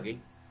نظر پڑ گئی.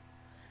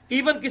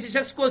 ایون کسی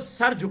شخص کو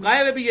سر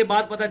جھکائے ہوئے بھی یہ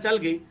بات پتہ چل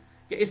گئی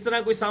کہ اس طرح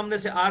کوئی سامنے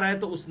سے آ رہا ہے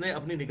تو اس نے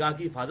اپنی نگاہ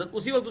کی حفاظت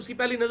اسی وقت اس کی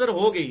پہلی نظر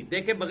ہو گئی،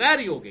 دیکھے بغیر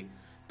ہی ہو گئی.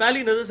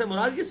 پہلی نظر سے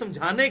مراد یہ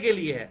سمجھانے کے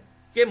لیے ہے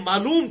کہ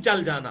معلوم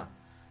چل جانا،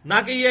 نہ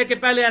کہ یہ ہے کہ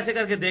پہلے ایسے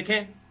کر کے دیکھیں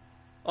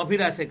اور پھر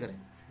ایسے کریں.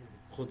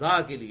 خدا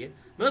کے لیے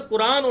مطلب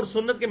قرآن اور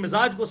سنت کے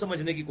مزاج کو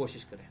سمجھنے کی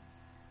کوشش کریں.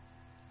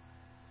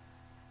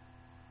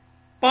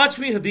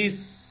 5ویں حدیث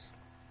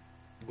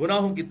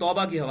گناہوں کی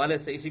توبہ کے حوالے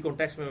سے، اسی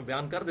کانٹیکسٹ میں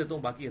بیان کر دیتا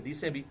ہوں، باقی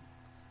حدیثیں بھی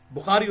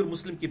بخاری اور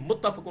مسلم کی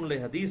متفق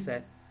علیہ حدیث ہے.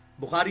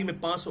 بخاری میں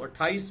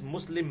 528،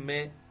 مسلم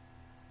میں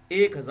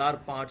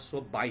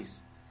 1522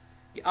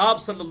 کہ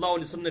آپ صلی اللہ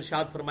علیہ وسلم نے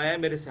ارشاد فرمایا ہے،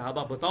 میرے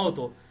صحابہ بتاؤ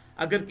تو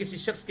اگر کسی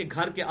شخص کے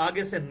گھر کے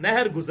آگے سے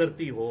نہر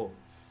گزرتی ہو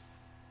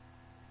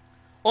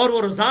اور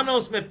وہ روزانہ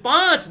اس میں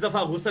 5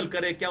 دفعہ غسل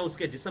کرے، کیا اس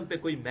کے جسم پہ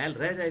کوئی میل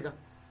رہ جائے گا؟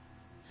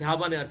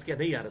 صحابہ نے عرض کیا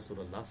نہیں یا رسول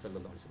اللہ صلی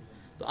اللہ علیہ وسلم.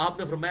 تو آپ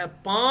نے فرمایا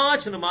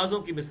 5 نمازوں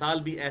کی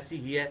مثال بھی ایسی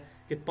ہی ہے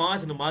کہ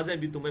 5 نمازیں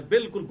بھی تمہیں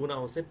بالکل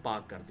گناہوں سے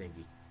پاک کر دیں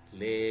گی،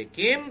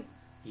 لیکن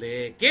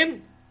لیکن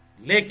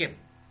لیکن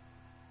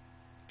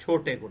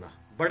چھوٹے گناہ،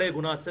 بڑے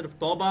گناہ صرف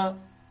توبہ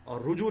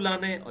اور رجوع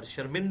لانے اور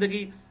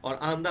شرمندگی اور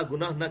آئندہ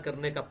گناہ نہ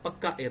کرنے کا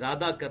پکا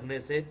ارادہ کرنے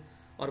سے،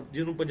 اور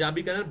جنہوں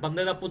پنجابی کہتے ہیں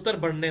بندے دا پتر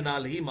بننے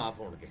نال ہی معاف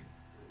ہون گے،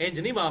 انج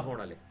نہیں معاف ہونے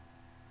والے،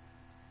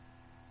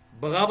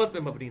 بغاوت پہ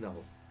مبنی نہ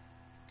ہو.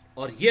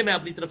 اور یہ میں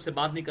اپنی طرف سے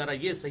بات نہیں کر رہا،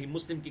 یہ صحیح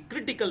مسلم کی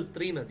کرٹیکل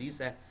ترین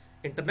حدیث ہے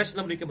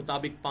انٹرنیشنل نمبر کے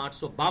مطابق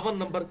 552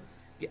 نمبر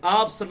کہ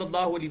آپ صلی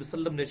اللہ علیہ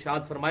وسلم نے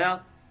ارشاد فرمایا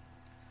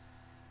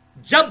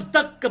جب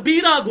تک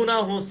کبیرہ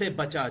گناہوں سے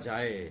بچا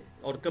جائے،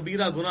 اور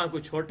کبیرہ گناہ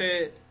کوئی چھوٹے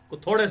کو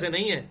تھوڑے سے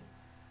نہیں ہے.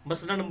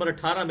 مسئلہ نمبر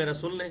 18 میرا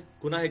سن لیں،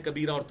 گناہ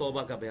کبیرہ اور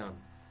توبہ کا بیان.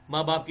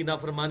 ماں باپ کی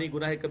نافرمانی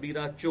گناہ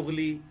کبیرہ،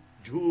 چغلی،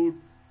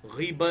 جھوٹ،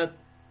 غیبت،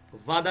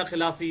 وعدہ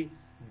خلافی،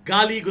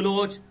 گالی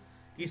گلوچ،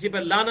 کسی پہ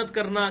لعنت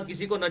کرنا،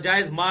 کسی کو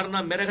ناجائز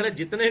مارنا، میرے خیال ہے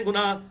جتنے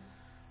گناہ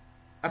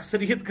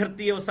اکثریت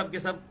کرتی ہے وہ سب کے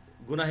سب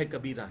گناہ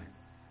کبیرہ ہے.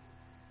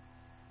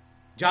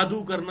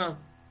 جادو کرنا،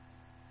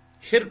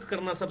 شرک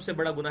کرنا سب سے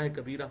بڑا گناہ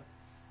کبیرہ.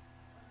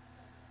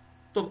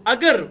 تو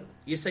اگر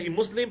یہ صحیح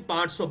مسلم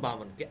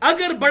 552 کہ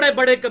اگر بڑے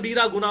بڑے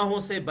کبیرہ گناہوں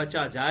سے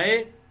بچا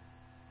جائے،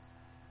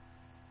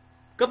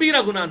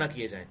 کبیرہ گناہ نہ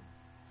کیے جائیں،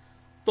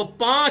 تو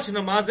 5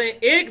 نمازیں،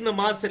 ایک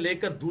نماز سے لے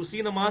کر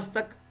دوسری نماز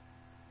تک،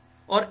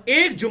 اور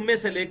ایک جمعے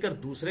سے لے کر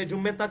دوسرے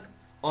جمعے تک،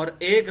 اور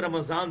ایک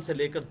رمضان سے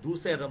لے کر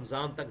دوسرے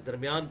رمضان تک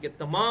درمیان کے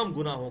تمام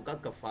گناہوں کا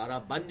کفارہ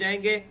بن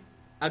جائیں گے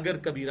اگر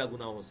کبیرہ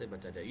گناہوں سے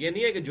بچا جائے. یہ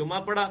نہیں ہے کہ جمعہ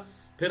پڑھا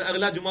پھر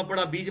اگلا جمعہ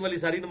پڑھا بیچ والی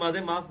ساری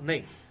نمازیں معاف،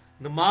 نہیں،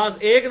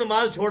 ایک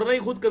نماز چھوڑنا ہی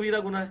خود کبیرہ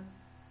گناہ ہے.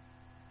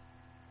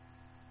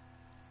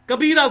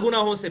 کبیرہ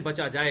گناہوں سے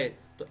بچا جائے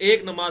تو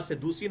ایک نماز سے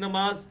دوسری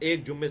نماز،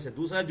 ایک جمعے سے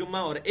دوسرا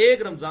جمعہ، اور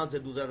ایک رمضان سے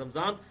دوسرا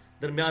رمضان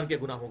درمیان کے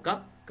گناہوں کا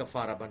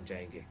کفارہ بن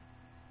جائیں گے.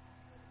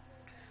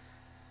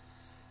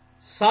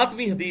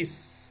 7ویں حدیث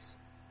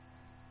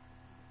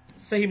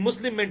صحیح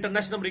مسلم میں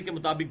انٹرنیشنل نمبر کے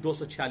مطابق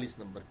 246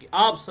 نمبر کی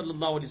آپ صلی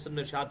اللہ علیہ وسلم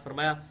نے ارشاد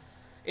فرمایا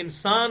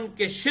انسان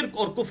کے شرک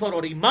اور کفر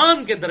اور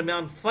ایمان کے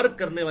درمیان فرق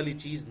کرنے والی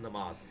چیز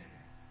نماز ہے.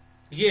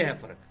 یہ ہے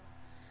فرق.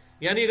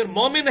 یعنی اگر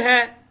مومن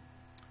ہے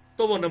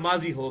تو وہ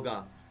نمازی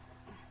ہوگا،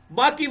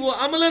 باقی وہ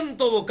عملاً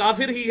تو وہ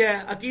کافر ہی ہے.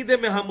 عقیدے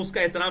میں ہم اس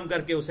کا احترام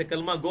کر کے اسے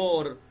کلمہ گو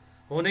اور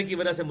ہونے کی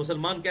وجہ سے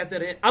مسلمان کہتے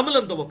رہے،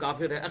 عملاً تو وہ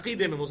کافر ہے.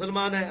 عقیدے میں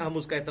مسلمان ہے، ہم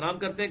اس کا احترام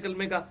کرتے ہیں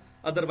کلمے کا،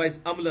 ادروائز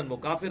عملاً وہ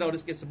کافر ہے. اور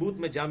اس کے ثبوت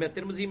میں جامعہ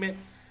ترمذی میں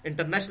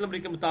انٹرنیشنل نمبر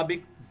کے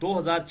مطابق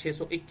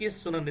 2621،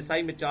 سنن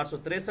نسائی میں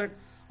 463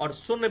 اور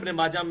سنن ابن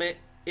ماجہ میں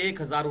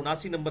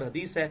 1079 نمبر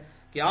حدیث ہے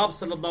کہ آپ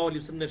صلی اللہ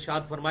علیہ وسلم نے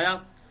ارشاد فرمایا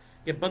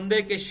کہ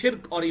بندے کے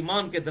شرک اور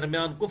ایمان کے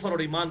درمیان، کفر اور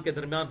ایمان کے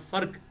درمیان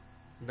فرق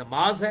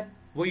نماز ہے.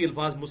 وہی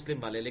الفاظ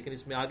مسلم والے، لیکن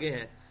اس میں آگے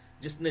ہیں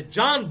جس نے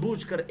جان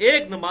بوجھ کر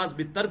ایک نماز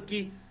بھی ترک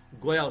کی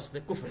گویا اس نے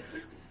کفر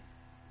کیا.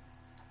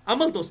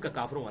 عمل تو اس کا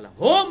کافروں والا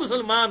ہو،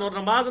 مسلمان اور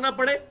نماز نہ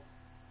پڑھے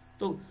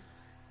تو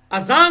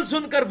اذان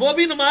سن کر وہ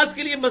بھی نماز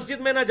کے لیے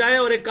مسجد میں نہ جائے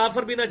اور ایک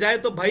کافر بھی نہ جائے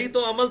تو بھائی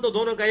تو عمل تو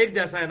دونوں کا ایک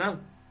جیسا ہے نا،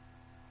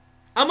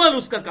 عمل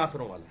اس کا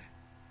کافروں والا ہے.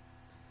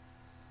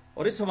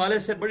 اور اس حوالے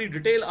سے بڑی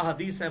ڈیٹیل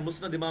احادیث ہے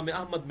مسند امام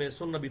احمد میں،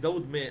 سنن نبی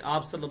داؤد میں.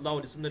 آپ صلی اللہ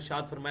علیہ وسلم نے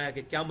ارشاد فرمایا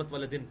کہ قیامت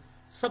والے دن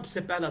سب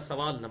سے پہلا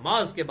سوال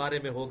نماز کے بارے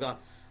میں ہوگا.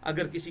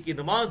 اگر کسی کی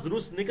نماز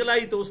درست نکل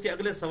آئی تو اس کے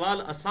اگلے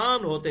سوال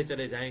آسان ہوتے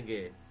چلے جائیں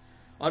گے،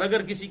 اور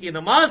اگر کسی کی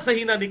نماز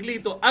صحیح نہ نکلی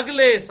تو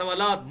اگلے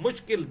سوالات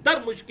مشکل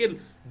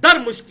در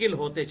مشکل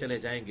ہوتے چلے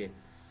جائیں گے.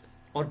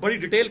 اور بڑی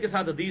ڈیٹیل کے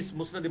ساتھ حدیث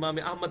مسند امام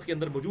احمد کے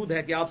اندر موجود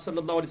ہے کہ آپ صلی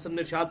اللہ علیہ وسلم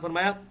نے ارشاد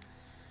فرمایا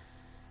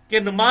کہ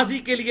نمازی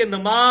کے لیے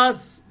نماز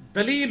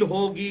دلیل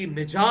ہوگی،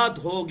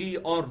 نجات ہوگی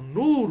اور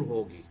نور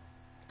ہوگی.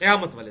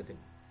 قیامت والے دن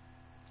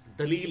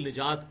دلیل،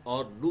 نجات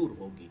اور نور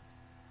ہوگی.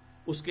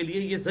 اس کے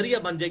لیے یہ ذریعہ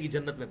بن جائے گی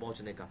جنت میں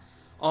پہنچنے کا.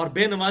 اور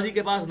بے نمازی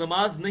کے پاس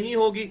نماز نہیں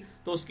ہوگی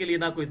تو اس کے لیے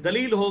نہ کوئی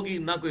دلیل ہوگی،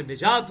 نہ کوئی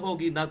نجات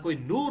ہوگی، نہ کوئی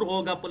نور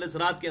ہوگا پولیس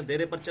رات کے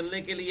اندھیرے پر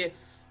چلنے کے لیے.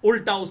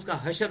 الٹا اس کا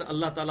حشر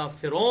اللہ تعالیٰ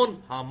فرعون،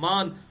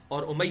 حامان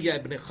اور امیہ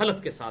ابن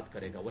خلف کے ساتھ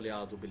کرے گا.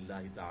 وَلِعَاذُ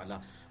بِاللَّهِ تَعَالَى.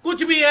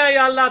 کچھ بھی ہے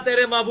یا اللہ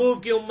تیرے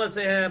محبوب کی امت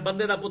سے ہے،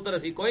 بندے دا پتر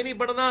اسی کوئی نہیں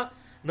پڑھنا،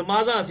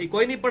 نمازاں اسی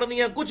کوئی نہیں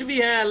پڑھنی ہے، کچھ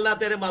بھی ہے اللہ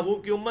تیرے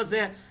محبوب کی امت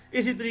سے ہے،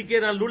 اسی طریقے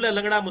نہ لولے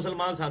لنگڑا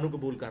مسلمان سانو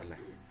قبول کر لیں.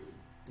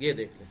 یہ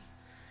دیکھ لیں،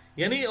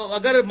 یعنی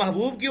اگر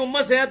محبوب کی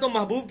امت سے ہے تو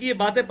محبوب کی یہ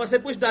باتیں پسے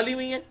پش ڈالی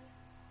ہوئی ہیں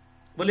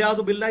ولیعوذ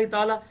باللہ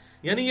تعالی.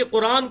 یعنی یہ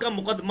قرآن کا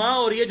مقدمہ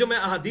اور یہ جو میں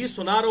احادیث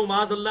سنا رہا ہوں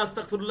معاذ اللہ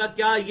استغفر اللہ،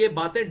 کیا یہ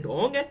باتیں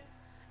ڈھونگ ہیں؟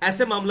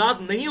 ایسے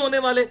معاملات نہیں ہونے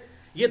والے.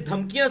 یہ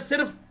دھمکیاں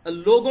صرف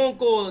لوگوں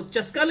کو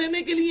چسکا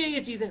لینے کے لیے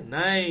یہ چیزیں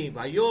نہیں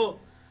بھائیو،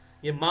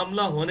 یہ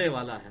معاملہ ہونے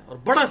والا ہے اور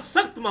بڑا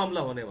سخت معاملہ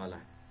ہونے والا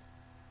ہے.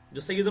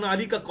 جو سیدنا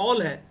علی کا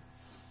قول ہے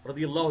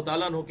رضی اللہ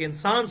تعالیٰ عنہ کہ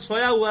انسان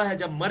سویا ہوا ہے،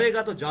 جب مرے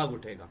گا تو جاگ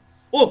اٹھے گا.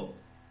 اوہ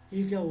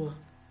یہ کیا ہوا؟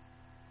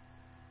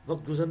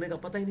 وقت گزرنے کا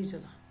پتہ ہی نہیں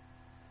چلا،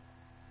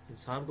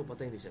 انسان کو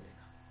پتہ ہی نہیں چلے گا.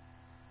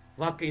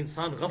 واقعی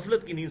انسان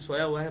غفلت کی نیند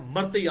سویا ہوا ہے،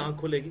 مرتے ہی آنکھ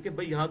کھلے گی کہ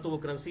بھئی یہاں تو وہ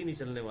کرنسی نہیں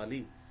چلنے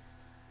والی،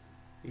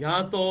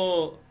 یہاں تو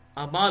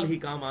اعمال ہی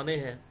کام آنے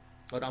ہیں،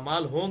 اور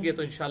اعمال ہوں گے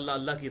تو انشاءاللہ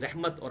اللہ کی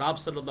رحمت اور آپ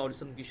صلی اللہ علیہ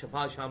وسلم کی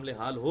شفاعت شامل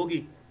حال ہوگی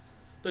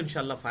تو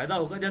انشاءاللہ فائدہ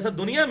ہوگا. جیسا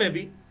دنیا میں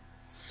بھی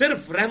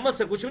صرف رحمت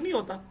سے کچھ نہیں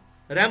ہوتا.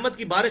 رحمت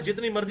کی بارش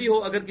جتنی مرضی ہو،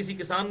 اگر کسی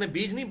کسان نے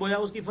بیج نہیں بویا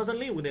اس کی فصل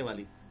نہیں اگنے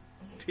والی.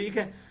 ٹھیک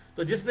ہے،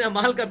 تو جس نے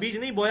اعمال کا بیج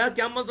نہیں بویا،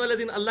 قیامت والے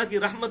دن اللہ کی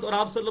رحمت اور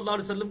آپ صلی اللہ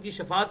علیہ وسلم کی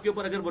شفاعت کے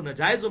اوپر اگر وہ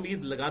ناجائز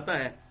امید لگاتا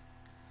ہے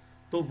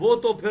تو وہ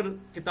تو پھر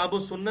کتاب و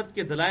سنت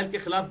کے دلائل کے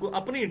خلاف کو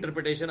اپنی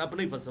انٹرپریٹیشن،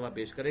 اپنی فلسفہ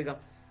پیش کرے گا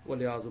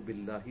والعیاذ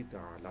باللہ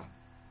تعالی.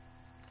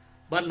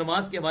 بل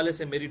نماز کے حوالے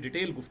سے میری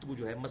ڈیٹیل گفتگو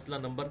جو ہے مسئلہ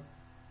نمبر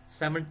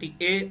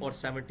 70A اور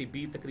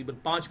 70B تقریباً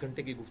 5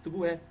 گھنٹے کی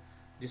گفتگو ہے.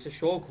 جسے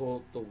شوق ہو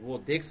تو وہ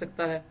دیکھ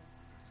سکتا ہے،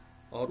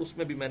 اور اس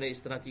میں بھی میں نے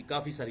اس طرح کی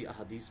کافی ساری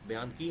احادیث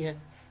بیان کی ہیں.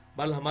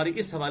 بل ہماری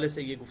اس حوالے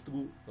سے یہ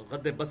گفتگو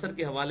غض بصر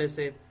کے حوالے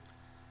سے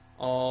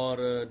اور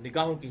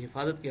نگاہوں کی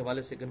حفاظت کے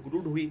حوالے سے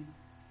کنکلوڈ ہوئی.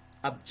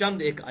 اب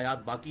چند ایک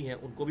آیات باقی ہیں،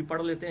 ان کو بھی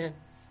پڑھ لیتے ہیں.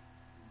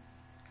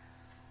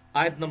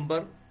 آیت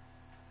نمبر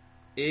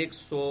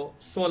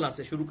 116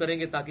 سے شروع کریں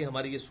گے تاکہ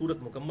ہماری یہ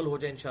سورت مکمل ہو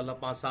جائے انشاءاللہ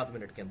 5-7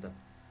 منٹ کے اندر.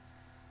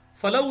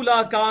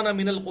 فَلَوْلَا كَانَ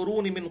مِنَ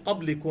الْقُرُونِ مِنْ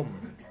قَبْلِكُمْ،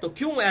 تو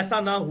کیوں ایسا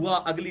نہ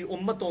ہوا اگلی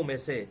امتوں میں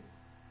سے،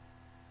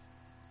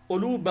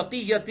 اولو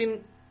بقیۃ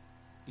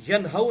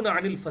ینہون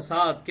عن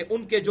الفساد، کہ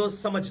ان کے جو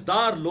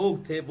سمجھدار لوگ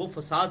تھے وہ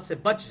فساد سے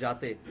بچ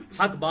جاتے،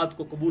 حق بات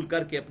کو قبول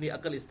کر کے اپنی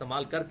عقل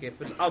استعمال کر کے.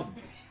 فی الارض،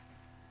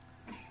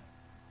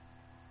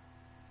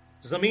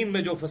 زمین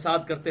میں جو فساد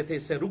کرتے تھے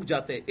اس سے رک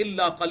جاتے.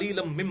 الا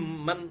قلیلا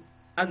ممن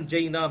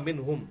انجینا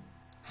منہم،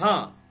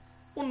 ہاں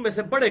ان میں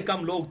سے بڑے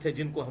کم لوگ تھے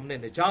جن کو ہم نے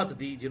نجات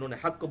دی، جنہوں نے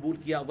حق قبول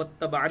کیا.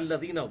 واتبع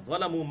الذین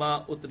ظلموا ما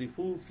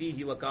اترفوا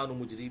فیہ وکانوا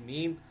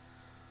مجرمین،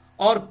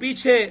 اور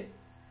پیچھے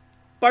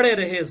پڑے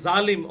رہے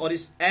ظالم اور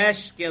اس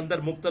عیش کے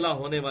اندر مبتلا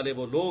ہونے والے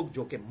وہ لوگ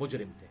جو کہ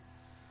مجرم تھے،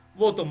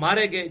 وہ تو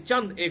مارے گئے.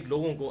 چند ایک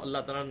لوگوں کو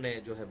اللہ تعالیٰ نے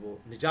جو ہے وہ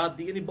نجات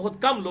دی، یعنی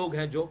بہت کم لوگ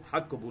ہیں جو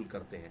حق قبول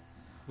کرتے ہیں.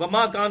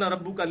 وما کان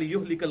ربک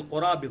لیہلک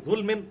القری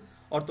بظلم،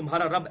 اور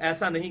تمہارا رب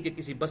ایسا نہیں کہ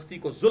کسی بستی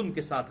کو ظلم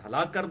کے ساتھ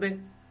ہلاک کر دے.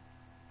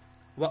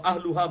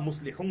 واہلھا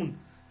مصلحون،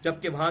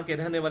 جبکہ وہاں کے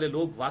رہنے والے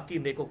لوگ واقعی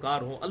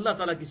نیکوکار ہوں. اللہ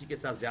تعالیٰ کسی کے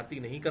ساتھ زیادتی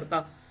نہیں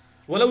کرتا.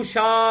 ولو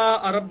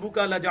شاء ربک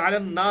لجعل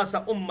الناس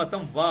امۃ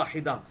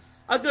واحدہ،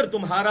 اگر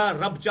تمہارا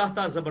رب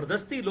چاہتا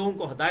زبردستی لوگوں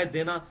کو ہدایت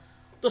دینا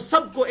تو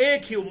سب کو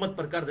ایک ہی امت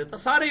پر کر دیتا،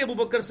 سارے ابو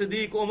بکر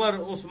صدیق عمر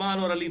عثمان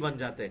اور علی بن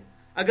جاتے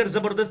اگر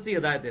زبردستی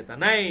ہدایت دیتا.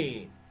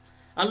 نہیں،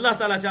 اللہ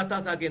تعالیٰ چاہتا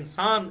تھا کہ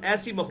انسان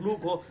ایسی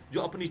مخلوق ہو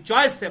جو اپنی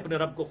چوائس سے اپنے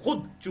رب کو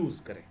خود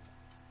چوز کرے.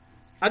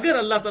 اگر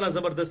اللہ تعالیٰ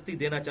زبردستی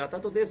دینا چاہتا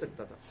تو دے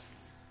سکتا تھا.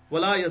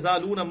 ولا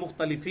یزالون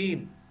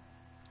مختلفین،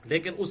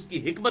 لیکن اس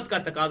کی حکمت کا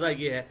تقاضا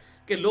یہ ہے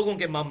کہ لوگوں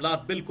کے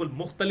معاملات بالکل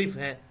مختلف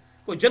ہیں.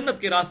 کوئی جنت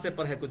کے راستے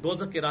پر ہے، کوئی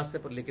دوزخ کے راستے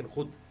پر، لیکن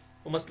خود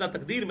وہ مسئلہ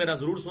تقدیر میرا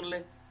ضرور سن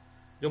لیں،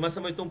 جو میں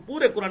سمجھتا ہوں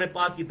پورے قرآن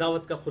پاک کی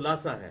دعوت کا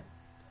خلاصہ ہے.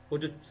 وہ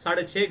جو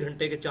 6.5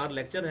 گھنٹے کے 4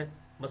 لیکچر ہیں،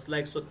 مسئلہ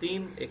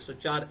 103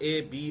 104A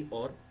B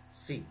اور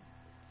C.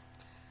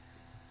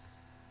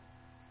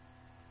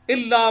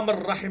 الا من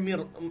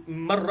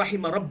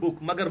رحم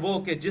ربک، مگر وہ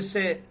کہ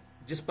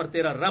جس پر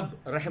تیرا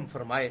رب رحم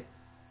فرمائے.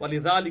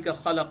 ولذالک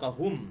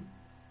خلقہم،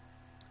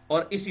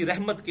 اور اسی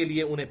رحمت کے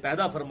لیے انہیں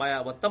پیدا فرمایا.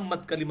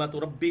 وتمت کلمات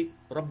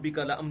ربک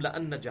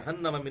لأملأن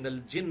جہنم من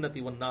الجنۃ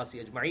والناس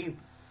اجمعین،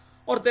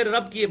 اور تیرے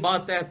رب کی یہ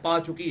بات طے پا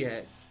چکی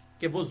ہے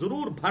کہ وہ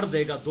ضرور بھر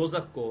دے گا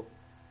دوزخ کو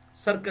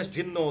سرکش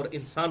جنوں اور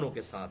انسانوں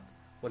کے ساتھ.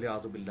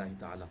 والعیاذ باللہ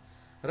تعالی.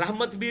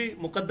 رحمت بھی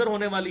مقدر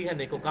ہونے والی ہے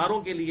نیکوکاروں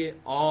کے لیے،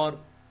 اور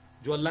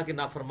جو اللہ کے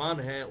نافرمان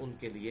ہیں ان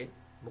کے لیے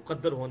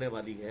مقدر ہونے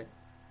والی ہے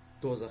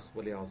دوزخ.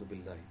 والعیاذ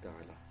باللہ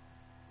تعالی،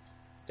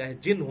 چاہے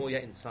جن ہو یا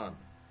انسان.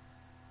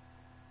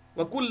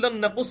 وَكُلًّا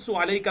نَقُصُّ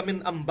عَلَيْكَ مِنْ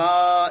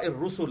أَنْبَاءِ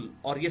الرُّسُلِ،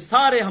 اور یہ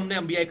سارے ہم نے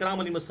انبیاء اکرام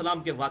علیہ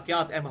السلام کے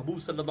واقعات اے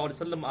محبوب صلی اللہ علیہ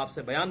وسلم آپ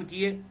سے بیان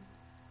کیے.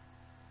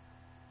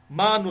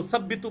 مَا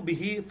نُثَبِّتُ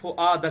بِهِ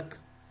فُؤَادَكَ،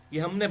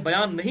 یہ ہم نے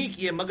بیان نہیں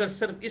کیے مگر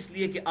صرف اس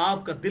لیے کہ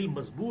آپ کا دل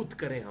مضبوط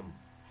کریں، ہم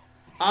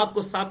آپ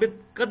کو ثابت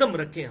قدم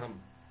رکھیں، ہم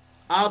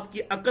آپ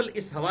کی عقل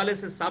اس حوالے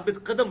سے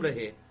ثابت قدم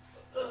رہے،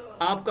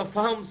 آپ کا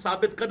فہم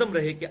ثابت قدم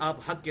رہے کہ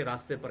آپ حق کے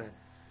راستے پر ہیں،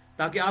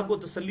 تاکہ آپ کو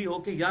تسلی ہو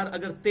کہ یار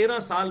اگر 13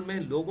 سال میں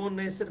لوگوں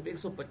نے صرف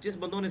 125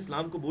 بندوں نے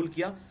اسلام قبول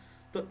کیا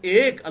تو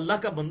ایک اللہ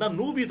کا بندہ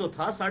نوح بھی تو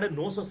تھا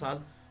 950 سال،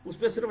 اس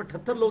پہ صرف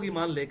 78 لوگ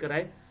ایمان لے کر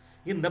آئے.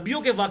 یہ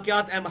نبیوں کے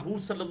واقعات اے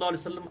محبوب صلی اللہ علیہ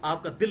وسلم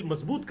آپ کا دل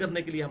مضبوط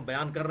کرنے کے لیے ہم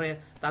بیان کر رہے ہیں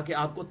تاکہ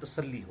آپ کو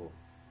تسلی ہو،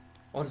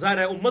 اور ظاہر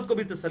ہے امت کو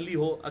بھی تسلی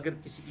ہو اگر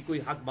کسی کی کوئی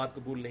حق بات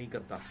قبول نہیں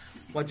کرتا۔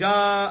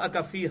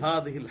 وَجَاءَكَ فِي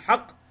هَذِهِ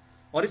الْحَقِّ،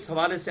 اور اس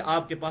حوالے سے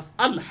آپ کے پاس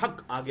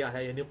الحق آ گیا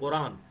ہے، یعنی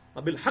قرآن۔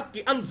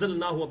 وَبِالْحَقِّ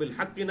أَنزَلْنَاهُ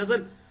وَبِالْحَقِّ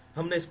نَزَلَ،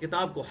 ہم نے اس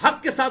کتاب کو حق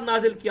کے ساتھ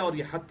نازل کیا اور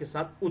یہ حق کے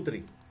ساتھ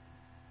اتری۔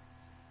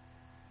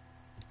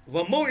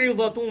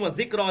 وَمَوْعِظَةٌ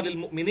وَذِكْرَىٰ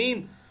لِلْمُؤْمِنِينَ،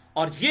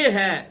 اور یہ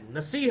ہے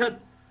نصیحت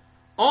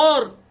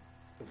اور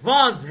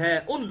واز ہے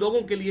ان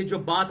لوگوں کے لیے جو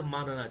بات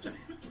ماننا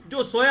چاہے۔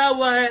 جو سویا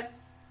ہوا ہے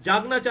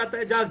جاگنا چاہتا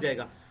ہے جاگ جائے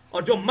گا،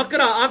 اور جو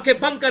مکرا آنکھیں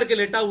بند کر کے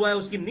لیٹا ہوا ہے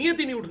اس کی نیت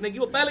ہی نہیں اٹھنے کی،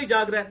 وہ پہلے ہی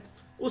جاگ رہا ہے،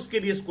 اس کے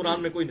لیے اس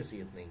قرآن میں کوئی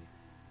نصیحت نہیں ہے۔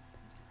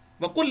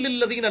 وَقُلْ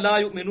لِلَّذِينَ لَا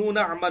يُؤْمِنُونَ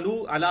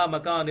اعْمَلُوا عَلَىٰ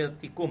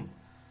مَكَانَتِكُمْ،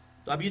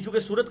 تو اب یہ چونکہ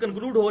سورت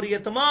کنکلوڈ ہو رہی ہے،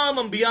 تمام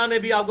انبیاء نے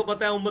بھی آپ کو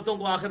پتا ہے امتوں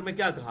کو آخر میں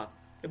کیا کہا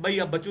کہ بھائی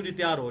اب بچو جی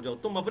تیار ہو جاؤ،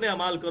 تم اپنے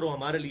اعمال کرو،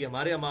 ہمارے لیے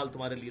ہمارے اعمال،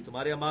 تمہارے لیے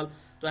تمہارے اعمال۔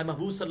 تو اے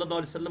محبوب صلی اللہ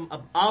علیہ وسلم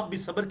اب آپ بھی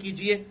صبر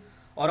کیجئے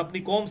اور اپنی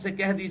قوم سے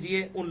کہہ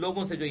دیجئے ان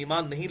لوگوں سے جو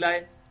ایمان نہیں لائے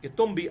کہ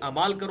تم بھی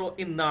اعمال کرو،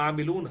 انا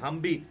عاملون، ہم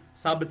بھی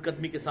ثابت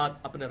قدمی کے ساتھ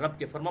اپنے رب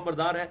کے فرما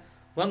بردار ہیں،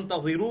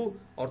 وانتظروا،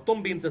 اور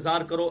تم بھی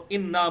انتظار کرو،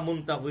 انا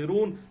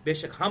منتظرون، بے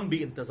شک ہم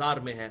بھی انتظار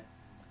میں ہیں۔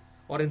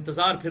 اور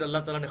انتظار پھر اللہ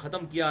تعالیٰ نے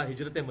ختم کیا،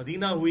 ہجرت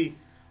مدینہ ہوئی،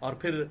 اور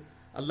پھر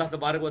اللہ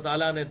تبارک و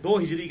تعالیٰ نے 2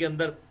 ہجری کے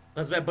اندر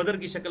غزوہ بدر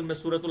کی شکل میں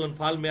سورۃ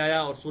الانفال میں آیا،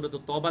 اور سورۃ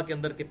التوبہ کے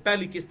اندر کہ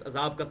پہلی قسط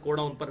عذاب کا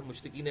کوڑا ان پر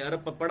مشرکین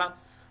عرب پر پڑا۔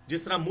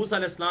 جس طرح موسیٰ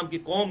علیہ السلام کی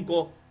قوم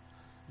کو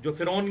جو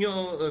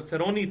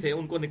فرعونی تھے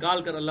ان کو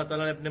نکال کر اللہ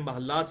تعالیٰ نے اپنے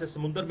محلات سے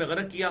سمندر میں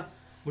غرق کیا،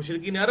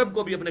 مشرکین عرب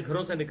کو بھی اپنے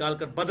گھروں سے نکال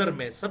کر بدر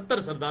میں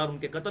 70 سردار ان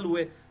کے قتل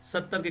ہوئے،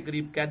 70 کے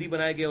قریب قیدی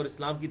بنائے گئے اور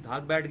اسلام کی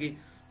دھاک بیٹھ گئی۔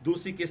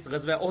 دوسری قسط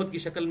غزوہ احد کی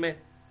شکل میں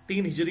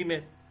 3 ہجری میں،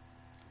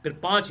 پھر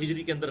 5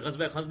 ہجری کے اندر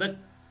غزوہ خندق،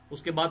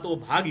 اس کے بعد تو وہ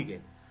بھاگ ہی گئے،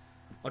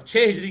 اور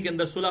 6 ہجری کے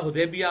اندر صلح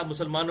حدیبیہ،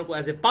 مسلمانوں کو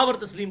ایز اے پاور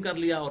تسلیم کر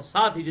لیا، اور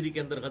 7 ہجری کے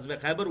اندر غزوہ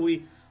خیبر ہوئی،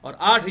 اور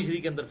 8 ہجری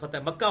کے اندر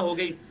فتح مکہ ہو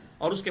گئی،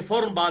 اور اس کے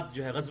فوراً بعد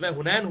جو ہے غزوہ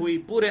حنین ہوئی،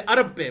 پورے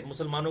عرب پہ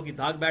مسلمانوں کی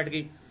دھاک بیٹھ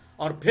گئی۔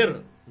 اور پھر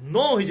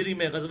 9 ہجری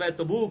میں غزوہ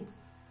تبوک،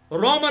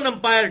 رومن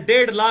امپائر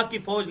 1.5 لاکھ کی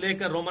فوج لے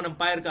کر رومن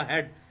امپائر کا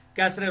ہیڈ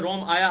کیسر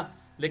روم آیا،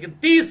 لیکن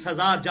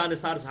 30,000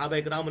 جانثار صحابہ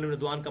اکرام علیہ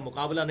رضوان کا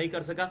مقابلہ نہیں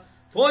کر سکا،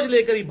 فوج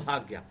لے کر ہی بھاگ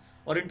گیا،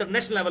 اور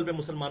انٹرنیشنل لیول پہ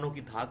مسلمانوں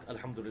کی دھاک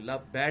الحمدللہ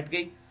بیٹھ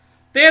گئی۔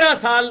 13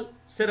 سال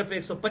صرف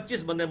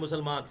 125 بندے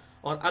مسلمان،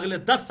 اور اگلے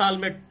 10 سال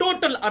میں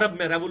ٹوٹل عرب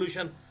میں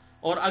ریولوشن،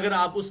 اور اگر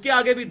آپ اس کے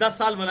آگے بھی 10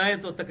 سال بنائیں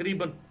تو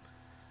تقریباً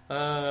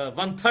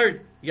 1/3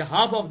 یا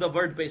ہاف آف دا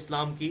ورلڈ پہ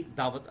اسلام کی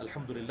دعوت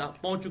الحمدللہ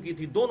پہنچ چکی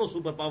تھی۔ دونوں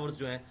سپر پاورز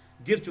جو ہیں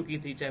گر چکی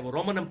تھی، چاہے وہ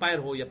رومن امپائر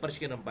ہو یا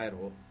پرشین امپائر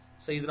ہو،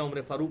 سیدنا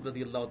عمر فاروق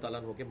رضی اللہ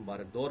تعالیٰ عنہ کے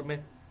مبارک دور میں۔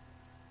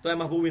 تو اے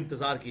محبوب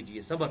انتظار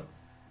کیجئے، صبر۔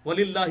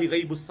 وَلِلَّهِ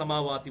غَيْبُ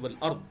السَّمَاوَاتِ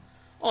وَالْأَرْضِ،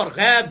 اور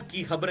غیب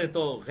کی خبریں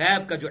تو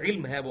غیب کا جو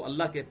علم ہے وہ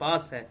اللہ کے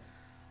پاس ہے،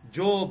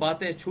 جو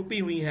باتیں چھپی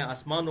ہوئی ہیں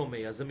آسمانوں میں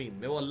یا زمین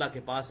میں وہ اللہ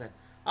کے پاس ہے۔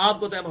 آپ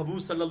کو تو اے محبوب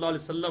صلی اللہ علیہ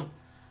وسلم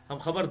ہم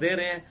خبر دے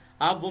رہے ہیں،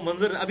 آپ وہ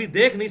منظر ابھی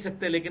دیکھ نہیں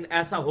سکتے، لیکن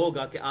ایسا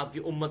ہوگا کہ آپ کی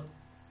امت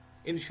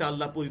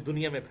انشاءاللہ پوری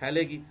دنیا میں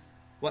پھیلے گی۔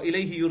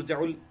 وَإِلَيْهِ يُرْجَعُ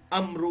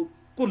الْأَمْرُ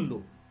كُلُّهُ،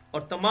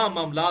 اور تمام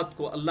معاملات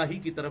کو اللہ ہی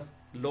کی طرف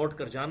لوٹ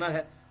کر جانا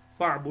ہے۔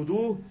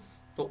 فَاعْبُدُوهُ،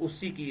 تو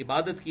اسی کی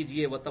عبادت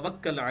کیجئے،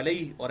 وَتَوَكَّلْ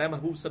عَلَيْهِ، اور اے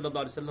محبوب صلی اللہ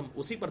علیہ وسلم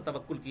اسی پر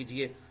توکل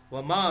کیجئے۔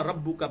 وَمَا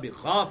رَبُّكَ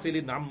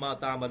بِغَافِلٍ عَمَّا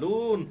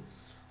تَعْمَلُونَ،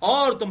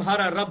 اور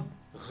تمہارا رب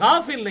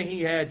غافل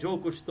نہیں ہے جو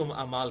کچھ تم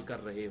اعمال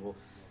کر رہے ہو۔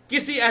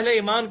 کسی اہل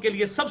ایمان کے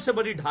لیے سب سے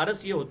بڑی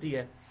ڈھارس یہ ہوتی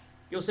ہے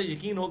کہ اسے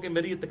یقین ہو کہ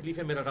میری یہ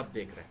تکلیفیں میرا رب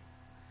دیکھ رہا ہے۔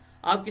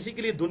 آپ کسی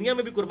کے لیے دنیا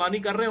میں بھی قربانی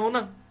کر رہے ہو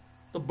نا،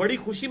 تو بڑی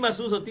خوشی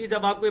محسوس ہوتی ہے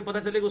جب آپ کو یہ پتہ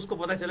چلے کہ اس کو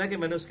پتہ چلا کہ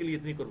میں نے اس کے لیے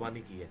اتنی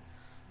قربانی کی ہے،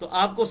 تو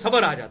آپ کو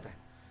صبر آ جاتا ہے۔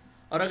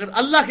 اور اگر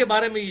اللہ کے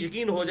بارے میں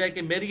یقین ہو جائے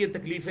کہ میری یہ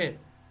تکلیفیں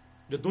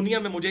جو دنیا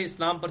میں مجھے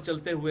اسلام پر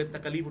چلتے ہوئے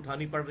تکلیف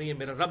اٹھانی پڑ رہی ہیں،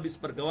 میرا رب اس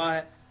پر گواہ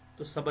ہے،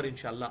 تو صبر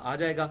انشاءاللہ آ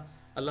جائے گا۔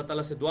 اللہ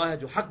تعالیٰ سے دعا ہے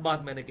جو حق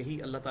بات میں نے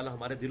کہی اللہ تعالیٰ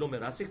ہمارے دلوں میں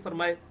راسخ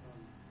فرمائے،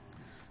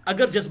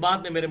 اگر جس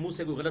بات میں میرے منہ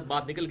سے کوئی غلط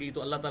بات نکل گئی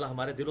تو اللہ تعالیٰ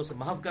ہمارے دلوں سے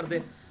محو کر دے،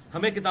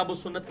 ہمیں کتاب و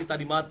سنت کی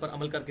تعلیمات پر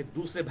عمل کر کے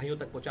دوسرے بھائیوں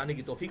تک پہنچانے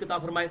کی توفیق عطا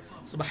فرمائے۔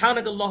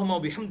 سبحانک اللہم و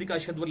بحمدک،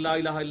 اشہد ان لا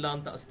الہ الا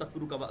انت،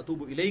 استغفرک و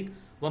اتوب الیک،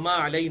 وما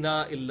علینا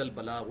الا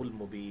البلاغ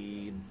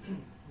المبین۔